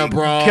Yeah, but mafia,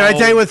 bro. can I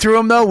tell you what threw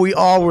him though? We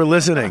all were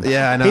listening.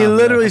 Yeah, I know. He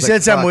literally I was said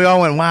like, something. fuck. We all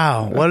went,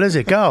 "Wow, what is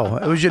it? Go!"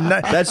 It was your.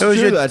 That's it was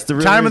true. Your That's the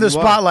real time of the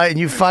reason why. spotlight, and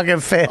you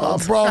fucking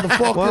failed. Bro, the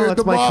fucking Well, that's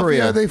the my mafia,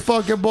 career. they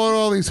fucking bought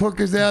all these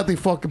hookers out. They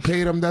fucking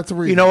paid them. That's the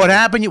reason. You know what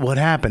happened? What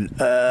happened?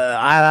 The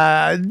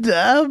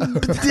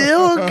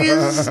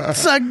hookers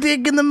suck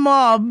dick in the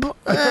mob.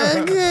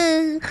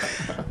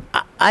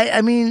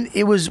 I mean,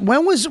 it was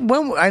when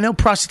I know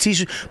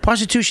prostitution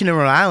in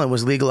Rhode Island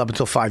was legal up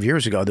until 5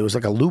 years ago. There was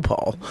like a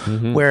loophole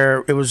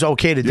where it was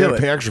okay to You do gotta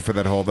it. pay extra for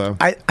that hole, though.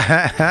 I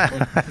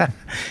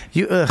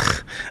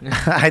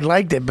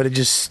liked it, but it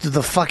just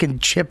the fucking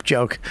chip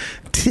joke.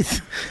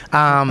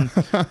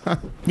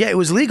 Yeah, it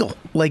was legal.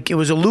 Like it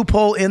was a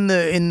loophole in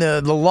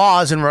the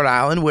laws in Rhode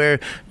Island where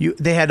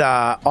they had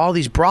all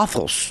these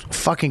brothels,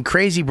 fucking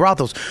crazy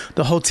brothels.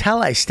 The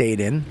hotel I stayed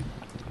in.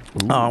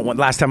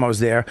 Last time I was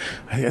there,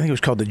 I think it was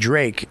called the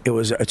Drake.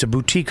 It's a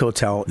boutique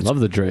hotel. It's Love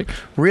the Drake.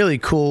 really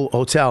cool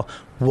hotel.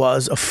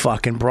 Was a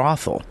fucking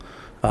brothel.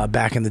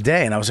 Back in the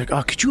day, and I was like,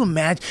 oh, could you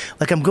imagine?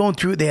 Like, I'm going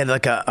through, they had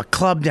like a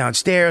club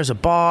downstairs, a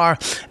bar,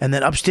 and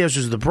then upstairs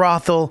was the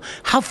brothel.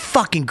 How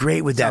fucking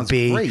great would that Sounds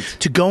be great.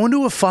 to go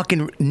into a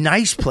fucking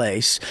nice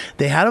place?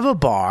 They had a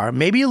bar,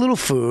 maybe a little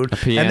food, A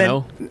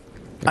piano. and then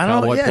I don't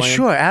know. cowboy Yeah, playing.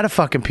 sure. Add a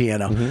fucking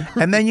piano,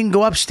 and then you can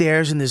go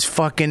upstairs and there's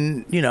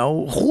fucking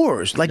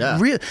whores, like Yeah.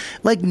 real,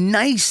 like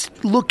nice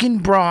looking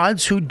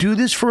broads who do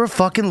this for a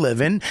fucking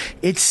living.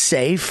 It's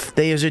safe.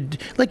 There's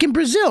like in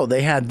Brazil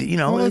they had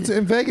Well, it's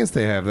in Vegas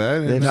they have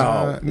that. And,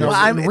 no, no, well, in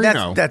I mean,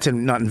 Reno. that's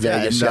not in Yeah,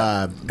 Vegas.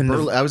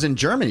 I was in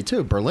Germany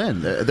too,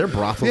 Berlin. They're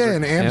brothels. Yeah,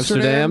 in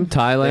Amsterdam,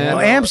 Thailand. Well,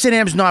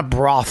 Amsterdam's not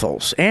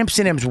brothels.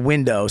 Amsterdam's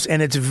windows,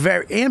 and it's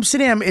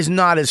Amsterdam is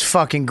not as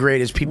fucking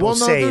great as people Well,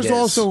 no, say there's it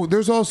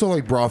is. also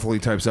like brothel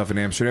type stuff in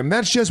Amsterdam.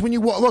 That's just when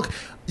you walk.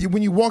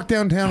 When you walk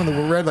downtown in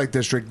the red light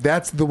district,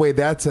 that's the way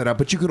that's set up.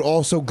 But you could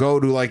also go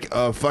to like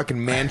a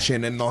fucking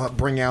mansion and they'll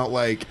bring out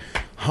like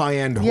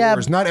high-end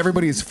whores. Not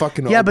everybody is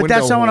fucking. Yeah, but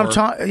that's not what I'm whore.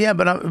 talking. Yeah,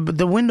 but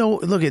the window.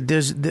 Look at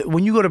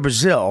when you go to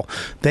Brazil,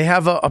 they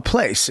have a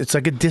place. It's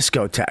like a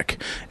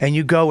discotheque, and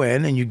you go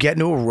in and you get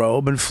into a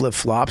robe and flip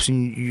flops,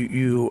 and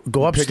you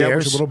go upstairs. Pick out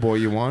which little boy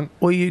you want.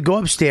 Well, you go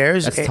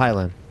upstairs. That's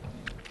Thailand.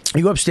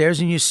 You go upstairs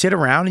and you sit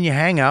around and you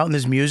hang out and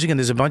there's music and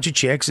there's a bunch of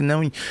chicks and then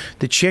when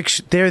the chicks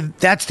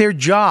that's their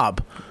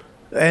job.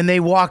 And they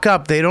walk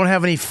up. They don't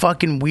have any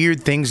fucking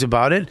weird things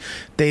about it.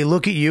 They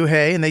look at you,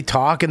 hey, and they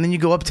talk, and then you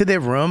go up to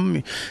their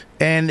room,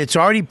 and it's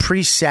already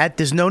preset.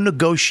 There's no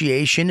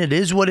negotiation. It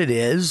is what it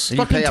is.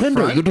 Fucking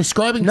Tinder. You're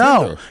describing No,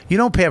 Tinder. you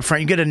don't pay up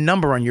front. You get a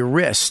number on your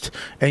wrist,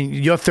 and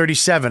you're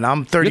 37.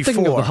 I'm 34. You're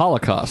thinking of the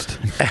Holocaust.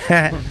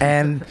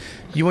 And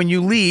when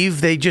you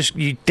leave, they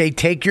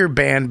take your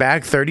band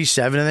back,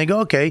 37, and they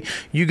go, okay,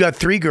 you got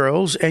 3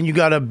 girls, and you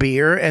got a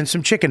beer and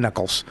some chicken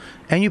knuckles,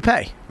 and you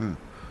pay.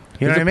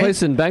 You know There's what I a mean?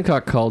 place in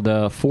Bangkok called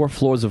 4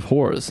 Floors of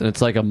Whores, and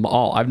it's like a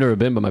mall. I've never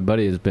been, but my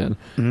buddy has been.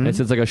 Mm-hmm. It's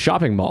like a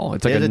shopping mall.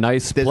 It's like a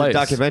nice There's place. a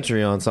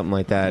documentary on something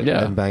like that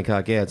in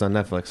Bangkok. Yeah, it's on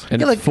Netflix.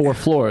 And it's 4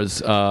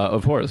 floors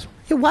of whores.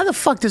 Yeah, why the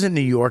fuck doesn't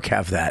New York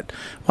have that?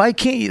 Why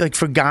can't you, like,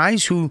 for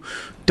guys who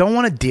don't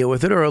want to deal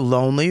with it or are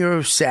lonely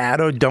or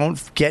sad or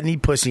don't get any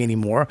pussy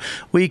anymore,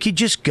 well, you could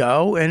just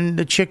go and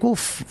the chick will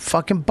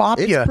fucking bop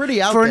you. It's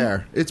pretty out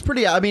there. It's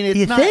pretty. I mean, it's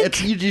You not. think?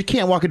 It's, you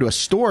can't walk into a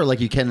store like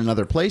you can in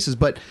other places.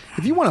 But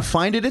if you want to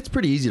find it, it's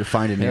pretty easy to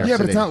find in New York Yeah,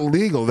 but City. it's not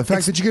legal. The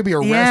fact that you could be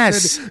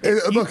arrested.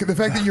 Look, the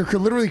fact that you're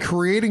literally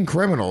creating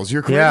criminals.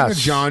 You're creating a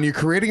John. You're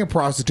creating a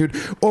prostitute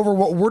over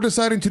what we're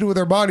deciding to do with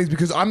our bodies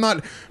because I'm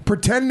not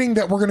pretending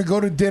that we're going to go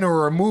to dinner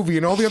or a movie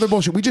and all the other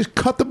bullshit. We just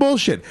cut the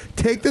bullshit.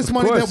 Take this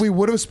money that we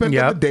would have spent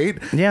on the date.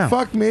 Yeah.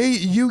 Fuck me.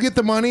 You get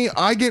the money.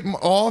 I get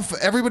off.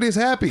 Everybody's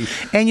happy.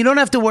 And you don't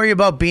have to worry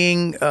about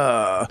being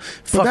But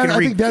fucking. I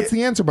think that's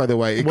the answer, by the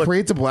way. It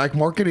creates a black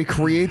market. It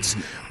creates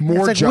more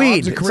it's like jobs. weed. It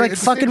It's like creates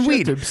the same fucking shit,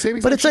 weed. dude. Same But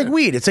exact it's like shit.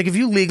 weed. It's like if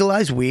you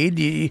legalize weed,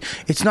 you're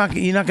not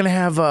going to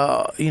have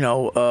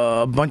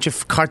a bunch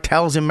of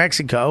cartels in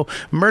Mexico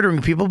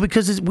murdering people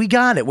because we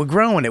got it. We're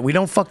growing it. We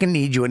don't fucking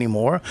need you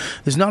anymore.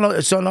 There's not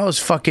all this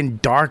fucking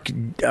dark,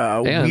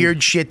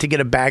 weird shit to get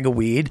a bag of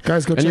weed.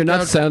 Guys, go And check you're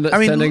not out.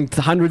 sending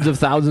hundreds of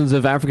thousands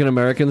of African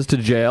Americans to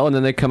jail, and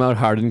then they come out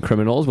hardened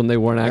criminals when they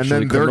weren't And actually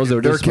then criminals. They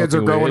were their just kids are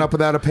smoking growing weed. up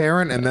without a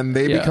parent, and then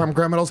they Yeah. become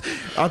criminals.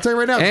 I'll tell you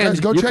right now, And guys,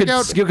 go you check could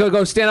out.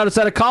 go stand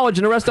outside of college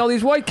and arrest all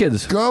these white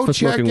kids. Go for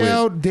check smoking weed.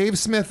 out Dave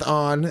Smith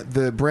on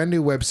the brand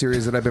new web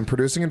series that I've been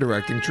producing and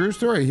directing. True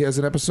story. He has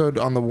an episode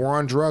on the war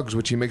on drugs,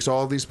 which he makes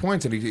all of these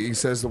points, and he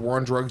says the war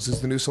on drugs is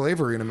the new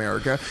slavery in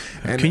America.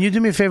 And Can you do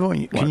me a favor?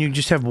 Can you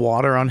just have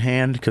water on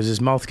hand? Because his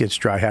mouth gets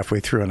dry halfway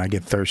through and I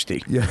get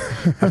thirsty. Yeah.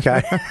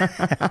 Okay.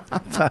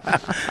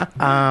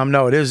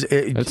 No, it is.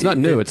 It's not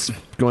new. It's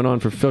going on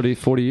for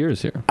 40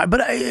 years here.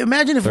 But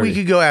imagine if we 30.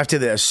 could go after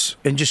this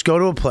and just go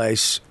to a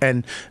place,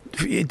 and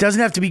it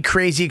doesn't have to be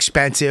crazy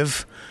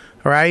expensive,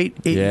 right?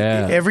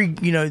 Yeah.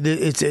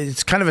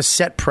 It's kind of a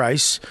set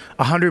price,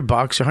 $100,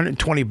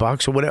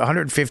 $120, or whatever,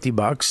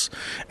 $150,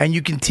 and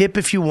you can tip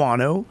if you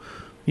want to.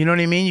 You know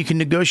what I mean? You can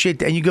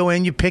negotiate, and you go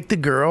in, you pick the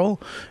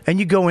girl, and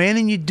you go in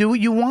and you do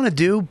what you want to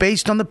do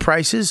based on the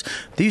prices.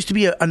 There used to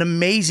be an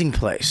amazing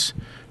place.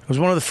 It was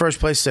one of the first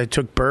places I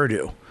took Burr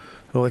to.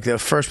 Like the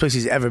first place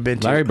he's ever been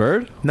to. Larry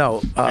Bird?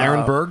 No.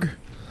 Aaron Berg?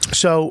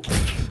 So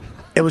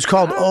it was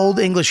called Old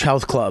English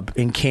Health Club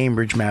in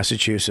Cambridge,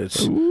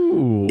 Massachusetts.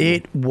 Ooh.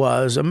 It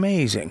was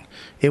amazing.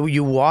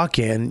 You walk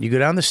in, you go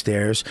down the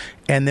stairs,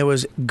 and there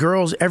was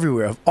girls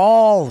everywhere, of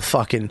all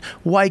fucking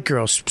white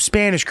girls,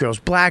 Spanish girls,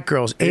 black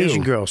girls,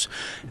 Asian girls.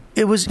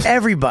 It was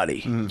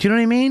everybody. Do you know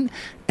what I mean?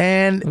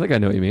 And I think I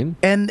know what you mean.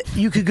 And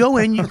you could go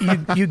in,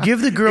 you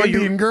give the girl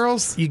Indian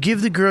girls? You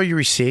give the girl your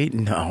receipt.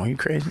 No, are you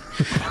crazy?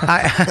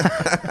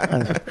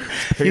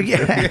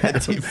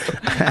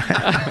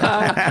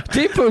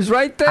 Tipu's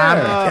right there.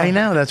 I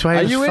know. That's why. Are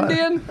it was you fun.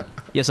 Indian?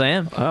 Yes, I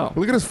am. Oh.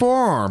 Look at his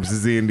forearms.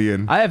 Is the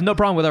Indian? I have no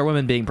problem with our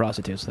women being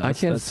prostitutes. I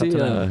can't that's up see. to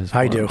them. His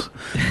I do.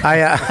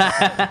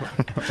 forearms.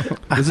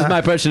 This is my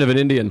impression of an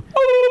Indian.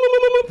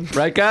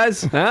 Right,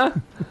 guys? Huh?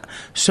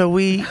 So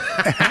we.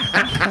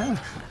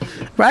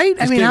 Right?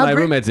 Just kidding, my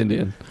roommate's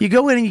Indian. You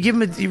go in and you give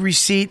him a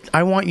receipt.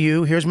 I want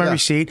you. Here's my Yeah.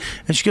 receipt.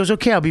 And she goes,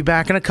 okay, I'll be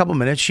back in a couple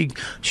minutes.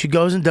 She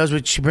goes and does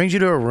what she brings you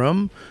to her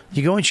room.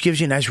 You go and she gives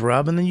you a nice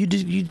rub, and then you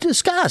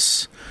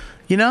discuss.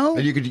 You know,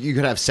 And you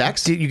could have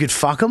sex. you could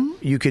fuck them.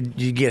 You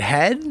get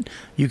head.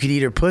 You could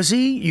eat her pussy.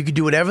 You could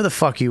do whatever the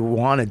fuck you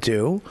wanted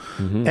to.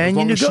 And As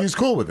long you as she's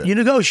cool with it. You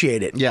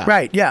negotiate it. Yeah.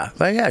 Right. Yeah.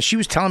 Like, yeah. She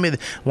was telling me that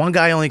one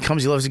guy only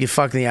comes. He loves to get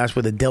fucked in the ass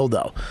with a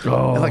dildo.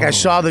 Oh. And like I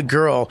saw the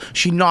girl.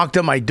 She knocked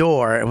on my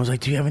door and was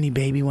like, "Do you have any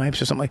baby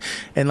wipes or something?"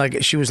 And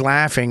like she was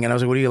laughing, and I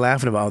was like, "What are you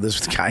laughing about?"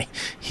 This guy,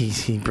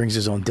 he brings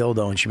his own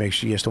dildo, and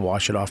she has to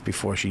wash it off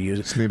before she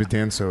uses it. His name is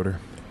Dan Soder.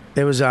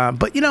 It was,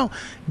 but you know,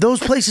 those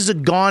places are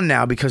gone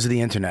now because of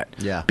the internet.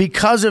 Yeah.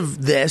 Because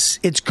of this,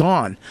 it's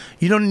gone.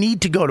 You don't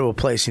need to go to a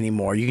place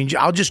anymore.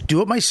 I'll just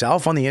do it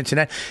myself on the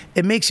internet.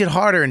 It makes it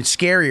harder and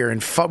scarier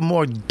and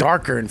more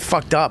darker and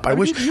fucked up. I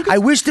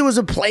wish there was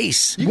a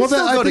place. You can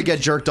still go to get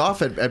jerked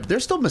off at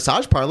there's still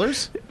massage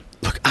parlors.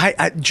 Look,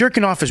 I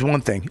jerking off is one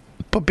thing,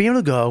 but being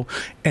able to go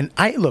and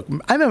I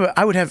remember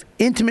I would have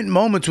intimate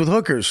moments with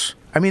hookers.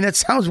 I mean, that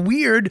sounds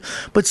weird,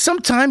 but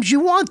sometimes you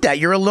want that.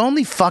 You're a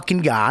lonely fucking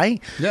guy.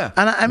 Yeah.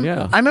 And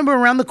I remember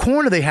around the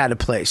corner they had a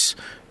place.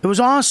 It was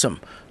awesome.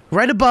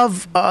 Right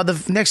above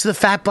next to the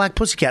Fat Black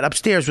Pussycat,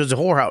 upstairs was a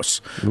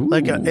whorehouse.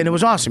 And it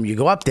was awesome. You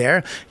go up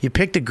there, you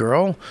pick the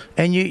girl,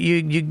 and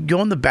you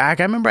go in the back.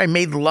 I remember I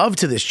made love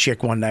to this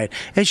chick one night,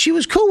 and she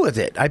was cool with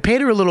it. I paid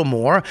her a little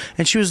more,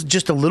 and she was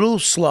just a little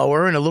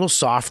slower and a little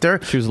softer.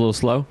 She was a little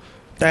slow?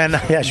 And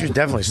yeah, she was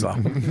definitely slow.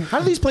 How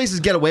do these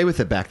places get away with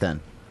it back then?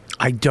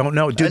 I don't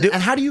know, dude.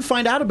 And how do you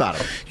find out about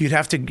it? You'd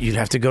have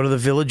to go to the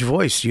Village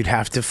Voice. You'd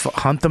have to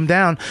hunt them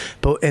down.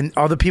 And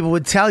other people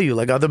would tell you,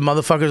 like other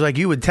motherfuckers like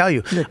you would tell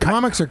you. Yeah,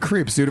 comics are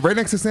creeps, dude. Right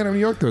next to Santa New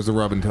York, there was a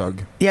rub and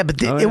tug. Yeah,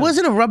 but it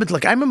wasn't a rub and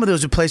tug. I remember there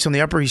was a place on the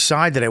Upper East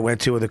Side that I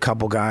went to with a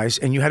couple guys,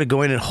 and you had to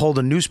go in and hold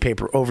a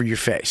newspaper over your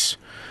face.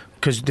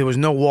 Because there was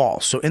no wall.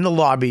 So in the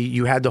lobby,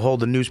 you had to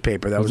hold a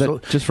newspaper. Was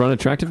that just for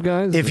unattractive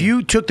guys? If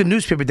you took the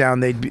newspaper down,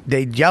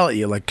 they'd yell at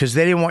you, like, because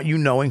they didn't want you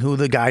knowing who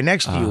the guy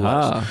next to you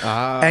was.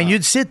 And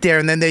you'd sit there,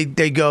 and then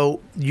they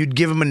go, you'd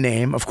give him a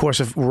name, of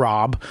course, of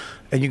Rob.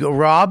 And you go,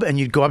 Rob, and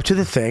you'd go up to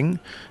the thing,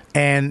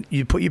 and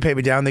you put your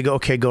paper down. They go,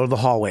 okay, go to the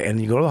hallway.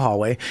 And you go to the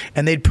hallway,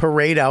 and they'd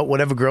parade out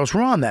whatever girls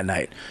were on that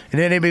night. And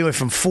then anybody went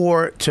from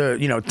 4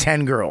 to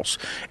 10 girls.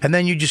 And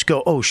then you just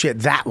go, oh,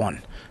 shit, that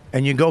one.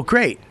 And you go,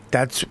 great.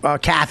 That's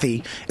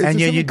Kathy. Is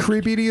it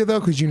creepy to you though?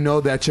 Because you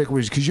know that chick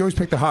was. Because you always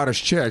pick the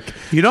hottest chick.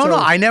 You don't know.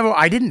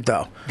 I didn't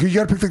though. You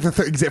got to pick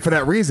for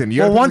that reason.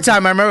 One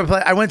time I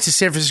remember I went to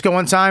San Francisco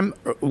one time,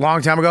 a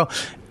long time ago,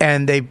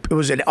 and it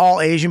was an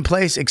all Asian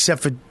place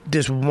except for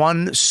this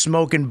one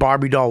smoking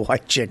Barbie doll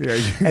white chick,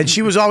 and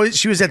she was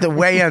at the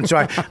way end. So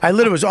I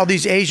literally was all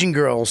these Asian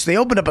girls. They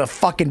opened up a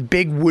fucking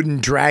big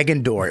wooden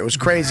dragon door. It was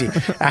crazy.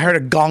 I heard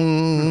a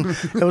gong.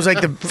 It was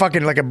like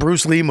like a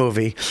Bruce Lee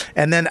movie.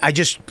 And then I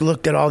just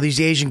looked at all these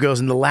Asian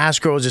girls, and the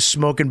last girl was a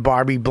smoking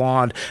Barbie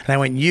blonde, and I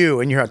went, you,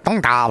 and you heard dong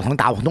da dong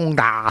da dong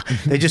da.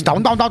 They just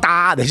dong dong dong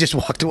da. They just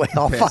walked away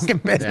all fucking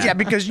pissed. Yeah,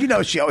 because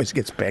she always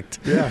gets picked.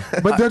 Yeah,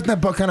 but doesn't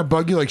that kind of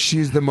bug you? Like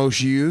she's the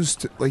most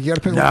used. Like you got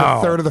to pick like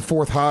the third or the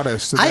fourth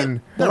hottest. So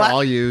they're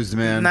all used,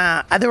 man.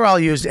 Nah, they're all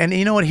used. And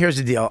you know what? Here's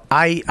the deal.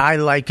 I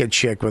like a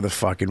chick with a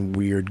fucking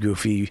weird,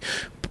 goofy.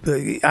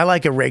 I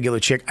like a regular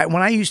chick.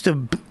 When I used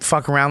to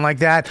fuck around like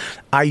that,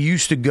 I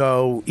used to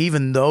go,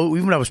 even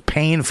when I was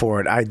paying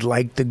for it, I'd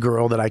like the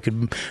girl that I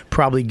could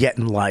probably get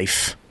in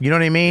life. You know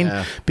what I mean?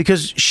 Yeah.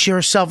 Because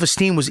her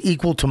self-esteem was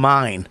equal to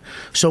mine.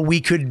 So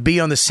we could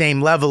be on the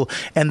same level.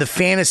 And the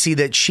fantasy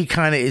that she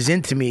kind of is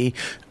into me,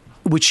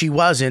 which she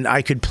wasn't,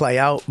 I could play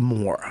out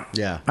more.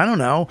 Yeah. I don't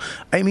know.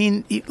 I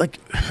mean, like,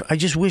 I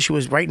just wish it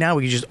was right now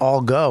we could just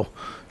all go.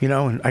 You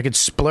know, and I could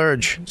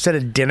splurge. Instead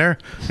of dinner,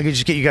 I could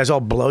just get you guys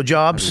all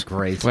blowjobs.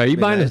 Great. Wait, are you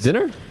buying us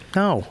dinner?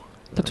 No.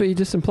 That's what you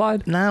just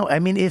implied? No, I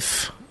mean,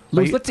 if...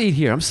 Luke, let's eat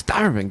here. I'm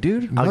starving,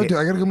 dude. No, dude,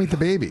 I gotta go meet the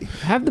baby.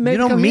 Have the baby. You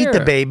don't come meet here.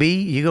 the baby.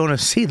 You're going to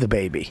see the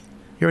baby.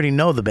 You already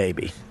know the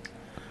baby.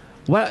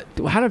 What?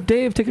 How did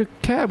Dave take a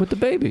cab with the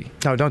baby?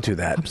 No, don't do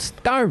that. I'm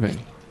starving.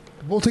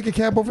 We'll take a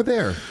cab over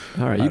there.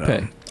 All right, you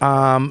pay.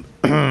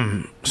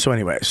 So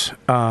anyways,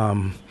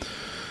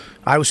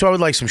 I would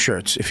like some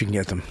shirts if you can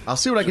get them. I'll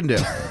see what I can do.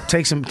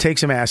 Take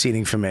some ass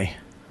eating for me.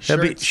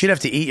 She'd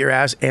have to eat your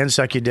ass and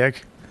suck your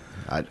dick.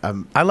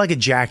 I like a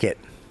jacket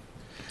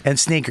and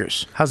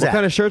sneakers. How's that? What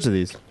kind of shirts are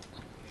these?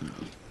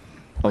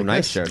 Oh,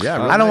 nice shirt. Yeah,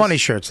 really I don't nice. want any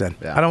shirts then.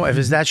 Yeah. I don't. If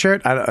it's that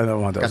shirt, I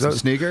don't want those. Got some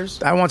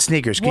sneakers? I want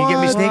sneakers. Can you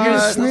get me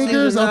sneakers?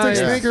 Sneakers? I'll take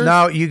sneakers.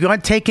 No, you're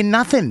not taking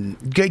nothing.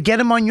 Get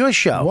them on your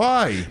show.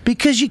 Why?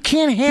 Because you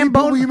can't Will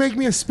handbone. you make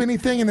me a spinny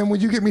thing and then will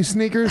you get me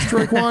sneakers,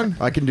 Drake one?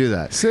 I can do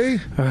that. See?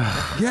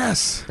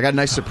 Yes. I got a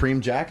nice Supreme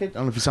jacket. I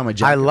don't know if you saw my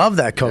jacket. I love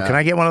that coat. Yeah. Can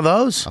I get one of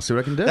those? I'll see what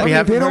I can do. We I mean,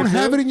 have they them don't right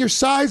have now? it in your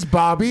size,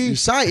 Bobby. Your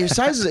size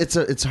is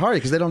it's hard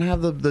because they don't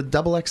have the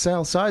double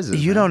XL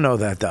sizes. You man. don't know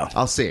that though.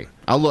 I'll see.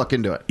 I'll look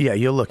into it. Yeah,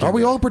 you'll look. Are into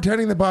we it. all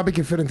pretending that Bobby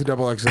can fit into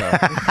double XL?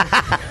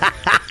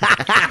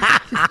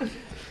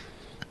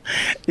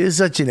 You're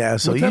such an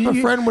asshole. What type of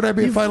friend would I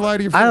be if I lied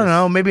to your face? I don't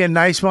know. Maybe a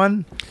nice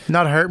one.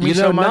 Not hurt me You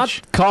know, so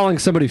much. not calling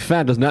somebody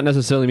fat does not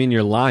necessarily mean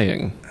you're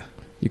lying.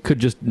 You could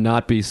just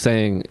not be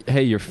saying,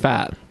 "Hey, you're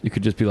fat." You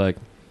could just be like,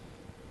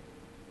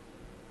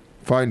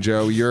 Fine,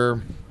 Joe.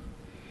 You're...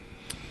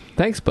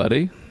 "Thanks,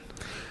 buddy."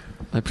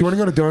 Do you want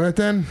to go to Donut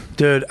then?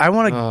 Dude, I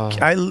want to.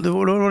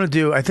 What do I want to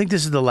do? I think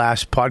this is the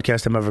last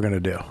podcast I'm ever going to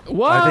do.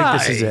 Why? I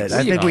think this is it.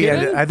 Are you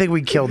kidding? I think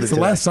we killed it. It's the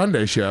today. last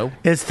Sunday show.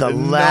 It's the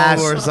last.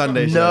 more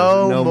Sunday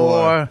shows. No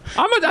more.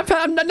 I've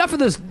had enough of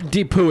this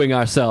de-pooing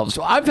ourselves.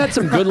 I've had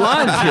some good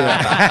lines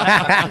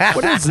here.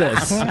 What is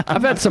this?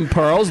 I've had some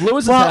pearls.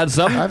 Lewis has had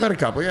some. I've had a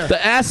couple, yeah.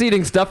 The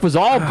ass-eating stuff was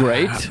all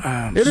great.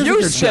 It is a You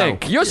good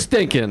stink. show. You're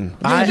stinking.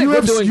 You We're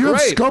have doing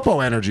great.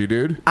 Scopo energy,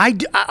 dude.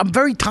 I'm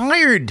very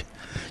tired.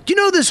 Do you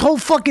know this whole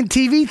fucking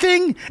TV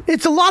thing?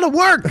 It's a lot of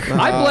work.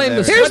 I blame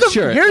the Here's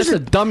sweatshirt. here's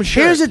That's a dumb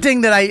shirt. Here's the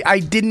thing that I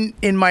didn't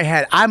in my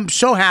head. I'm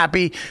so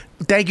happy.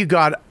 Thank you,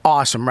 God.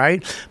 Awesome,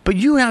 right? But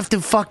you have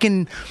to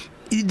fucking.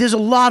 There's a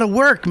lot of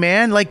work,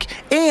 man. Like,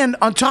 and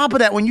on top of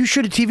that, when you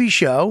shoot a TV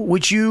show,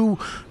 which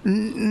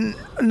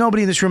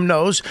nobody in this room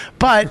knows,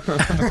 but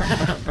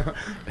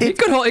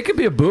it could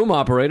be a boom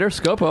operator.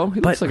 Scopo.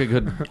 He looks like a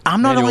good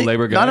I'm not manual only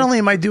labor guy. not only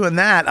am I doing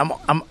that,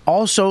 I'm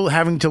also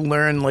having to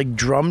learn like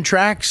drum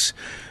tracks,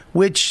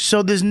 which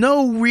so there's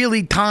no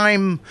really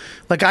time.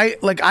 Like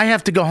I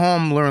have to go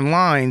home, learn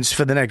lines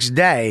for the next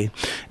day,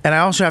 and I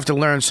also have to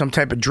learn some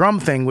type of drum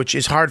thing, which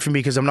is hard for me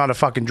because I'm not a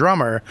fucking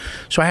drummer.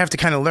 So I have to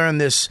kind of learn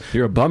this.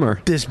 You're a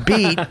bummer. This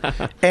beat,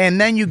 and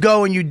then you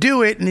go and you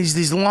do it, and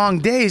these long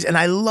days, and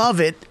I love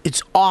it.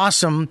 It's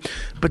awesome,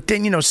 but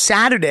then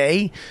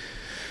Saturday.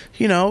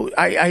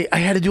 I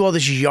had to do all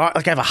this yard.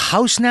 Like I have a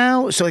house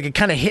now, so like it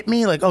kind of hit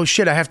me. Like, oh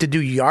shit, I have to do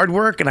yard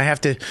work, and I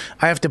have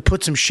to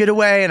put some shit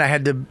away, and I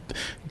had to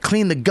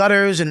clean the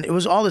gutters, and it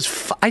was all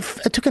this. I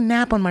took a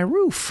nap on my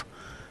roof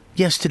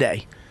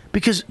yesterday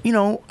because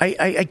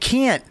I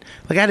can't.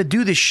 Like I had to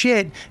do this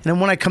shit, and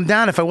then when I come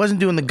down, if I wasn't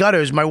doing the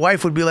gutters, my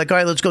wife would be like, all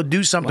right, let's go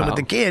do something with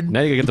the kid.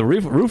 Now you gotta get the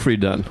roof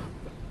redone.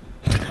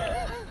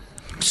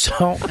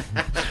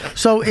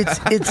 So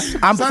it's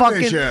I'm Sunday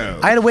fucking. show.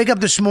 I had to wake up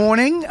this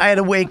morning. I had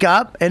to wake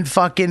up and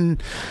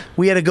fucking.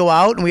 We had to go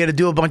out and we had to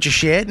do a bunch of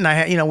shit. And I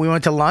had, we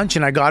went to lunch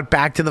and I got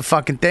back to the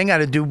fucking thing. I had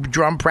to do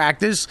drum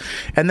practice,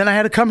 and then I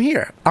had to come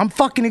here. I'm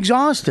fucking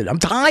exhausted. I'm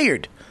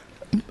tired.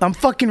 I'm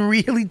fucking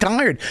really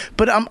tired.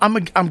 But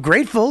I'm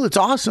grateful. It's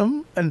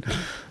awesome. And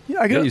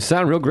You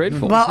sound real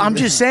grateful. Well, I'm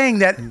just saying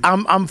that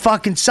I'm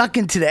fucking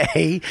sucking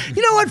today.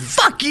 You know what?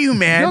 Fuck you,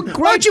 man. You're great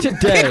Why don't you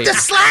today. pick the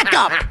slack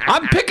up?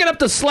 I'm picking up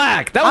the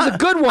slack. That was a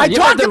good one.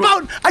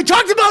 I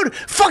talked about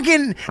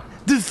fucking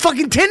the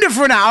fucking Tinder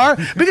for an hour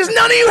because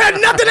none of you had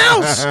nothing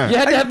else. You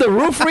had to have the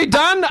roof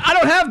redone? I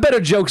don't have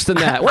better jokes than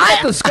that. What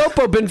about the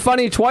Scopo been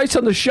funny twice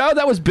on the show?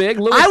 That was big.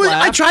 Lewis I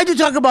laughed. tried to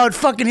talk about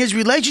fucking his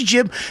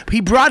relationship.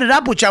 He brought it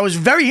up, which I was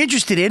very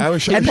interested in.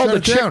 He pulled the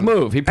chick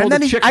move. He pulled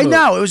and the then chick I move.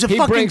 know, it was a he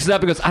fucking... brings it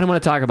up and goes, I don't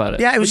want to talk about it.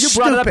 Yeah, it was You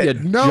brought it up,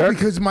 stupid. you No, jerk.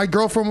 because my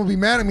girlfriend will be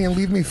mad at me and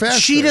leave me faster.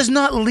 She does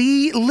not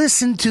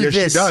listen to Yes,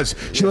 this. she does.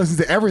 She listens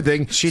to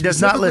everything. She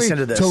does not listen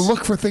to this. To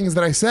look for things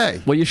that I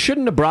say. Well, you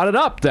shouldn't have brought it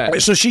up then.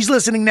 So she's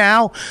listening now.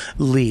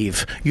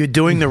 Leave. You're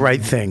doing the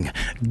right thing.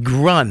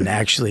 Run,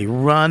 actually.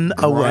 Run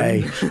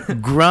away.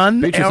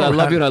 Run. Beatrice, I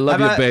love you and I love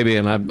How your about- baby,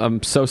 and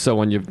I'm so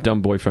on your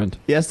dumb boyfriend.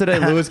 Yesterday,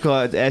 Lewis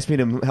asked me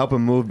to help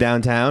him move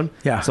downtown.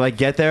 Yeah. So I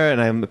get there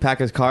and I pack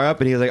his car up,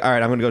 and he was like, "All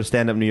right, I'm going to go to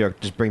stand up New York.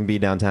 Just bring B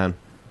downtown."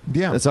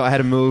 Yeah. And so I had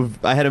to move.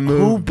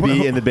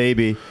 B and the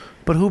baby.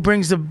 But who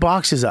brings the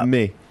boxes up?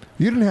 Me.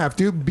 You didn't have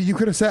to, but you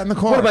could have sat in the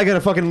car. What am I going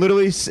to fucking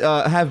literally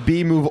have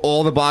B move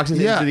all the boxes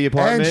into the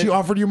apartment? and she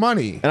offered you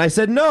money. And I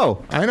said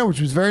no. I know,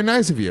 which was very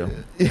nice of you.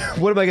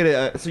 What am I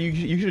going to? So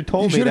you should have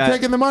told You me should that. have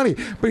taken the money.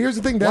 But here's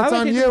the thing, that's would I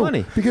on take the you.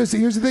 money? Because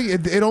here's the thing,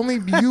 it only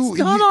you.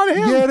 not on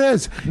him. Yeah, it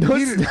is. No,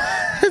 He-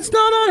 It's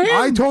not on him.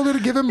 I told her to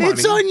give him money.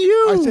 It's on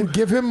you. I said,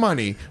 give him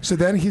money. So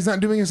then he's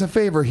not doing us a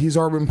favor. He's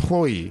our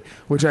employee,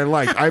 which I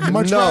like. I'd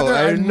much No,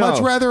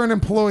 rather an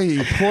employee.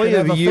 Employee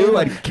than have of a you, favor.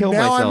 I'd kill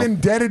now myself. I'm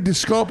indebted to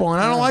Scopo,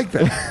 and I don't like that.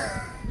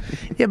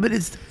 Yeah, but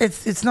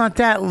it's not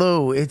that,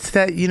 Lou. It's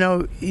that you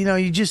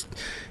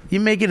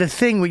make it a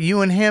thing with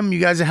you and him. You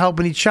guys are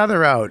helping each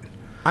other out.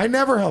 I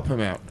never help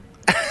him out.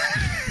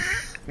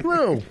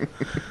 Lou,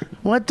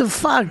 what the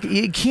fuck?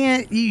 You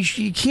can't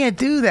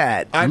do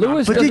that.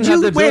 Lewis But doesn't did have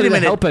you the wait ability a to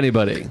minute? help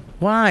anybody.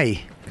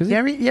 Why?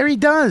 Yeah, he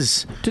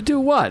does. To do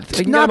what?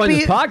 He can get him on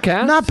his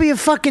podcast. Not be a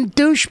fucking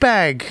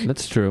douchebag.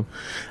 That's true.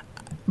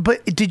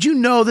 But did you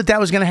know that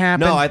was going to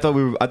happen? No, I thought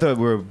we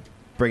were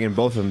bringing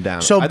both of them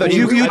down. So I thought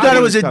you I thought he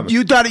it was coming.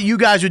 you thought you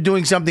guys were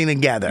doing something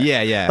together.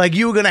 Yeah. Like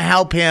you were going to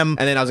help him,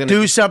 And then I was gonna-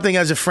 do something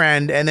as a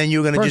friend, and then you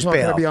were going to First just of all,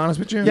 bail. can I be honest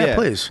with you? Yeah,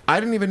 please. I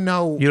didn't even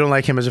know. You don't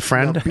like him as a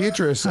friend? No,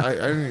 Beatrice, I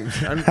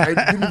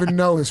didn't even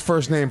know his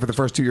first name for the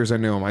first 2 years I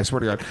knew him. I swear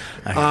to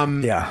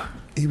God. Yeah.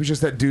 He was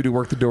just that dude who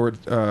worked the door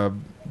at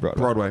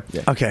Broadway.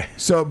 Yeah. Okay.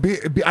 So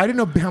I didn't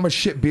know how much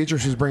shit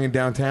Beatrice was bringing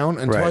downtown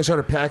until Right. I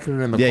started packing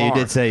it in the Yeah, car. you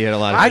did say you had a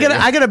lot of.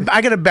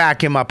 I gotta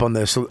back him up on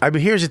this.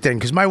 Here's the thing,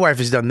 because my wife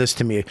has done this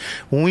to me.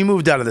 When we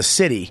moved out of the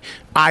city,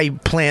 I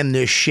planned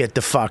this shit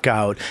the fuck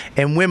out,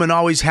 and women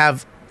always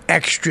have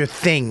extra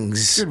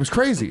things. It was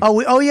crazy.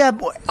 Oh yeah.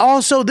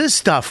 Also, this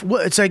stuff.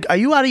 It's like, are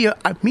you out of your?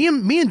 Me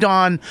and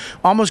Dawn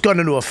almost got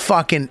into a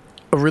fucking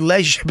a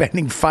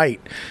relationship-ending fight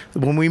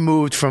when we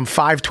moved from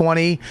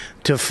 520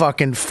 to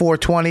fucking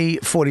 420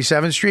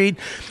 47th Street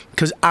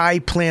because I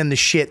planned the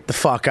shit the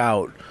fuck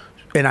out.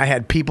 And I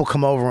had people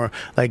come over,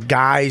 like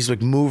guys,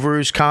 like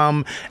movers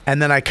come.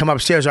 And then I come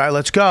upstairs. All right,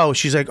 let's go.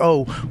 She's like,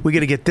 oh, we got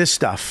to get this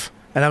stuff.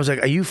 And I was like,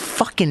 are you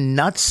fucking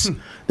nuts?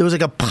 There was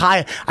like a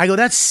pile. I go,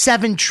 that's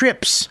 7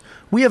 trips.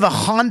 We have a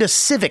Honda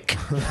Civic.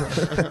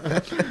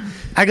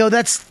 I go,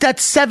 that's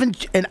 7.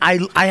 And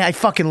I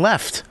fucking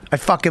left. I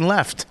fucking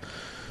left.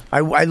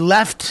 I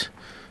left.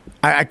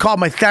 I called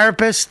my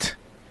therapist.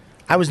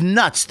 I was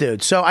nuts,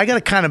 dude. So I got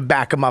to kind of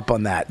back him up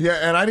on that.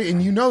 Yeah,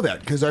 and you know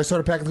that because I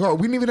started packing the car.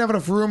 We didn't even have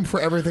enough room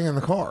for everything in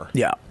the car.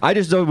 Yeah. I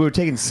just know we were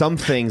taking some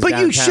things. But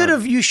downtown.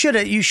 you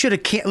should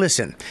have. Can't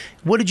listen.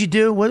 What did you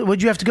do? What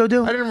did you have to go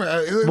do? I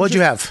didn't. What'd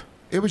you have?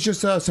 It was just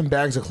some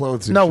bags of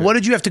clothes. And No, shit. what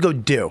did you have to go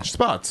do?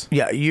 Spots.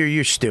 Yeah,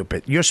 you're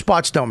stupid. Your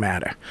spots don't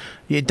matter.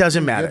 It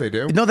doesn't matter. Yeah, they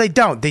do. No, they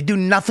don't. They do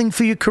nothing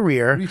for your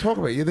career. What are you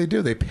talking about? Yeah, they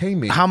do. They pay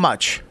me. How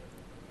much?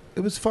 It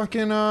was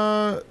fucking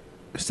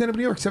stand up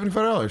New York,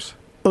 $75.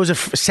 It was a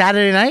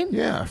Saturday night?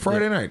 Yeah,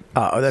 Friday night.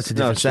 Oh, that's a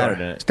different story.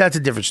 Saturday night. That's a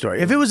different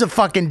story. If it was a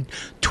fucking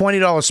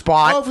 $20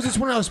 spot, Oh, if it's a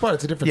 $20 spot,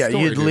 it's a different yeah,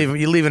 story.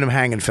 you're leaving them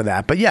hanging for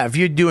that. But yeah, if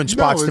you're doing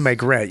spots to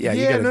make rent, yeah,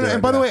 you got to do it.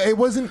 And by the way, it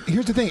wasn't.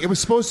 Here's the thing: it was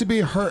supposed to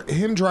be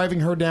him driving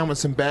her down with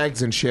some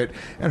bags and shit,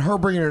 and her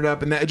bringing it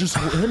up, and that just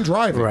him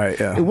driving. Right,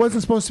 yeah. It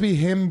wasn't supposed to be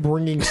him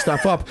bringing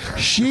stuff up.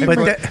 She, But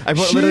ma- that- I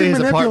put she literally his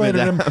manipulated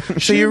apartment him.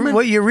 So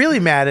what you're really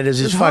mad at is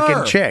his It's fucking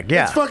her. chick.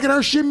 Yeah. It's fucking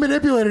her. She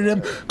manipulated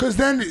him because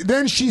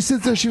then she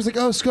sits there. She was like,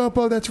 "Oh,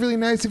 Scopo, that's really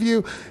nice of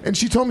you." And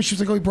she told me she was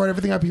like, "Oh, he brought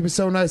everything up. He was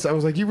so nice." I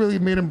was like, "You really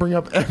made him bring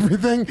up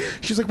everything?"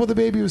 She's like, "Well, the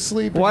baby was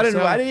sleeping." Well, I so-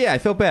 didn't. Yeah, I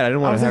felt bad. I didn't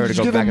I want was her like, to "Did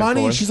go you give back him and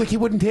money?" forth. She's like, "He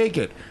wouldn't take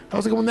it." I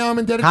was like, "Well, now I'm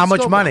indebted." How to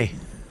much Scopo." money?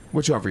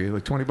 What'd you offer you?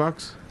 Like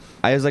 $20?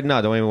 I was like,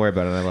 no, don't even worry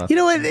about it. And I left. You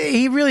know what?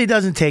 He really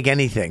doesn't take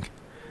anything.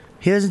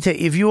 He doesn't take.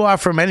 If you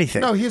offer him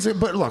anything, No,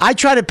 but look, I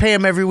try to pay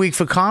him every week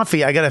for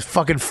coffee. I got to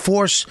fucking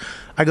force.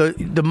 I go,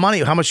 the money.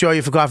 How much do I owe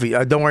you for coffee?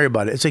 Don't worry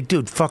about it. It's like,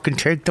 dude, fucking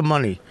take the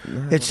money.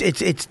 It's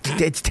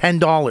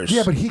 $10.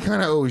 yeah, but he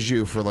kind of owes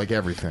you for like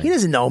everything. He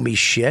doesn't owe me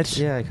shit.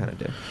 Yeah, I kind of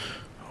do.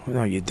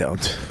 No, you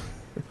don't.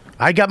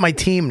 I got my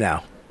team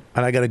now,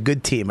 and I got a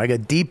good team. I got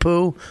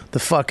Deepu, the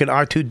fucking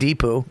R2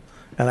 Deepu,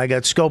 and I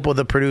got Scopo,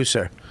 the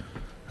producer.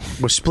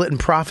 We're splitting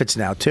profits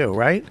now too,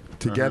 right?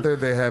 Together,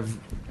 they have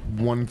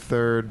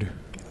 1/3.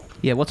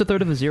 Yeah, what's a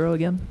third of a zero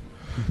again?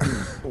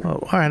 Oh,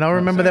 all right, I'll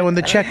remember that when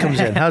the check comes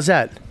in. How's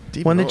that?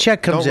 When the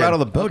check comes Don't in. rattle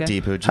the boat, Okay.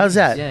 Deepu. How's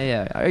that?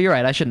 Yeah. You're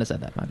right. I shouldn't have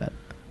said that. My bad.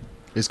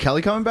 Is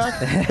Kelly coming back?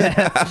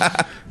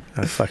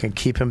 I fucking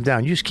keep him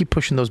down. You just keep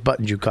pushing those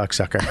buttons, you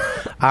cocksucker.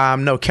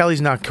 No,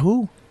 Kelly's not.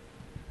 Who?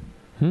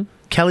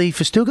 Kelly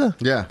Festuga?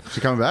 Yeah.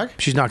 She coming back?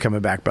 She's not coming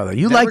back, brother.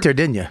 You Never- liked her,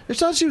 didn't you? I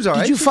thought she was all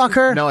right. Did you fuck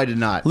her? No, I did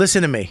not.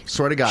 Listen to me.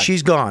 Swear to God.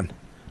 She's gone.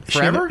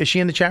 Forever? Is she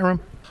in the chat room?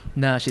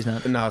 No, she's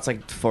not. No, it's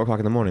like 4 o'clock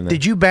in the morning. Then.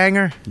 Did you bang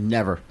her?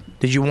 Never.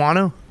 Did you want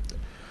to?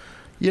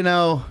 You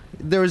know,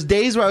 there was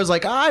days where I was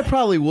like, I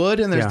probably would,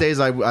 and there's Yeah. days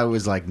I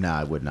was like, nah,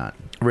 I would not.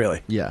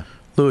 Really? Yeah.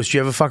 Lewis, did you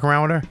ever fuck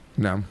around with her?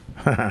 No.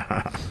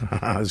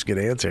 That was a good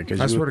answer. 'Cause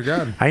I you swear were- to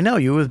God. I know,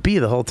 you were with B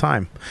the whole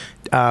time.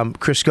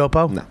 Chris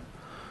Scopo? No.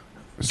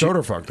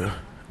 Soda fucked her.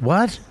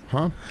 What?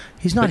 Huh?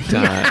 He's not here.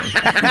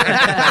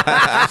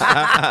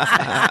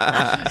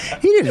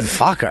 He didn't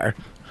fuck her.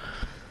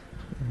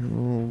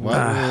 What?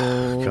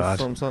 God.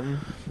 Something.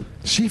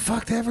 She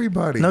fucked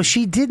everybody. No,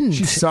 she didn't.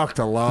 She sucked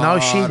a lot. No,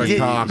 she of did.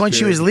 cock, When she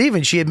dude. was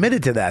leaving, she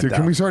admitted to that. Dude, though.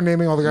 can we start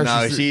naming all the guys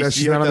No,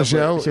 she's not on the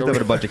show? She's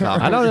with a bunch of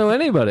cops. I don't know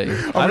anybody.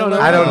 I don't know.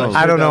 I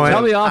don't know. Tell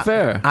any- me off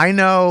air. I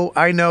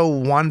know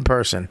one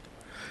person.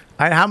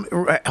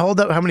 Hold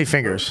up. How many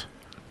fingers?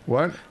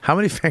 What? How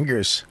many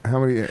fingers? How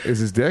many? Is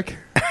his dick?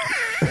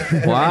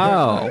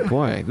 Wow,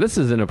 boy, this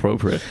is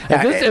inappropriate.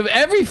 Yeah, If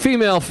every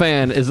female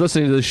fan is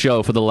listening to this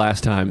show for the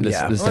last time, this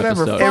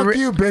Whatever. episode. Fuck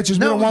you, bitches. We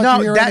don't want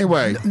you here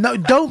anyway. No,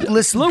 don't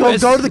listen.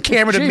 Louis, Go to the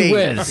camera to gee me.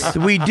 whiz.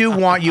 We do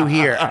want you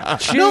here.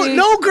 Gee-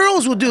 No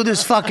girls will do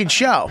this fucking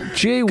show.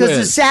 Gee Because the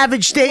whiz.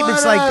 savage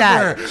statements like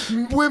that.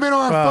 Whatever. Women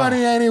aren't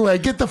funny anyway.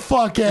 Get the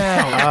fuck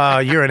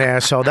out. You're an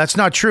asshole. That's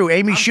not true.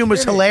 Amy Schumer's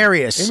kidding.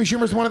 hilarious. Amy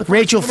Schumer's one of the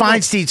Rachel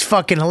funniest people. Feinstein's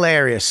fucking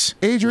hilarious.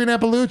 Adrian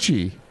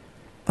Appalucci.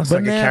 Let's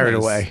not get carried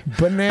away.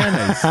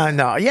 Bananas.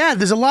 No, yeah,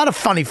 there's a lot of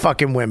funny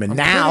fucking women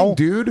now.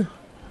 Kidding, dude.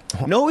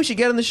 No, who we should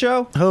get on the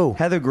show? Who?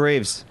 Heather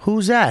Graves,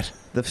 Who's that?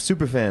 the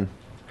super fan.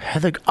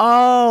 Heather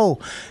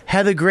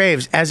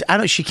Graves.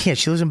 She can't.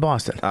 She lives in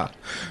Boston.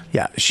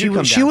 Yeah, she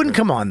come she down wouldn't for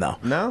it. come on though.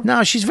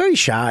 No? she's very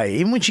shy.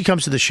 Even when she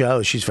comes to the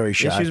show, she's very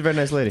shy. Yeah, she's a very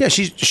nice lady. Yeah,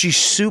 she's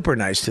super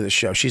nice to the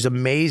show. She's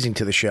amazing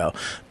to the show.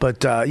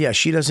 But yeah,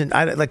 she doesn't.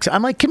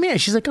 I'm like, come here.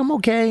 She's like, I'm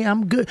okay.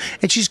 I'm good.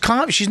 And she's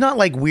calm. She's not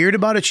like weird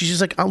about it. She's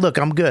just like, oh, look,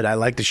 I'm good. I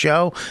like the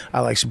show. I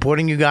like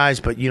supporting you guys.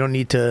 But you don't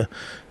need to.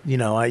 You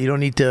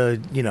don't need to,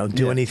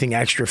 do anything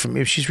extra for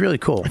me. She's really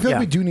cool. I feel Yeah.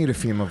 like we do need a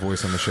female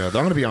voice on the show. I'm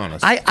going to be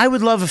honest. I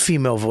would love a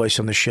female voice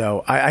on the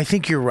show. I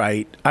think you're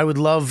right. I would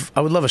love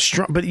a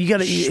strong, but you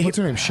got to. What's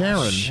her name?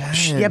 Sharon.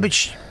 Yeah,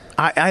 but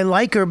I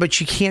like her, but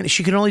she can't.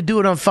 She can only do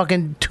it on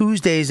fucking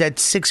Tuesdays at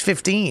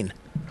 6:15.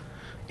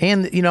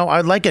 And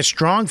I'd like a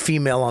strong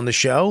female on the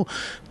show,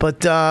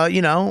 but I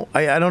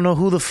don't know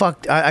who the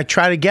fuck. I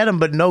try to get him,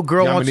 but no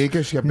girl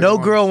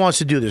wants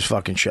to do this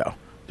fucking show.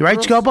 Right,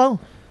 Scopo?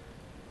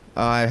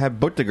 I had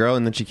booked a girl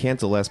and then she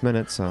canceled last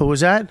minute. So who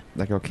was that?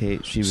 That girl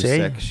Kate. She was See?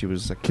 sick. She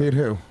was sick. Kate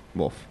who?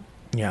 Wolf.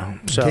 Yeah.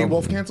 So Kate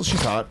Wolf canceled.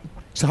 She's hot.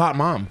 She's a hot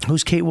mom.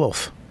 Who's Kate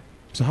Wolf?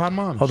 She's a hot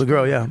mom. Oh, the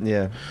girl. Yeah.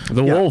 Yeah.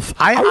 The wolf.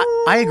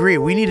 I agree.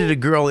 We needed a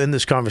girl in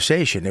this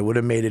conversation. It would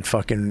have made it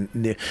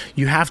fucking.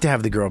 You have to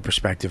have the girl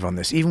perspective on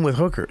this, even with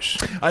hookers.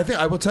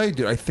 I will tell you,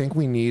 dude. I think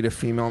we need a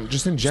female,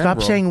 just in general.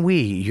 Stop saying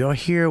we. You're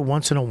here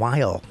once in a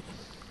while.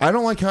 I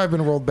don't like how I've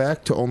been rolled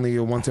back to only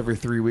a once every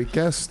 3 week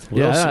guest.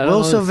 Will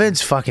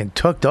Sylvince fucking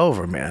tooked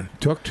over, man.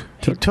 Tooked?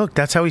 He tooked.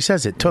 That's how he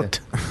says it. Tooked.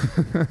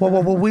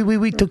 Whoa,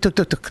 we took.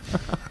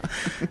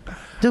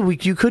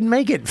 Dude, you couldn't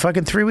make it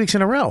fucking 3 weeks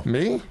in a row.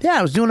 Me? Yeah,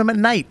 I was doing them at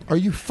night. Are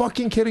you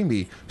fucking kidding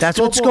me? That's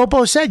what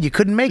Scopo said. You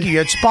couldn't make it. You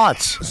had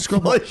spots.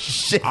 Scopo,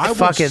 shit. I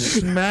fucking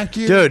smack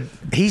you. Dude,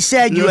 he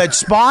said you had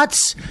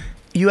spots,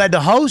 you had to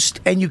host,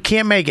 and you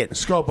can't make it.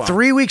 Scopo.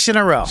 3 weeks in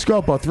a row.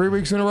 Scopo, 3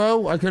 weeks in a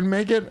row? I couldn't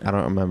make it? I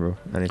don't remember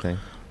anything.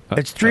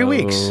 It's 3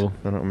 weeks.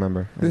 I don't remember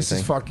anything. This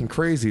is fucking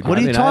crazy. Dude. What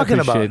are you talking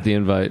I appreciate about? the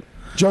invite.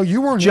 Joe,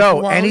 you weren't here for a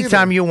Joe, while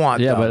anytime either. you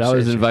want. Yeah, though, but I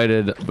was seriously.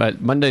 invited. But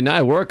Monday night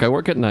I work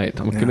at night.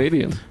 I'm a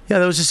comedian. Yeah,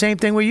 that was the same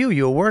thing with you.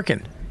 You were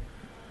working.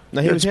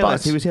 No, he Good was here.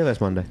 spots. He was here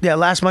last Monday. Yeah,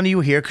 last Monday you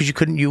were here because you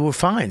couldn't. You were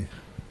fine,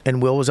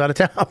 and Will was out of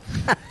town. All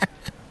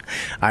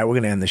right, we're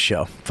gonna end the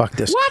show. Fuck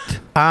this. What?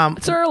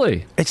 It's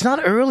early. It's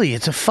not early.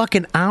 It's a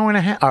fucking hour and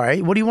a half. All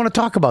right, what do you want to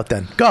talk about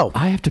then? Go.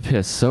 I have to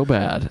piss so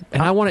bad,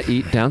 and I want to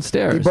eat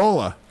downstairs.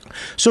 Ebola.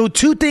 So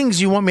 2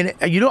 things you want me to.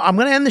 I'm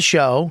going to end the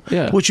show,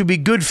 which would be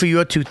good for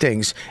your 2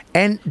 things,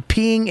 and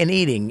peeing and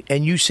eating.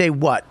 And you say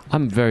what?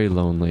 I'm very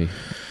lonely,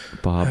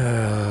 Bob.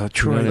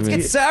 Troy, You know what I Let's mean?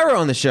 get Sarah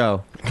on the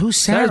show. Who's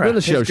Sarah's Sarah? been on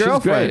the show. His She's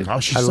girlfriend. great. Oh,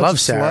 she's I such love a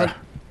Sarah. slut.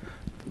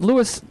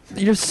 Lewis,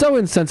 you're so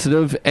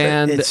insensitive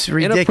and It's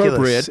ridiculous.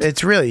 inappropriate.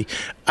 It's really,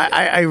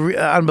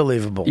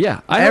 unbelievable.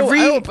 Yeah, I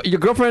hope your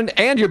girlfriend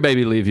and your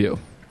baby leave you.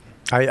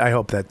 I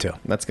hope that too.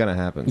 That's gonna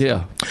happen.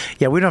 Yeah,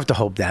 Yeah, we don't have to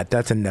hope that.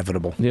 That's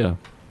inevitable. yeah.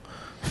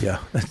 Yeah,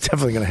 that's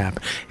definitely going to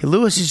happen.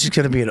 Lewis is just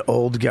going to be an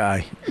old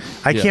guy.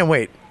 I Yeah. can't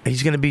wait.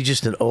 He's going to be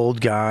just an old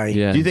guy.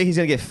 Yeah. Do you think he's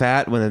gonna get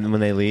fat when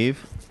they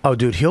leave? Oh,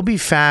 dude, he'll be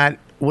fat.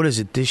 What is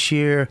it this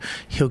year?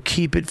 He'll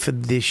keep it for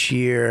this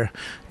year.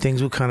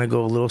 Things will kind of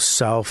go a little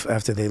south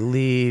after they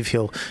leave.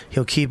 He'll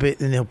keep it,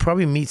 and he'll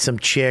probably meet some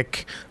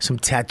chick, some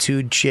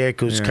tattooed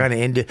chick who's kind of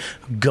into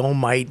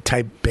Gomite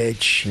type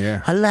bitch.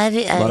 Yeah. I love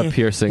it. A lot of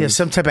piercings. Yeah,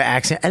 some type of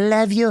accent. I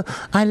love you.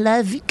 I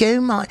love you,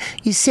 Gomite.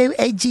 You're so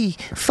edgy.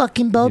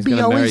 Fucking Bobby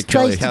gonna always marry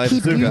tries to Kelly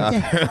keep you Fluga.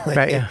 down.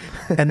 Right. Yeah.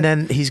 And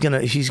then she's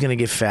gonna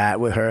get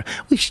fat with her.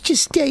 We should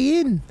just stay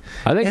in.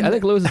 I think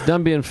And- Lewis is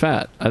done being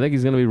fat. I think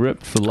he's going to be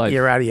ripped for life.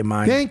 You're out of your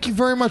mind. Thank you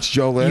very much,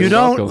 Joe Liz. You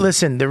don't welcome.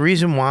 listen. The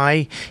reason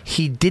why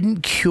he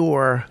didn't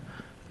cure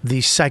the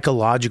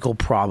psychological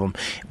problem,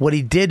 what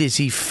he did is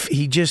he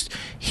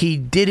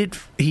did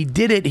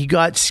it. He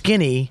got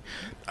skinny.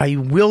 He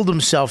willed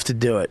himself to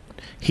do it.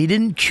 He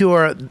didn't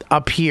cure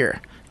up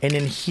here and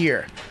in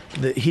here.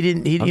 He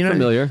didn't. I'm you know,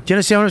 familiar. Do you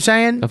understand what I'm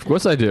saying? Of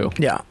course I do.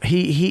 Yeah.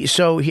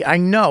 I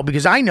know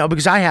because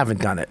I haven't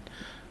done it.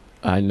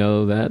 I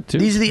know that too.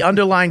 These are the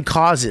underlying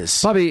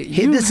causes. Bobby,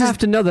 you have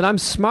to know that I'm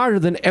smarter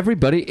than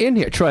everybody in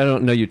here. Troy, I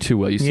don't know you too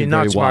well. You seem You're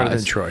not very smarter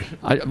wise. than Troy.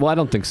 I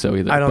don't think so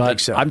either. I don't But think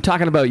so. I'm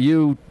talking about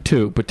you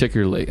too,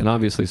 particularly, and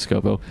obviously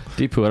Scopo.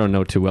 Deepu, I don't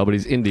know too well, but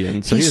he's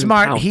Indian, so He's he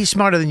smart. Count. He's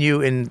smarter than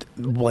you in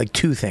like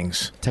 2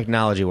 things.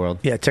 Technology world.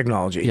 Yeah,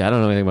 technology. Yeah, I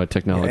don't know anything about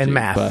technology And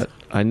math. but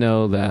I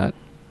know that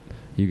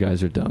you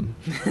guys are dumb.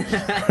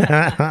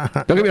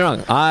 Don't get me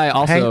wrong. I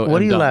also. Hank, what am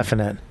are you dumb.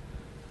 laughing at?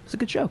 It's a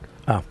good joke.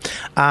 Oh,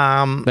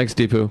 Thanks,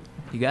 Deepu.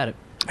 You got it.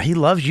 he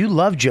loves you.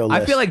 Love Joe. I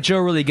List. feel like Joe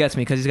really gets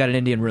me because he's got an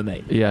Indian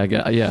roommate. Yeah, I have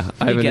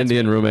an gets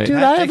Indian roommate. dude,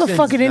 Matt I have a Dixon's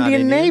fucking not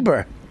Indian Indian.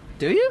 neighbor.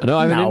 Do you? No,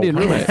 I have an No, Indian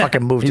I roommate.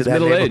 fucking moved to He's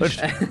that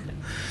middle-aged. neighborhood.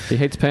 He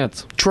hates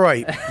pants.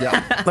 Troy,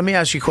 Yeah. let me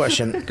ask you a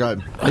question.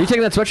 Good. Are you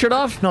taking that sweatshirt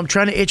off? No, I'm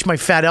trying to itch my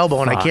fat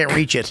elbow and I Fuck. can't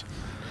reach it.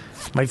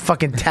 My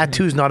fucking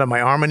tattoo's not on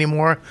my arm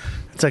anymore.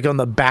 It's like on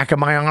the back of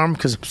my arm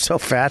because I'm so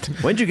fat.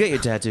 When'd you get your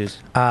tattoos?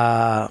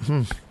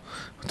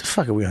 What the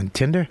fuck are we on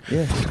Tinder?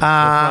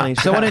 Yeah.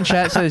 Someone in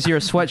chat says your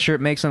sweatshirt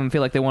makes them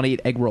feel like they want to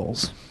eat egg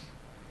rolls.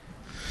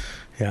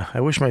 Yeah, I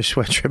wish my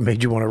sweatshirt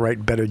made you want to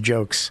write better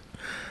jokes.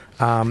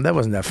 That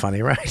wasn't that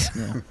funny, right?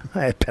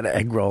 I had better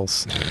egg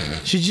rolls.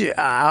 Should you?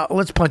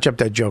 Let's punch up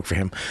that joke for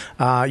him.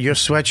 Your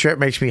sweatshirt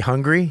makes me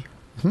hungry.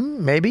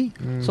 Maybe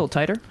It's a little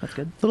tighter. That's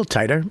good. a little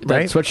tighter, That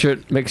right?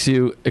 sweatshirt makes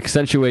you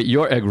accentuate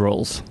your egg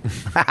rolls.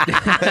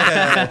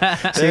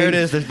 There it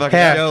is. This fucking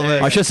Here. Joe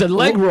Liz. I should have said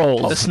leg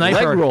rolls. The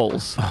sniper. Leg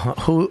rolls.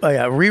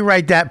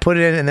 Rewrite that, put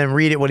it in, and then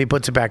read it when he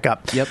puts it back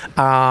up. Yep.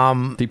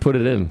 He put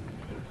it in.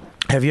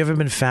 Have you ever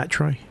been fat,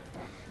 Troy?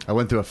 I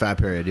went through a fat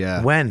period,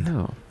 yeah. When?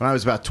 No. When I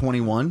was about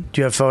 21.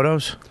 Do you have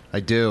photos? I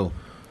do.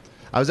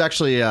 I was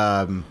actually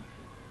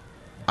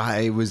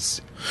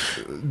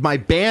my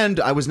band.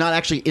 I was not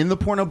actually in the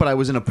porno, but I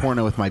was in a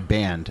porno with my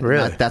band.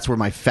 Really? That's where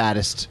my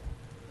fattest.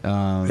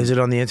 Is it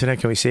on the internet?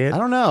 Can we see it? I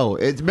don't know.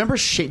 Remember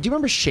Shane? Do you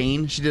remember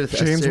Shane? She did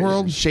Shane's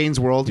World? Shane's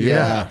World.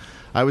 Yeah.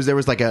 There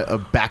was like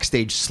a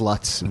backstage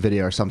sluts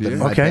video or something. Yeah.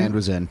 My Okay. band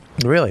was in.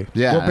 Really?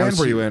 Yeah. What band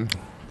were you in?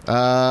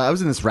 I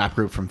was in this rap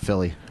group from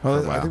Philly.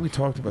 Oh, I think we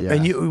talked about Yeah.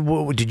 that.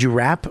 And did you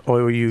rap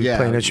or were you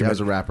playing I was instruments?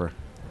 a rapper.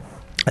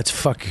 That's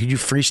Could you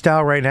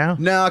freestyle right now?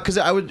 No, because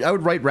I would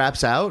write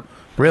raps out.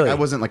 Really? I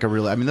wasn't like a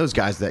real. I mean, those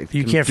guys that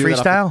You can can't do that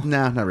freestyle?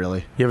 Nah, not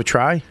really. You ever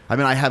try? I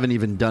mean, I haven't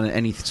even done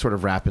any sort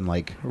of rap in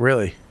like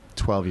Really?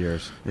 12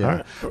 years. Yeah. All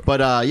right.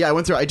 But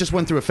I just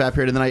went through a fat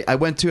period, and then I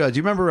went to. Do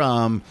you remember?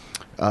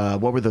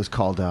 What were those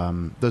called?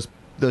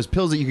 Those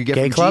pills that you could get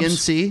Gay from clubs?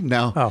 GNC?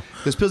 No. Oh.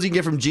 Those pills you can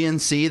get from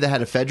GNC that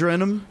had ephedra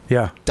in them.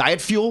 Yeah. Diet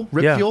Fuel,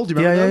 Rip Yeah. Fuel. Do you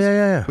remember Yeah, those?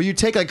 yeah. Well, you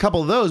take like a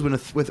couple of those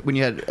when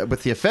you had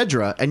with the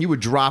ephedra, and you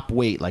would drop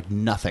weight like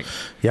nothing.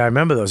 Yeah, I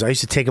remember those. I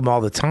used to take them all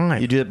the time.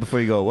 You do that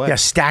before you go away. Yeah,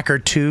 Stacker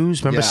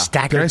 2s. Remember Yeah.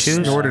 Stacker I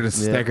 2s? snorted a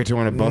stack or two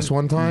on a bus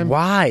one time.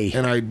 Why?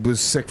 And I was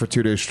sick for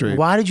 2 days straight.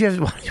 Why did you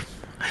have...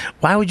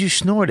 Why would you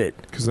snort it?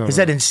 'Cause I'm Is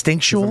that I'm a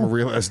instinctual?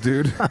 real ass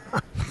dude.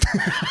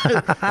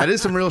 That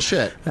is some real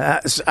shit.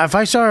 If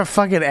I saw a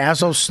fucking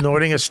asshole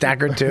snorting a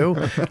Stacker 2,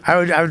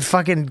 I would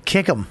fucking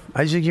kick him.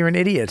 I just think you're an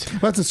idiot.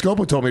 That's what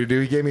Scopo told me to do.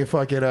 He gave me a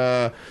fucking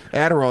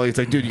Adderall. He's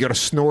like, dude, you got to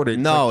snort it.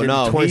 No, Like,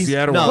 no. twice he's- the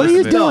Adderall. no, What are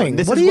you no, doing?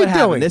 This What is are you happened.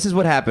 doing? This is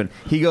what happened.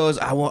 He goes,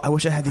 I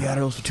wish I had the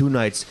Adderalls for 2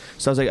 nights.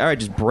 So I was like, all right,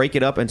 just break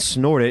it up and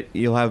snort it.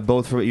 You'll have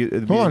both for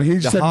you. Hold on. He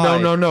said,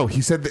 no.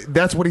 He said,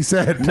 that's what he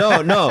said.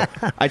 No.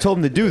 I told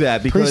him to do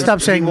that because Please stop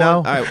he saying no.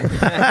 All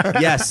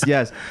right. yes.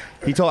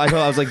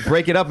 I was like,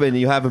 break it up and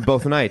you have it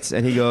both nights.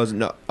 And he goes,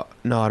 no,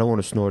 I don't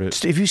want to snort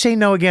it. If you say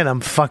no again,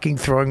 I'm fucking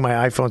throwing my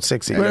iPhone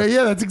 6 at you. But,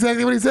 yeah, that's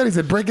exactly what he said. He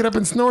said, break it up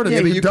and snort it. Yeah,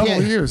 So but you double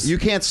can't. use. You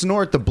can't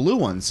snort the blue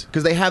ones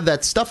because they have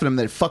that stuff in them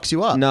that fucks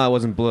you up. No, it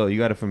wasn't blue. You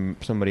got it from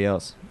somebody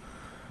else.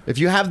 If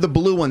you have the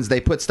blue ones,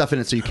 they put stuff in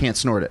it so you can't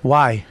snort it.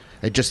 Why?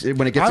 It just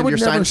when it gets I into would your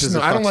never sinuses,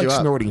 snort. it I don't fucks like you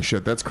up. snorting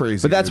shit. That's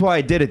crazy. But that's dude. why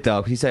I did it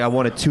though. He said I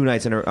wanted 2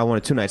 nights I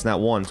wanted 2 nights, not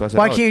one. So I said,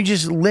 Why oh, can't you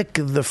just lick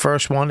the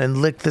first one and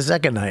lick the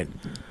second night?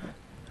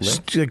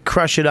 Just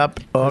crush it up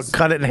or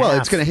cut it in Well, half.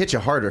 it's going to hit you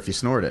harder if you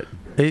snort it.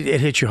 It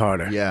hits you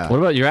harder. Yeah. What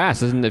about your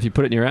ass? Isn't if you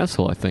put it in your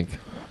asshole? I think.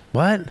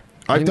 What?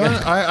 I've done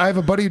it. I have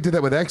a buddy who did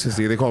that with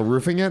ecstasy. They call it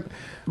roofing it.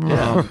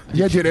 Yeah,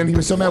 dude. And he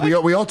was so mad.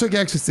 We all took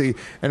ecstasy,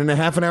 and in a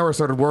half an hour it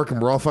started working.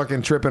 We're all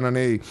fucking tripping on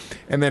E.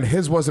 And then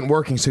his wasn't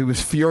working, so he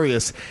was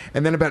furious.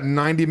 And then about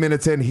 90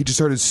 minutes in, he just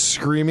started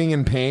screaming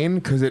in pain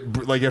because it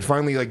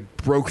finally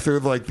broke through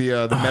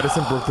the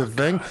medicine, broke through the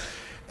thing.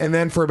 And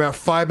then for about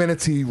 5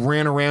 minutes, he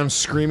ran around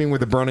screaming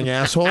with a burning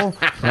asshole.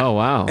 Oh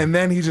wow. And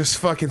then he just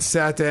fucking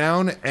sat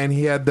down, and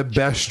he had the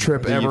best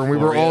trip The ever. And we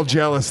were euphoria. all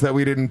jealous that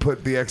we didn't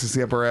put the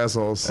ecstasy up our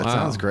assholes. That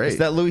sounds great. It's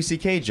that Louis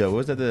C.K. joke.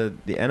 Was that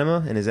the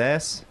enema in his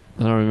ass?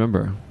 I don't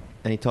remember.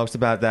 And he talks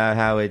about that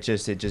how it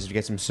just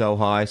gets him so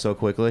high so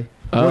quickly.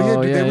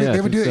 Oh, dude, yeah, they I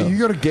would think do that. so. You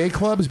go to gay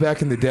clubs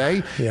back in the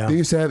day. Yeah. They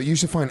used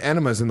to find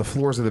enemas in the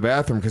floors of the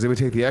bathroom because they would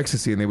take the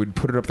ecstasy and they would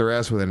put it up their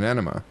ass with an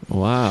enema.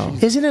 Wow.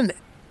 Isn't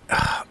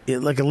it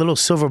like a little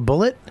silver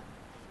bullet?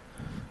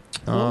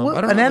 I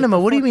don't an know, enema?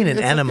 the What do you fuck- mean an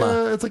it's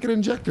enema? It's like an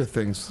injector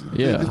thing.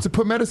 Yeah. It's to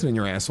put medicine in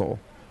your asshole.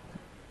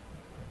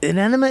 An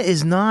enema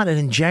is not an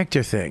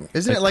injector thing.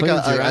 Isn't It it like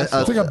cleans your a asshole.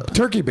 It's like a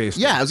turkey based.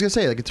 yeah? I was going to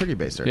say like a turkey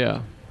baster.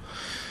 Yeah.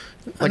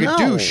 Like No. a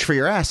douche for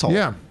your asshole.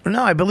 Yeah.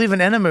 No, I believe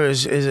an enema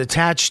is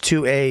attached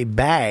to a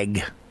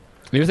bag.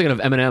 You're thinking of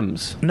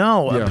M&Ms.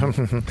 No,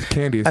 Yeah.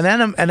 Candies.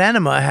 an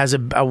enema has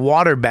a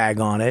water bag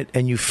on it,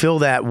 and you fill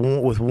that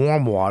with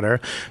warm water.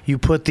 You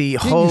put the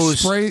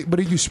hose.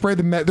 You spray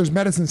the there's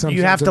medicine sometimes.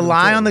 You have to in them,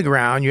 lie too. on the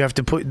ground. You have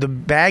to put the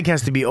bag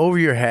has to be over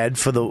your head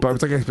for the But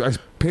it's like I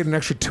paid an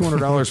extra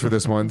 $200 for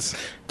this once.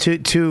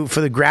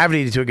 for the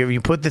gravity to give. You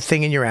put the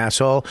thing in your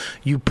asshole.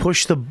 You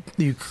push the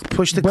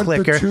But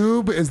clicker. the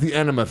tube is the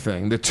enema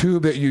thing. The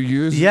tube that you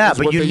use. Yeah, is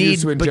but what you they need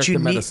use to inject but you the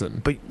need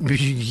medicine. but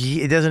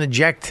it doesn't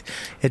inject.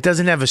 It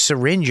doesn't have a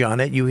syringe on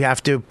it. You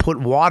have to put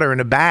water in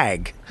a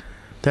bag.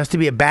 There has to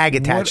be a bag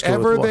attached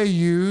Whatever to it. they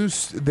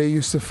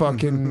used to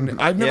fucking.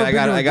 I've never. Yeah,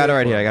 been to a I got it gay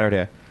right here. club. I got it right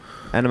here.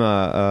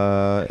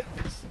 Enema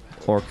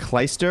or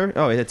Kleister.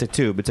 Oh, it's a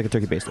tube. It's like a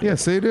turkey baster. Yeah,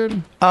 see,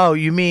 dude. Oh,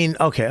 you mean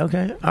okay? All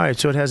right.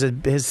 So it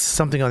has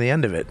something on the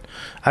end of it.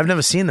 I've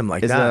never seen them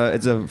like that.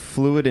 It's a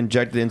fluid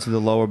injected into the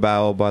lower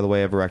bowel by the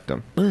way of a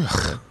rectum.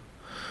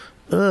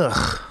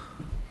 Ugh.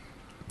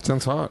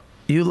 Sounds hot.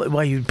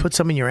 You put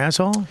some in your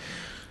asshole?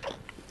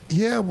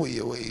 Yeah, well,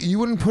 you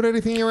wouldn't put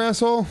anything in your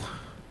asshole?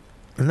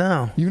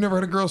 No. You've never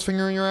had a girl's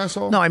finger in your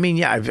asshole? No, I mean,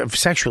 yeah,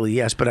 sexually,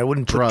 yes, but I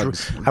wouldn't put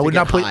Drugs I would to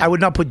not get put. high. I would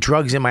not put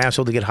drugs in my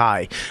asshole to get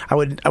high. I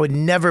would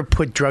never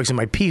put drugs in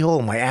my pee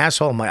hole, my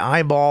asshole, my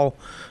eyeball.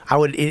 I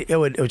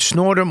would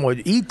snort them or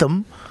eat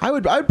them I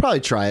would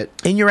probably try it.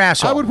 in your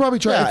asshole. I would probably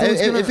try. Yeah,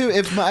 it.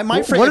 if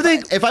my friend, What are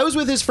if I was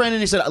with his friend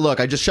and he said, "Look,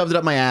 I just shoved it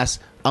up my ass.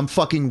 I'm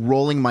fucking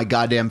rolling my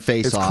goddamn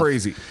face It's off."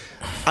 crazy.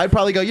 I'd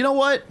probably go, "You know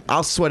what?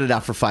 I'll sweat it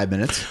out for 5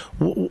 minutes."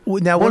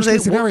 now what Worst do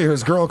case they? scenario,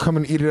 his girl will come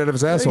and eat it out of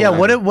his asshole. Yeah,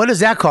 what is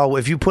that called?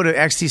 If you put an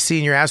ecstasy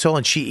in your asshole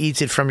and she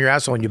eats it from your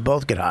asshole and you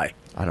both get high.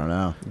 I don't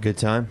know. Good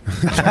time.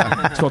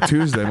 It's called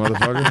Tuesday,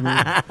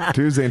 motherfucker.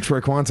 Tuesday in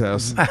Troy Quant's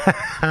house.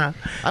 I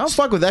don't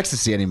fuck with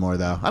ecstasy anymore,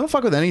 though. I don't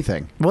fuck with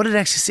anything. What did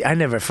ecstasy? I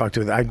never fucked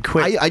with it. I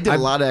quit. I did a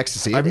lot of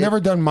ecstasy. I've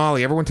never done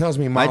Molly. Everyone tells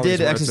me Molly's I did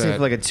where it's ecstasy at.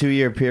 for like a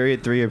 2-year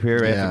period, 3-year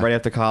period, Yeah. right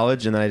after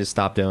college, and then I just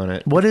stopped doing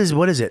it. What is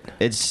it?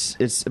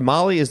 It's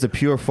Molly is the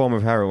pure form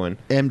of heroin.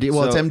 It's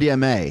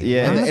MDMA.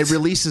 Yeah. And it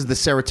releases the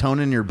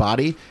serotonin in your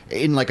body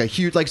in like a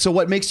huge so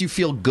what makes you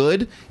feel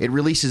good, it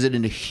releases it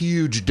in a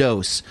huge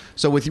dose.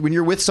 So when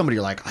you're with somebody,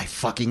 you're like, I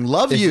fucking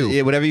love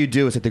you. Whatever you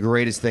do, it's like the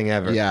greatest thing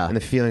ever. Yeah. And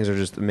the feelings are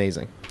just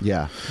amazing.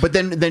 Yeah. But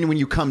then when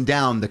you come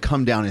down, the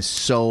come down is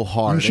so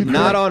hard. You should And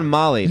Not on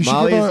Molly. You should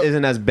Molly give a-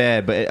 isn't as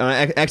bad, but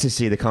on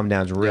ecstasy, the come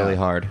down's really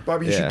hard.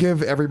 Bobby, you Yeah. should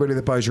give everybody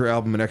that buys your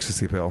album an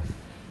ecstasy pill.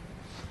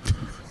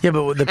 Yeah,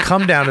 but the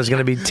come down is going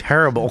to be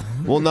terrible.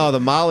 Well, no,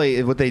 the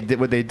Molly, what they did,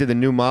 the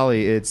new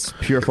Molly, it's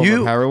pure form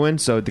of heroin,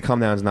 so the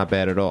come down's not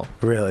bad at all.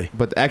 Really?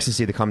 But the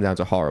ecstasy, the come downs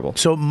are horrible.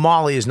 So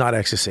Molly is not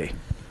ecstasy.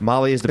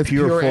 Molly is the It's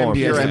pure pure form. MDMA.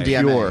 Pure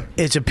MDMA. Pure.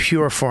 It's a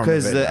pure form of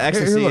Because it. the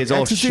ecstasy Hey, look, is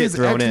all ecstasy shit is,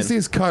 thrown in. ecstasy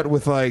is cut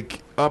with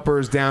like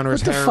uppers, downers,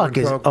 What the heroin, fuck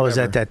is? coke, Oh, is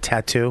whatever. that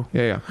tattoo?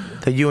 Yeah.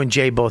 That you and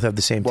Jay both have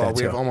the same Well, tattoo.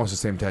 we have almost the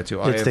same tattoo.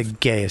 It's the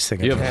gayest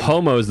thing. You I've have had.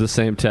 homos the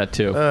same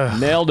tattoo.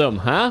 Nailed him,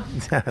 huh?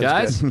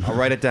 Guys? I'll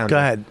write it down. Go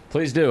ahead.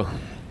 Please do.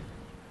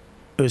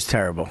 It was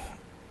terrible.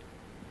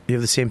 You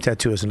have the same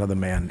tattoo as another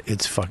man.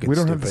 It's fucking. We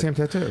don't stupid. have the same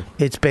tattoo.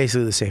 It's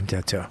basically the same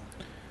tattoo.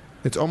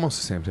 It's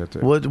almost the same tattoo.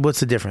 What's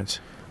the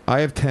difference?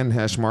 I have 10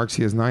 hash marks.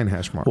 He has 9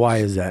 hash marks. Why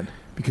is that?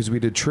 Because we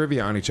did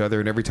trivia on each other,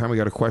 and every time we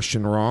got a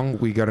question wrong,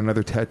 we got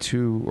another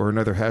tattoo or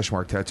another hash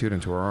mark tattooed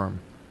into our arm.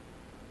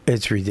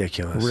 It's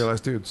ridiculous. Real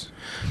ass dudes.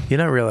 You're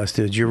not real ass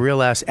dudes. You're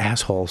real ass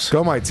assholes.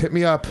 Go Mites, hit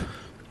me up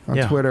on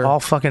Yeah, Twitter. all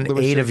fucking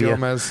Louis 8 J. of you.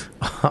 Gomez.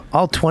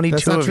 All 22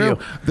 That's not of true. you.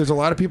 There's a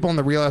lot of people on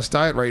the Real Ass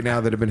Diet right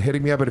now that have been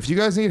hitting me up. But if you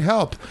guys need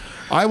help,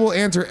 I will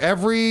answer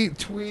every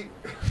tweet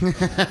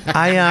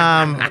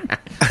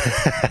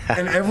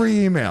and every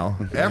email.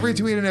 Every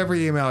tweet and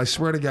every email. I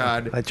swear to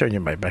God. I turn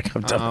your mic back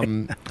up.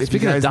 If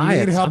Speaking you of guys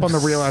diets, need help I'm on the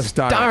Real Ass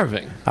Diet.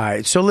 starving. All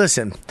right. So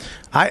listen,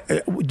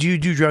 do you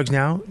do drugs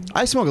now?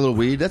 I smoke a little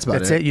weed. That's about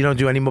That's it. You don't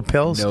do any more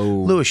pills. No.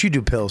 Lewis, you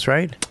do pills,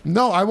 right?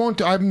 No, I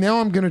won't. I'm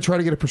going to try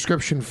to get a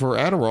prescription for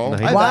Adderall.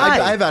 No, Why?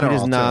 I have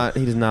Adderall.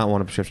 He does not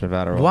want a prescription of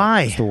Adderall.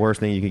 Why? It's the worst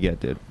thing you could get,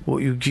 dude. Well,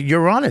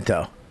 you're on it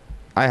though.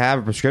 I have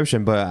a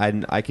prescription, but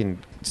I can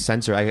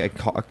censor. I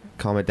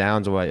calm it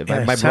down. So Yeah,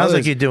 my sounds brother's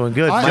like you're doing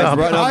good. I job.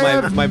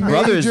 have my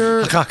brother's-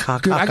 major,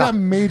 dude, I got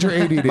major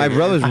ADD. My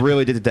brother's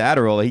really addicted to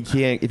Adderall. He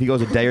can't. If he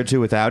goes a day or two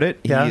without it,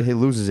 Yeah. he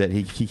loses it.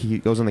 He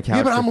goes on the couch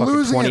Yeah, but for I'm fucking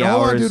losing 20 it.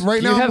 Hold on, hours. dude.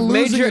 Right You now, have I'm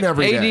losing major it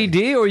every day.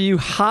 ADD, or are you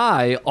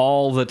high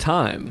all the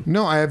time?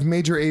 No, I have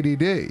major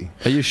ADD.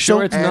 Are you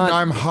sure it's and not?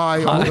 I'm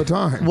high all the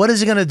time. What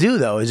is it going to do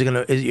though? Are you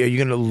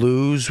going to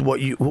lose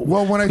what you?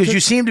 Well, when I because took- you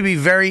seem to be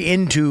very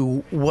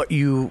into what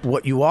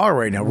you are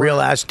right now,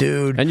 real ass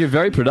dude. And you're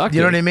very productive.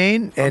 You know what I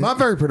mean? I'm And not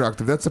very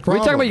productive. That's the What are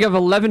problem. you talking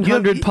about? You have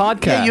 1,100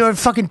 podcasts. Yeah, you have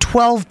fucking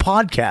 12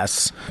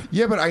 podcasts.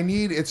 Yeah, but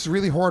it's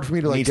really hard for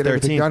me to like Needs get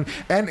everything 13.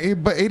 done.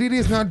 But ADD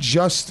is not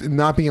just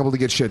not being able to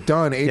get shit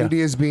done. ADD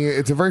is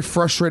it's a very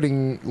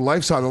frustrating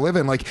lifestyle to live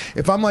in. Like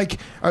if I'm like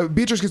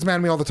Beatrice gets mad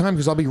at me all the time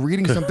because I'll be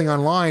reading something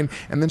online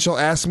and then she'll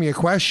ask me a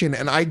question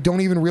and I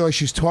don't even realize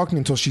she's talking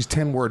until she's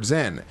 10 words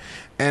in.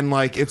 And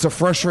like it's a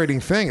frustrating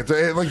thing.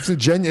 It's a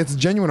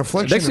genuine It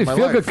affliction. makes me in my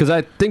feel life. good because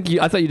I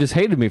thought you just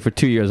hated me for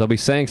 2 years. I'll be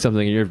saying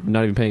something and you're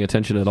not even paying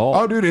attention at all.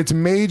 Oh, dude, it's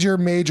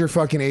major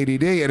fucking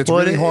ADD, and it's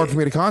really hard for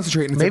me to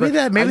concentrate. And it's Maybe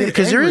I get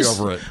because there angry is.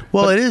 over it.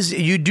 Well, it is.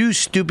 You do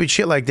stupid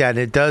shit like that, and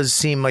it does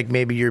seem like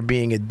maybe you're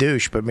being a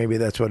douche, but maybe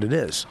that's what it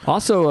is.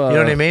 Also, you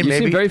know what I mean? You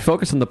Maybe seem very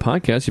focused on the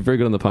podcast. You're very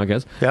good on the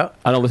podcast. Yeah.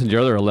 I don't listen to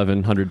your other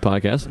 1,100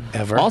 podcasts.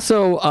 Ever.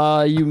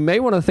 Also, you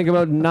may want to think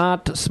about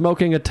not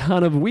smoking a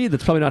ton of weed.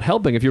 That's probably not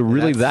helping if you're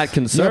really that Yeah,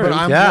 concerned. but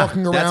I'm Yeah.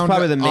 walking That's around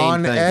probably the main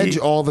on thing. edge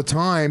all the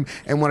time,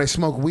 and when I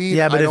smoke weed,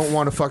 Yeah, but I if- don't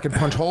want to fucking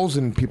punch holes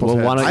in people's well,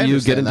 heads. why don't I you get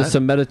understand into that.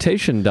 some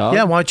meditation, dog?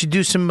 Yeah, why don't you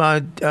do some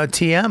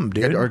TM,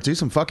 dude? Or do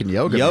some fucking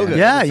yoga. Yoga. man.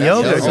 Yeah, That's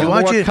yoga. yoga. Some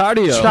Why don't more you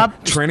cardio.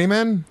 stop? Tranny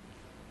men?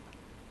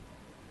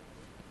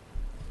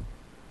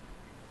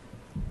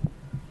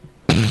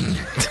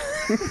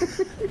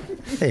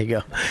 There you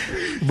go.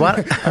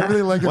 What? I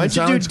really like it. Why It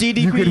don't you do sounds-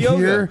 DDP you could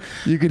yoga?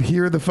 You could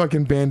hear the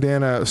fucking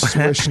bandana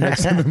swish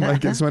next to the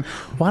mic. It's one.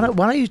 Why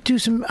don't you do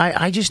some?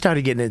 I just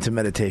started getting into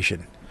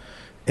meditation,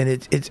 and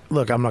it's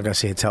look. I'm not gonna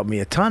say it's helped me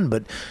a ton,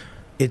 but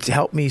it's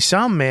helped me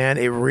some, man.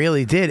 It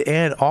really did,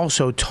 and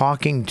also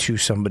talking to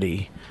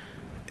somebody,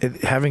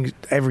 having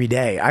every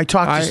day. I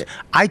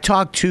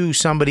talk to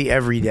somebody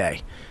every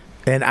day,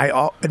 and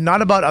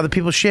not about other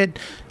people's shit.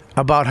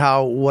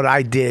 About what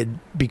I did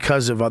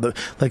because of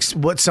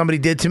what somebody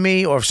did to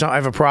me, or if I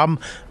have a problem,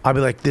 I'll be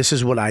like, "This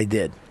is what I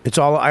did." It's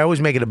all. I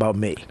always make it about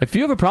me. If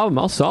you have a problem,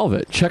 I'll solve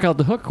it. Check out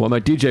The Hook while my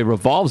DJ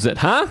revolves it,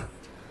 huh?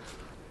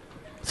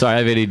 Sorry, I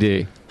have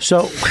ADD.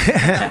 So,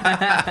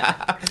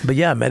 but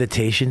yeah,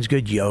 meditation's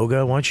good.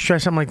 Yoga. Why don't you try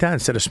something like that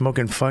instead of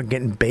smoking,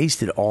 getting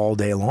basted all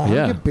day long?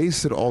 I get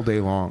basted all day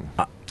long.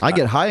 I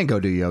get high and go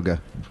do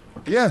yoga.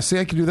 Yeah, see,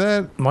 I can do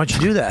that. Why don't you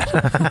do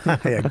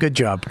that? Yeah, good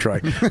job,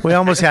 Troy. We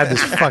almost had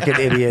this fucking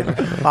idiot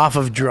off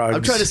of drugs.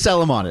 I'm trying to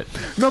sell him on it.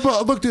 No,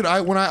 but look, dude,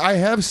 I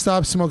have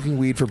stopped smoking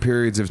weed for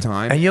periods of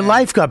time, and your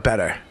life got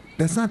better.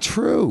 That's not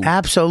true.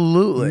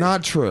 Absolutely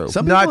not true.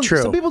 Not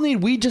true. Some people need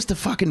weed just to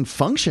fucking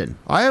function.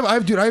 I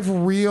have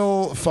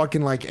real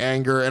fucking like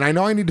anger, and I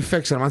know I need to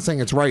fix it. I'm not saying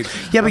it's right.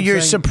 Yeah, but I'm you're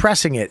saying-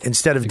 suppressing it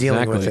instead of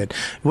dealing with it.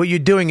 What you're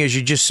doing is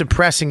you're just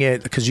suppressing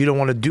it because you don't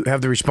want to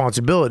have the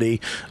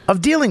responsibility of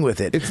dealing with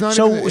it. It's not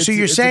so. even- So it's-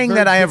 you're it's a saying very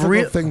that I have difficult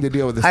real thing to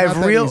deal with. It's I not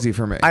have that real easy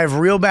for me. I have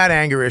real bad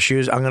anger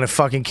issues. I'm going to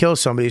fucking kill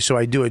somebody, so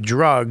I do a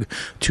drug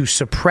to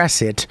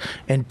suppress it.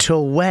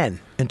 Until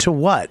when? Until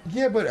what?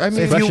 Yeah, but I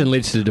mean, Suppression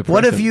leads to depression.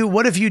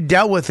 What if you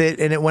dealt with it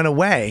and it went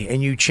away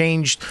and you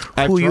changed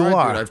who you tried,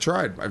 are? Dude,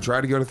 I've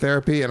tried to go to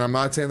therapy, and I'm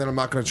not saying that I'm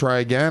not going to try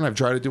again. I've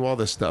tried to do all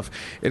this stuff.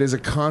 It is a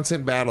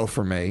constant battle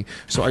for me.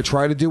 So I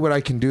try to do what I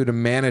can do to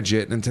manage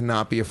it and to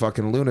not be a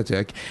fucking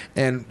lunatic.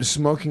 And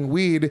smoking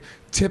weed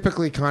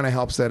typically kind of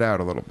helps that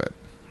out a little bit.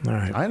 All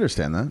right. I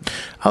understand that.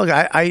 Look,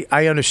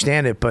 I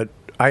understand it, but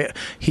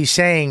he's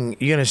saying,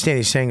 you understand,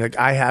 he's saying like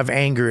I have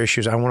anger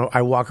issues. I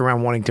walk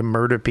around wanting to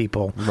murder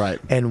people. Right.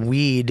 And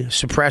weed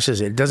suppresses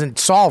it. It doesn't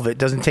solve it,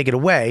 doesn't take it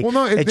away. Well,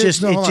 no, it just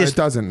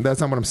doesn't. That's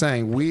not what I'm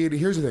saying. Weed.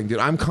 Here's the thing, dude.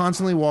 I'm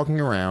constantly walking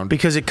around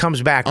because it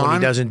comes back when he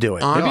doesn't do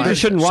it. Maybe you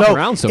just shouldn't walk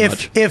around so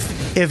much.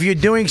 If you're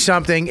doing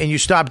something and you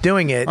stop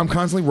doing it, I'm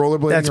constantly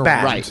rollerblading. That's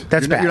bad. Right.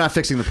 That's bad. You're not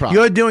fixing the problem.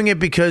 You're doing it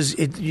because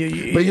it But you're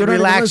it not even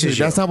relaxes listening.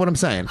 you. That's not what I'm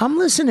saying. I'm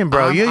listening,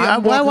 bro.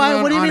 I'm Why?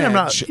 walking What do you around mean? on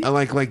I'm edge, not.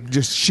 like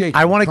just shaking.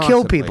 I want to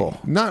kill constantly. people.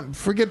 Not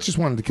forget. Just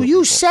wanted to kill. You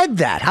people. said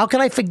that. How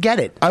can I forget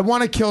it? I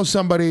want to kill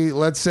somebody.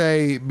 Let's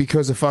say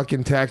because a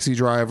fucking taxi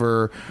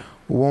driver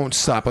won't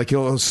stop. Like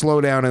he'll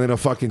slow down and then he'll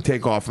fucking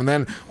take off, and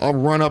then I'll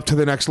run up to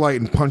the next light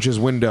and punch his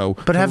window.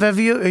 But have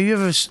you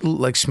ever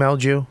like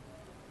smelled you?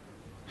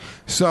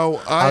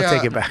 So I'll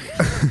take it back.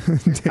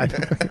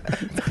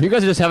 You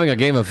guys are just having a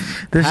game of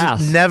This pass.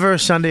 is never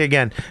Sunday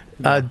again.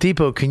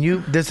 Depot, can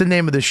you? That's the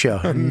name of the show.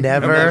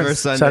 Never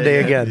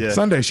Sunday again. Yeah.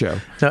 Sunday show.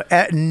 No,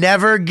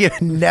 never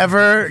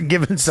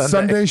given Sunday.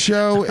 Sunday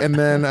show, and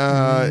then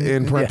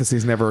in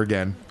parentheses, never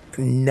again.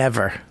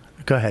 Never.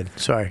 Go ahead.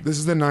 Sorry. This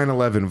is the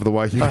 9/11 of the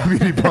YQ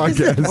Community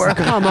Podcast.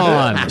 Come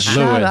on, Shut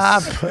Lewis.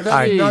 up. All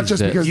right. Not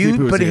just because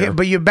Deepu was here.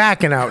 But you're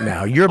backing out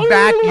now. You're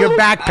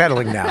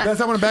backpedaling now. That's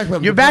not what I'm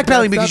backpedaling. You're That's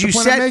backpedaling not because the you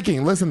point said. I'm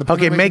making. Listen, the point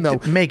Okay, I'm making, though,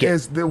 make it.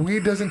 is the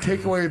weed doesn't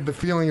take away the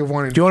feeling of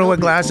wanting. Do you want to kill wear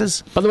people.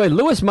 glasses? By the way,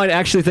 Lewis might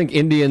actually think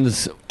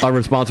Indians are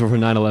responsible for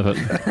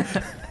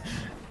 9/11.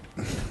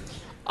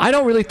 I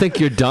don't really think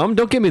you're dumb.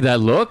 Don't give me that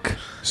look.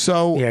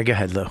 So Yeah, go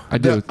ahead, Lou. I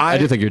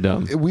do think you're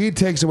dumb. Weed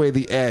takes away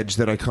the edge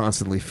that I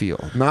constantly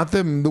feel, not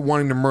the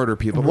wanting to murder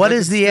people. What but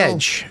is the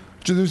edge?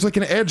 There's like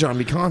an edge on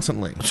me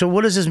constantly. So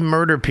what is this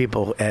murder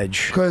people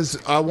edge? Because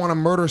I want to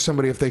murder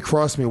somebody if they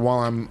cross me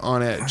while I'm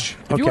on edge.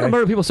 If you want to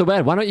murder people so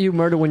bad, why don't you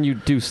murder when you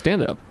do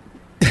stand up?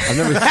 I've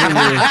never seen you.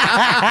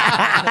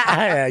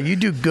 Yeah, you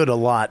do good a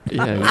lot.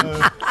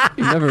 Yeah,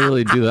 you never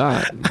really do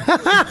that.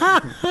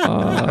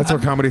 That's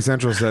what Comedy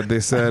Central said. They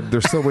said they're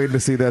still waiting to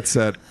see that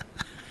set.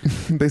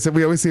 They said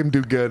we always see him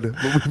do good,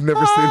 but we've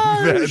never seen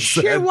that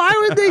Shit, set. why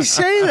would they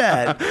say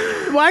that?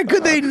 Why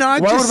could they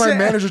not Why just would my say...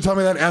 manager tell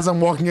me that as I'm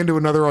walking into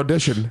another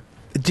audition?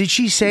 Did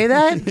she say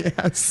that?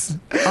 Yes.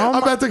 I'm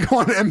about to go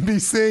on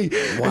NBC.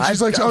 And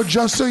she's like, oh,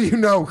 just so you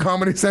know,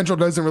 Comedy Central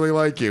doesn't really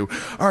like you.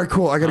 All right,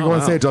 cool. I got to go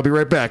on stage. I'll be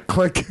right back.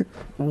 Click.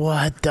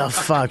 What the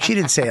fuck? She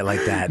didn't say it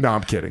like that. No,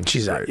 I'm kidding.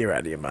 She's out. You're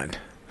out of your mind.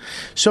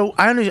 So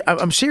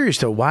I'm serious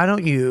though. Why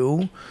don't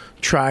you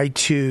try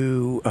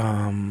to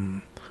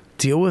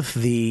deal with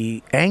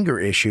the anger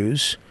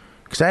issues?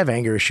 Because I have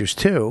anger issues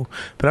too,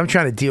 but I'm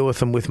trying to deal with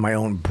them with my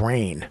own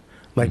brain.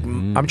 Like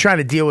I'm trying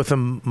to deal with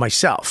them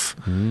myself,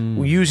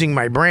 using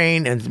my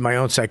brain and my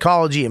own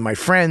psychology and my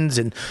friends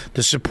and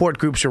the support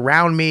groups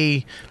around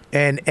me.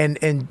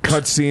 And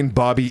cut scene: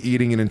 Bobby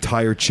eating an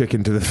entire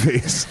chicken to the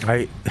face.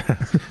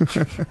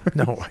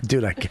 No,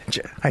 dude, I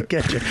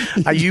get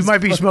you. You might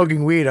be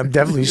smoking weed. I'm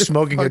definitely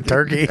smoking a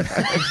turkey.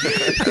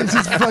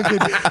 Just fucking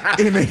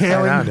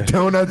inhaling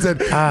donuts. And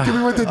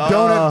we went to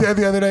donut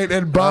the other night,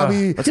 and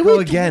Bobby. Let's go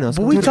again. Let's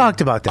But go we again. talked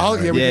about that.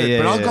 Yeah, we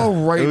did. But I'll go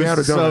right It was now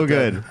to donut. so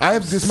Day. good.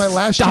 This is my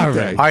last cheat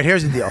day. All right,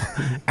 here's the deal.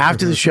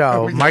 After the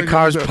show, my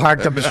car's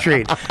parked up the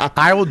street.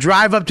 I will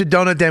drive up to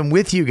Donut Den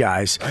with you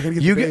guys. I gotta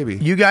get the baby.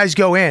 You guys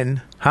go in.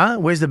 Huh?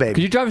 Where's the baby?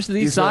 Could you drive us to the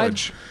east side?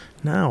 Village.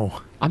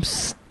 No. I'm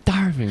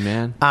starving,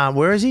 man.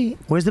 Where is he?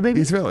 Where's the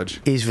baby? East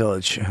Village. East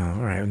Village. Oh, all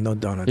right, no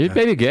donut. Is then.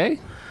 baby gay?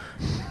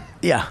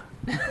 Yeah.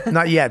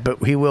 Not yet,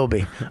 but he will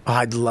be. Oh,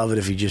 I'd love it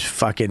if he just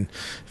fucking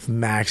if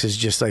Max is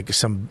just like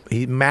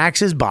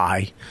Max is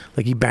bi,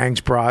 like he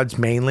bangs broads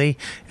mainly,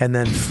 and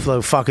then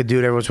fuck a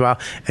dude every once in a while.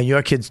 And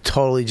your kid's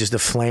totally just a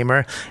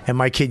flamer, and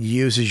my kid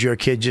uses your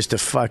kid just to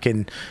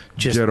fucking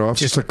just Get off,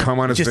 just to come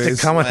on his just face.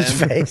 to come on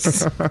his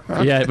face.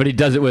 Yeah, but he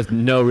does it with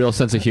no real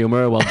sense of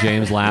humor while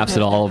James laughs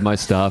at all of my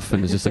stuff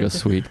and is just like a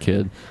sweet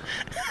kid.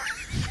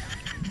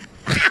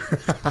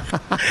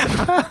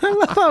 I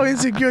love how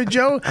insecure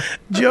Joe,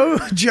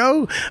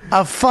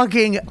 a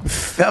fucking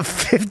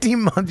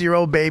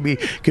 50-month-old baby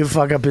can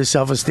fuck up his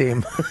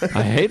self-esteem.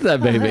 I hate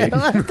that baby.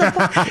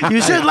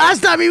 You said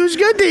last time he was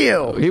good to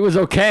you. He was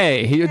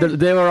okay.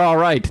 They were all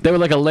right. They were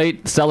like a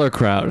late seller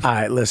crowd. All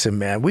right, listen,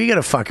 man. We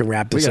gotta fucking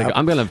wrap this up.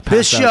 I'm gonna.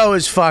 This show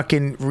is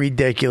fucking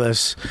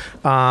ridiculous.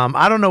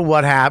 I don't know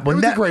what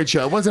happened. It was a great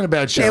show. It wasn't a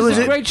bad show. It was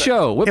a great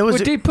show. We're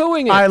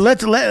deep-pooing it. All right, let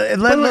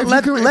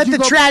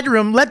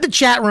the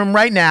chat room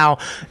right now.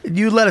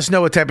 You let us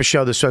know what type of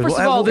show this was. First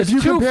of all, there's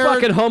two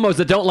fucking homos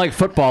that don't like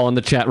football in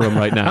the chat room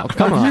right now.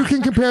 Come on. You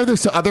can compare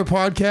this to other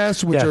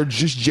podcasts, which are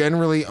just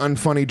generally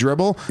unfunny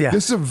dribble. Yeah.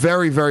 This is a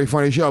very, very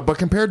funny show. But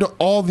compared to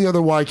all the other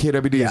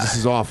YKWDs, this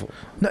is awful.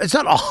 No, it's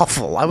not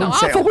awful. I wouldn't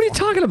say awful. What are you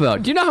talking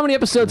about? Do you know how many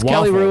episodes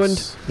Kelly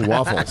ruined?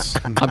 Waffles.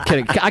 I'm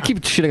kidding. I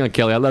keep shitting on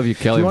Kelly. I love you,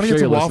 Kelly. You I'm wanna sure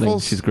get you're some listening.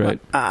 waffles? She's great.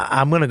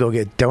 I'm gonna go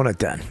get Donut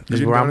Den. You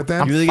get Donut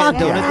Den? You really get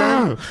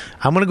Donut Den?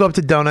 I'm gonna go up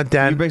to Donut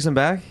Den. You bring some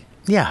back?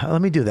 Yeah,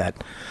 let me do that.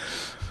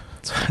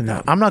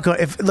 No, I'm not going.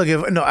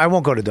 I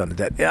won't go to Donut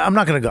Den. I'm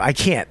not going to go. I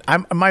can't. I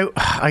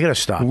gotta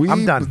stop.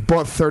 I'm done.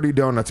 Bought 30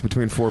 donuts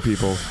between 4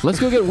 people. Let's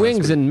go get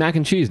wings and mac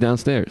and cheese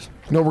downstairs.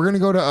 No, we're gonna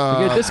go to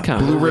We get a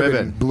discount. Blue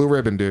Ribbon. Blue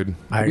Ribbon, dude.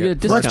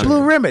 What's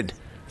Blue Ribbon?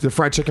 It's a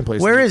fried chicken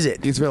place. Where is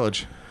it? East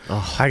Village.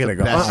 Oh, I gotta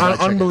go.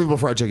 Unbelievable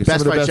fried chicken.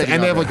 Best Some of the fried best. chicken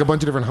And they have out like a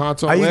bunch of different hot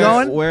sauce. Are you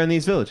going? Where in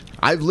East Village?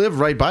 I live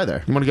right by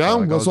there. You want to go?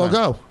 Let's all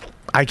go.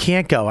 I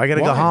can't go. I gotta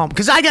go Why? home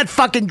because I got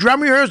fucking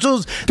drum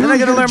rerehearsals. Then I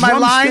Dude, gotta your learn my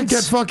drumstick lines.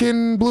 Get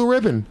fucking Blue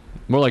Ribbon.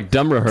 More like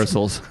dumb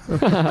rehearsals.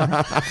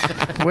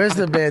 Where's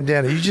the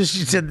bandana? You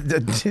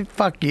said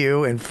fuck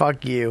you and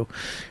fuck you.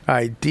 All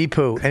right,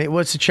 Deepu. And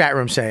what's the chat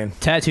room saying?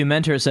 Tattoo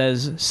Mentor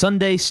says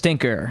Sunday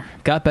stinker.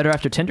 Got better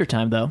after Tinder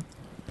time though.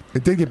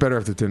 It did get better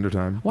after Tinder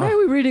time. Why are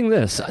we reading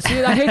this?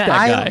 See, I hate that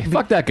guy.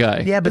 Fuck that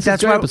guy. Yeah, but This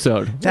that's is their why-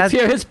 episode. that's- Let's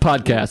hear his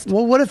podcast.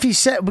 Well, what if he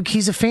said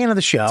he's a fan of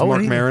the show? It's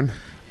Mark Maron.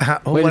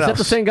 Wait, what is that else?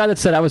 the same guy that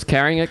said I was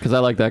carrying it? Because I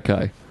like that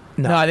guy.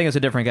 No, I think it's a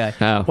different guy.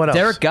 Oh. What else?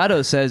 Derek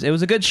Gatto says it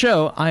was a good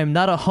show. I am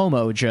not a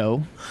homo,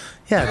 Joe.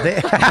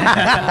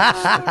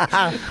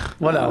 Yeah.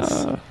 What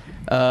else?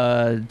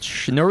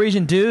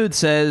 Norwegian dude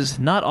says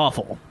not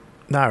awful.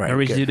 All right.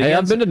 Norwegian good. dude Hey, again.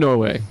 I've been to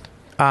Norway.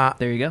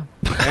 There you go.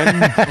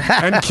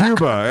 And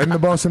Cuba. And the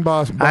Boston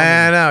Boss.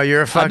 I know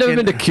you're a fucking. I've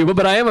never been to Cuba,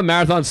 but I am a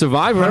marathon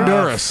survivor.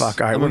 Honduras.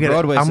 Fuck. All right, I'm a I'm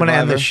Broadway going to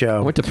end the survivor. show.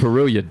 I went to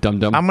Peru, you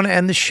dum-dum. I'm going to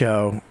end the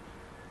show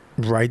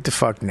right the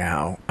fuck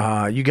now.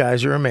 You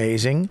guys are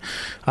amazing.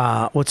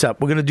 What's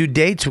up? We're going to do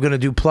dates. We're going to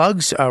do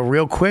plugs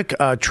real quick.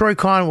 Troy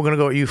Kwan, we're going to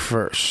go with you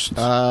first.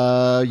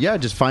 Yeah,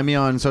 just find me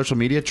on social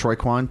media, Troy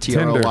Kwan,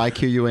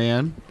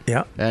 TROYQUAN.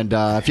 Yeah. And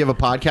if you have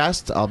a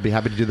podcast, I'll be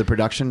happy to do the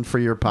production for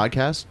your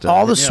podcast.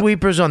 All the hit me up.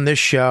 sweepers on this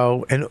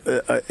show and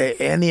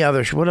any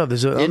other. What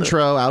others?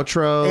 Intro,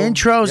 outro.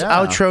 Intros,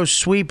 Yeah. outros,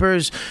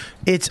 sweepers.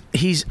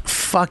 He's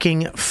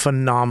fucking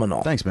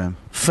phenomenal. Thanks, man.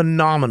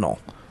 Phenomenal.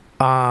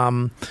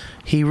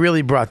 He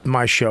really brought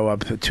my show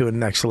up to a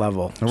next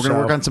level. And we're going to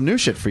work on some new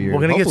shit for you.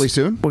 We're gonna hopefully get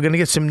soon. We're gonna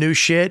get some new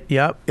shit.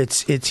 Yep,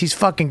 he's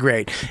fucking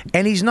great,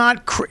 and he's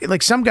not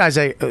like some guys.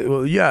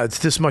 It's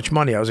this much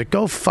money. I was like,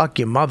 go fuck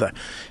your mother.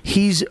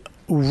 He's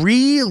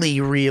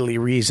really, really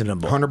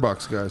reasonable.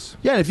 $100, guys.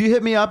 Yeah, and if you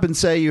hit me up and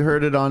say you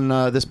heard it on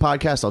this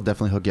podcast, I'll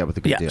definitely hook you up with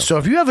a good deal. So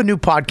if you have a new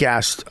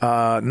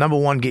podcast, number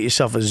one, get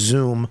yourself a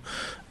Zoom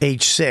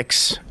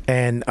H6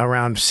 and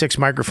around 6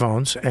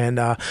 microphones, and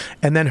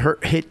then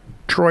hit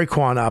Troy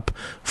Kwan up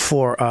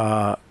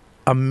for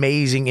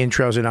amazing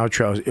intros and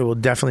outros. It will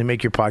definitely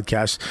make your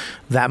podcast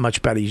that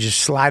much better. You just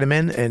slide them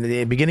in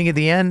the beginning, at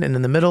the end, and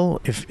in the middle.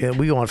 If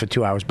we go on for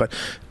 2 hours, but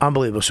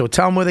unbelievable. So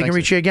tell them where they can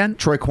reach you again.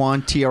 Troy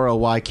Kwan,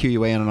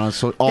 TROYQUAN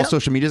on all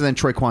social medias, and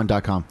then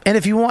TroyKwan.com. And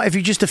if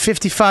you're just a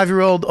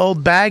 55-year-old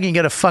old bag and you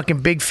got a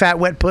fucking big fat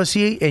wet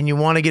pussy and you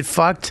want to get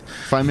fucked,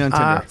 find me on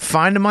Tinder.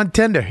 Find him on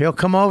Tinder. He'll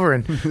come over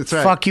and That's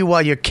right. fuck you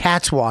while your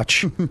cats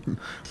watch.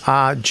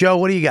 Joe,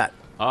 what do you got?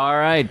 All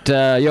right,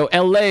 yo,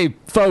 L.A.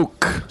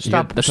 folk.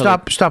 Stop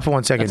for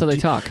 1 second. That's how they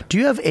talk. Do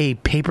you have a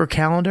paper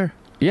calendar?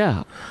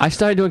 Yeah, I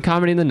started doing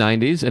comedy in the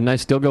 90s, and I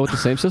still go with the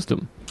same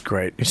system.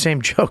 Great. Your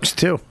same jokes,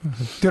 too.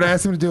 Dude, I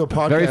asked him to do a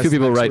podcast. Very few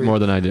people next write week. more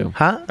than I do.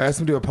 Huh? I asked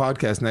him to do a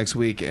podcast next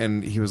week,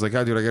 and he was like,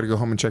 "Oh, dude, I got to go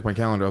home and check my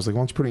calendar." I was like,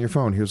 "Why don't you put it in your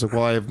phone?" He was like,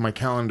 "Well, I have my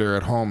calendar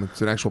at home.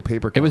 It's an actual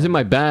paper It calendar." was in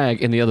my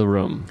bag in the other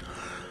room.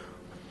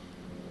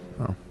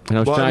 Oh. And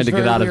I was Well, it trying was to get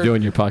very out of weird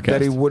doing your podcast.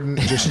 That he wouldn't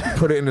just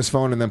put it in his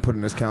phone and then put it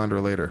in his calendar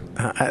later.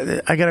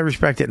 I gotta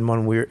respect it in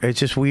one weird. It's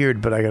just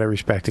weird, but I gotta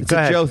respect it. It's Go a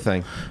ahead. Joe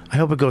thing. I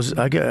hope it goes.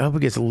 I hope it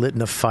gets lit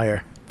in a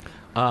fire.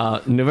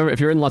 November. If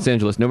you're in Los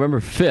Angeles, November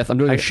 5th, I'm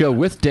doing a show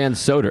with Dan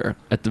Soder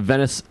at the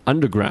Venice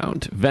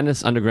Underground.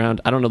 Venice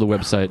Underground. I don't know the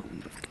website.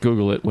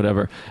 Google it,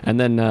 whatever. And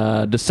then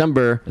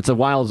December, it's a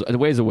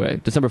ways away.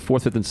 December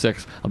 4th, 5th, and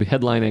 6th, I'll be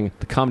headlining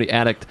the Comedy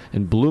Addict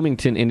in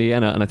Bloomington,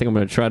 Indiana, and I think I'm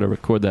going to try to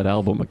record that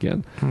album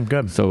again.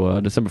 Good.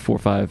 So December 4,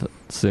 5,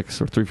 6,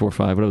 or 3, 4,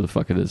 5, whatever the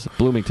fuck it is.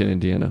 Bloomington,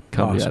 Indiana,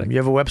 Comedy Awesome. Addict. You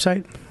have a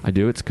website? I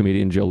do. It's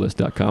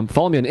comedianjoelist.com.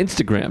 Follow me on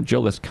Instagram,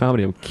 Joe List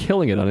Comedy. I'm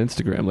killing it on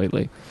Instagram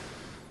lately.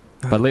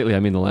 By lately, I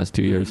mean the last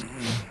 2 years.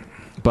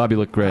 Bobby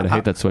looked great. I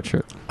hate that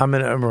sweatshirt. I'm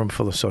in a room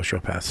full of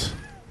sociopaths.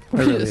 I'm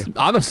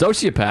a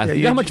sociopath. Yeah,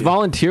 you know how much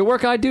volunteer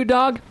work I do,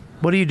 dog?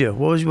 What do you do?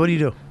 What do you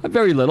do?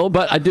 Very little,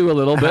 but I do a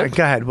little bit.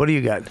 Go ahead. What do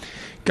you got?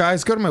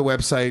 Guys, go to my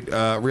website,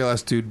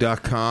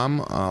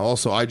 realassdude.com.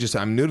 Also,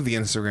 I'm new to the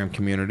Instagram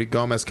community.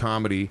 Gomez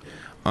Comedy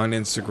on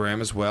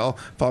Instagram as well.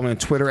 Follow me on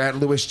Twitter at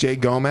Louis J.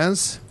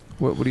 Gomez.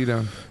 What are you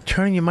doing?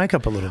 Turning your mic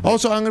up a little bit.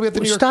 Also, I'm going to be at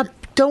the New York... Stop.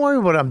 Don't worry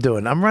what I'm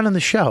doing. I'm running the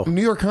show.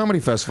 New York Comedy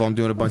Festival. I'm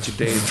doing a bunch of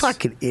dates.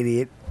 Fucking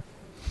idiot.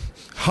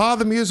 Ha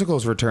the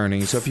Musical's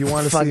returning, so if you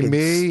want to see Fucking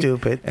me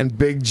stupid. and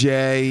Big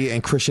J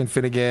and Christian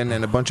Finnegan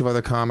and a bunch of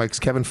other comics,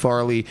 Kevin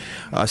Farley,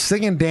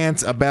 sing and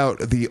dance about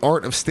the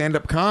art of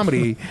stand-up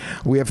comedy,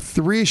 we have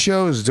 3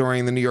 shows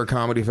during the New York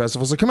Comedy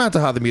Festival, so come out to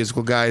Ha the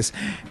Musical, guys,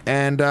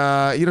 and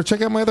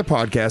check out my other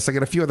podcasts. I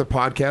got a few other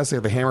podcasts. I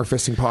have the Hammer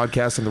Fisting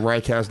Podcast and the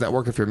Riotcast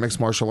Network if you're a mixed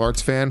martial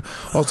arts fan.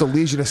 Also,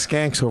 Legion of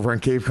Skanks over on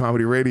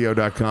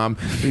CaveComedyRadio.com.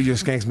 Legion of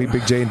Skanks, me,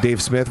 Big J, and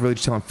Dave Smith, really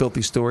just telling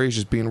filthy stories,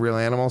 just being real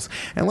animals.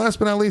 And last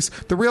but not least,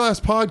 the Real Ass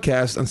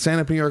Podcast on Stand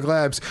Up New York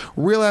Labs.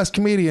 Real ass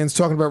comedians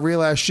talking about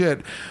real ass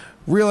shit.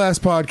 Real ass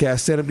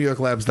podcast,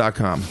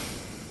 standupnewyorklabs.com.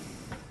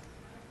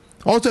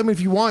 Also, I mean,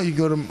 if you want, you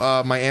go to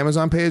my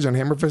Amazon page on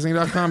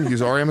hammerfisting.com.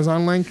 Use our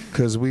Amazon link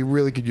because we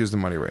really could use the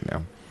money right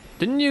now.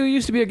 Didn't you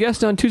used to be a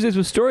guest on Tuesdays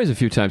with Stories a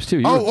few times, too?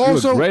 You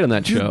also, were great on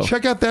that show.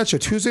 Check out that show,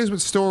 Tuesdays with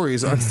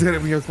Stories on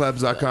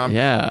standupnewyorklabs.com.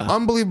 Yeah.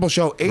 Unbelievable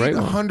show.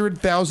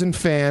 800,000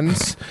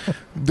 fans.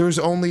 There's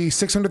only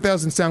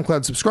 600,000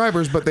 SoundCloud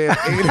subscribers, but they have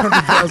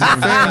 800,000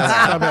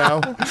 fans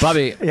somehow.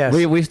 Bobby, Yes.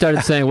 we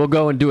started saying we'll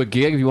go and do a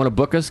gig if you want to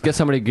book us. Guess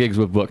how many gigs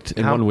we've booked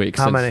in 1 week?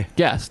 How many?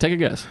 Guess. Take a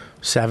guess.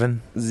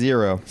 7.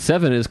 0.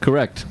 7 is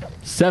correct.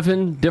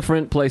 7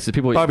 different places.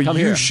 People Bobby, come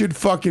you here. should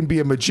fucking be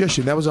a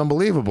magician. That was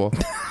unbelievable.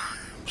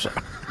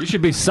 You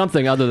should be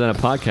something other than a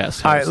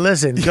podcast host. All right,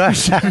 listen. Go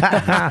ahead.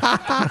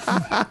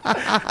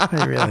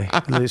 Really,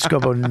 Luis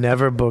Scopo,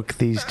 never book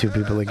these 2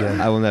 people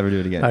again. I will never do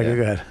it again. Okay,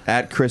 go ahead.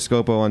 At Chris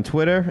Scopo on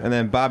Twitter. And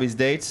then Bobby's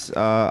dates,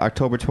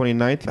 October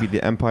 29th to be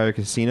the Empire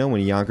Casino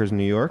in Yonkers,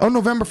 New York. Oh,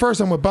 November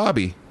 1st, I'm with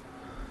Bobby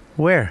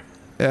Where?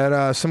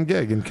 at some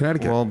gig in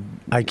Connecticut. Well,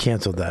 I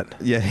canceled that.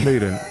 yeah. No, you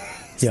didn't.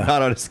 It's Yeah.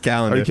 not on his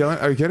calendar.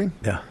 Are you kidding?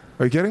 Yeah.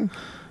 Are you kidding?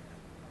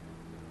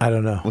 I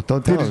don't know. Well,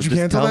 don't tell Dude, him. did you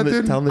Just cancel tell him that, to-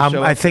 dude? Tell him to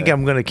show I up think there.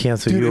 I'm going to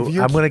cancel Dude, you. if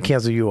you're- I'm going to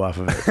cancel you off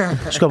of it.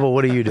 Scopo,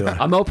 what are you doing?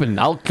 I'm open.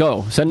 I'll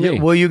go. Send me.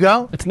 Will you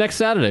go? It's next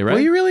Saturday, right?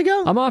 Will you really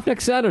go? I'm off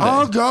next Saturday.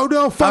 Oh, go.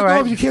 No, fuck All right.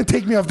 off. You can't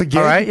take me off the gig.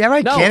 All right. Yeah,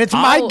 I No, can. It's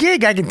my I'll-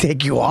 gig. I can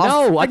take you off.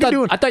 No, I can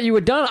do it. thought you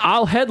were done.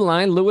 I'll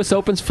headline. Lewis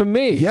opens for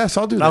me. Yes,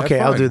 I'll do that. Okay,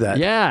 I'll Fine. do that.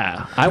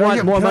 Yeah. I Can I want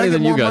get- more can I money get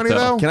than you more got, money, though.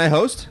 though? Can I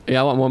host?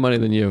 Yeah, I want more money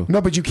than you. No,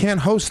 but you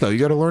can't host, though. You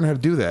got to learn how to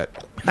do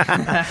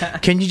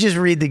that. Can you just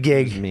read the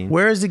gig? mean.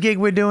 Where is the gig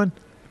we're doing?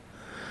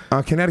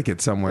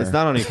 Connecticut somewhere. It's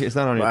not on your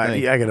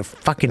thing. I got to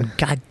fucking,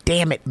 God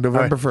damn it.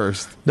 November All right.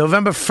 1st.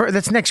 November 1st.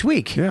 That's next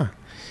week. Yeah.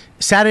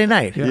 Saturday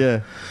night. Yeah.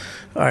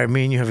 All right,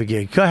 me and you have a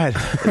gig. Go ahead.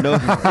 No,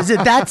 Is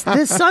it that's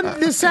this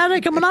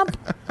Saturday coming up?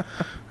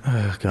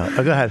 Oh, God.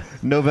 Oh, go ahead.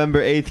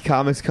 November 8th,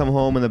 Comics Come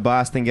Home in the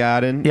Boston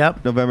Garden.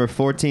 Yep. November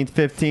 14th,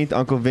 15th,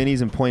 Uncle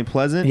Vinny's in Point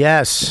Pleasant.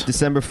 Yes.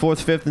 December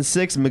 4th, 5th, and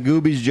 6th,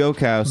 Magooby's Joke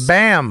House.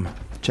 Bam.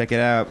 Check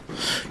it out.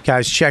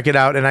 Guys, check it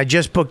out. And I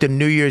just booked a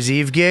New Year's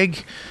Eve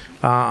gig.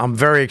 I'm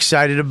very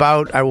excited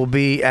about. I will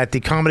be at the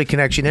Comedy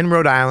Connection in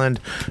Rhode Island,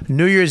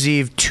 New Year's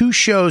Eve, 2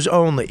 shows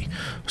only.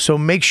 So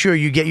make sure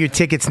you get your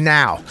tickets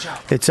now.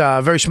 It's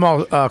a very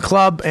small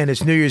club, and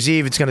it's New Year's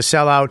Eve. It's going to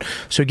sell out.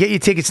 So get your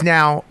tickets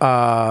now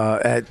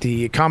at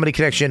the Comedy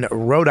Connection,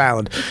 Rhode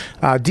Island.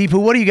 Deepu,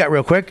 what do you got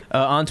real quick?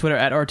 On Twitter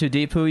at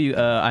R2Deepu,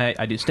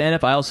 I do stand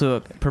up. I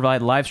also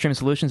provide live stream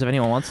solutions if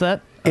anyone wants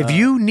that. If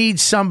you need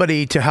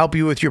somebody to help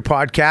you with your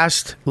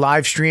podcast,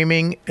 live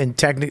streaming, and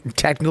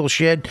technical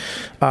shit,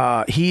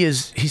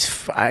 he's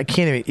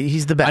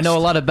the best. I know a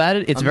lot about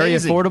it. It's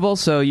Amazing. very affordable,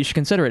 so you should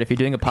consider it if you're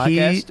doing a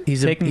podcast. He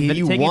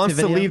He wants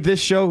to leave this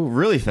show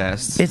really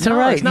fast. It's No, all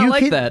right. it's not You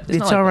like can- that. It's It's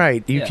not like all that.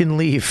 right. You Yeah. can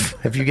leave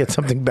if you get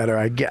something better.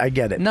 I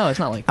get it. No, it's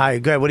not like that. All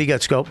right, go ahead. What do you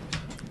got, Scope?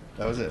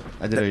 That was it.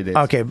 I did all your dates.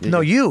 Okay,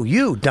 no,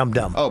 you dumb.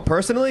 Oh,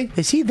 personally?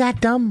 Is he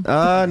that dumb?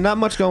 Not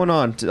much going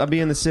on. I'll be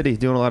in the city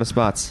doing a lot of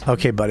spots.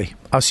 Okay, buddy.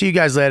 I'll see you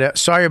guys later.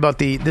 Sorry about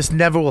this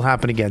never will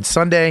happen again.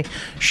 Sunday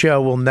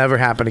show will never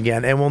happen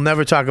again, and we'll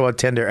never talk about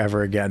Tinder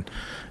ever again.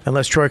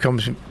 Unless Troy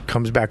comes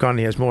back on and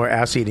he has more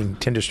ass-eating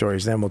Tinder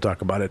stories, then we'll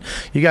talk about it.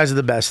 You guys are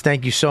the best.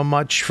 Thank you so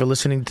much for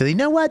listening to the You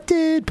Know What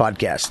Dude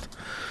podcast.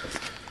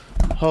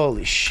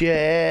 Holy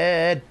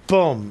shit.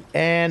 Boom.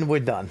 And we're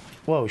done.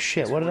 Whoa,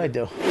 shit. What did I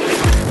do?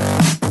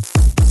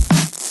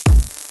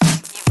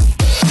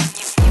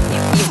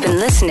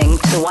 listening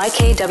to the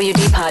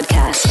YKWD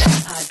podcast.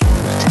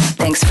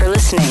 Thanks for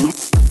listening.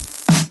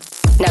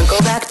 Now go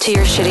back to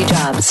your shitty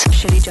jobs.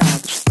 Shitty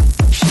jobs.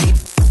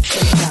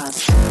 Shitty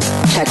jobs.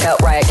 Check out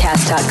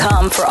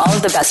riotcast.com for all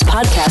of the best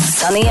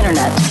podcasts on the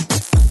internet.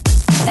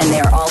 And they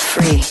are all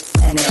free.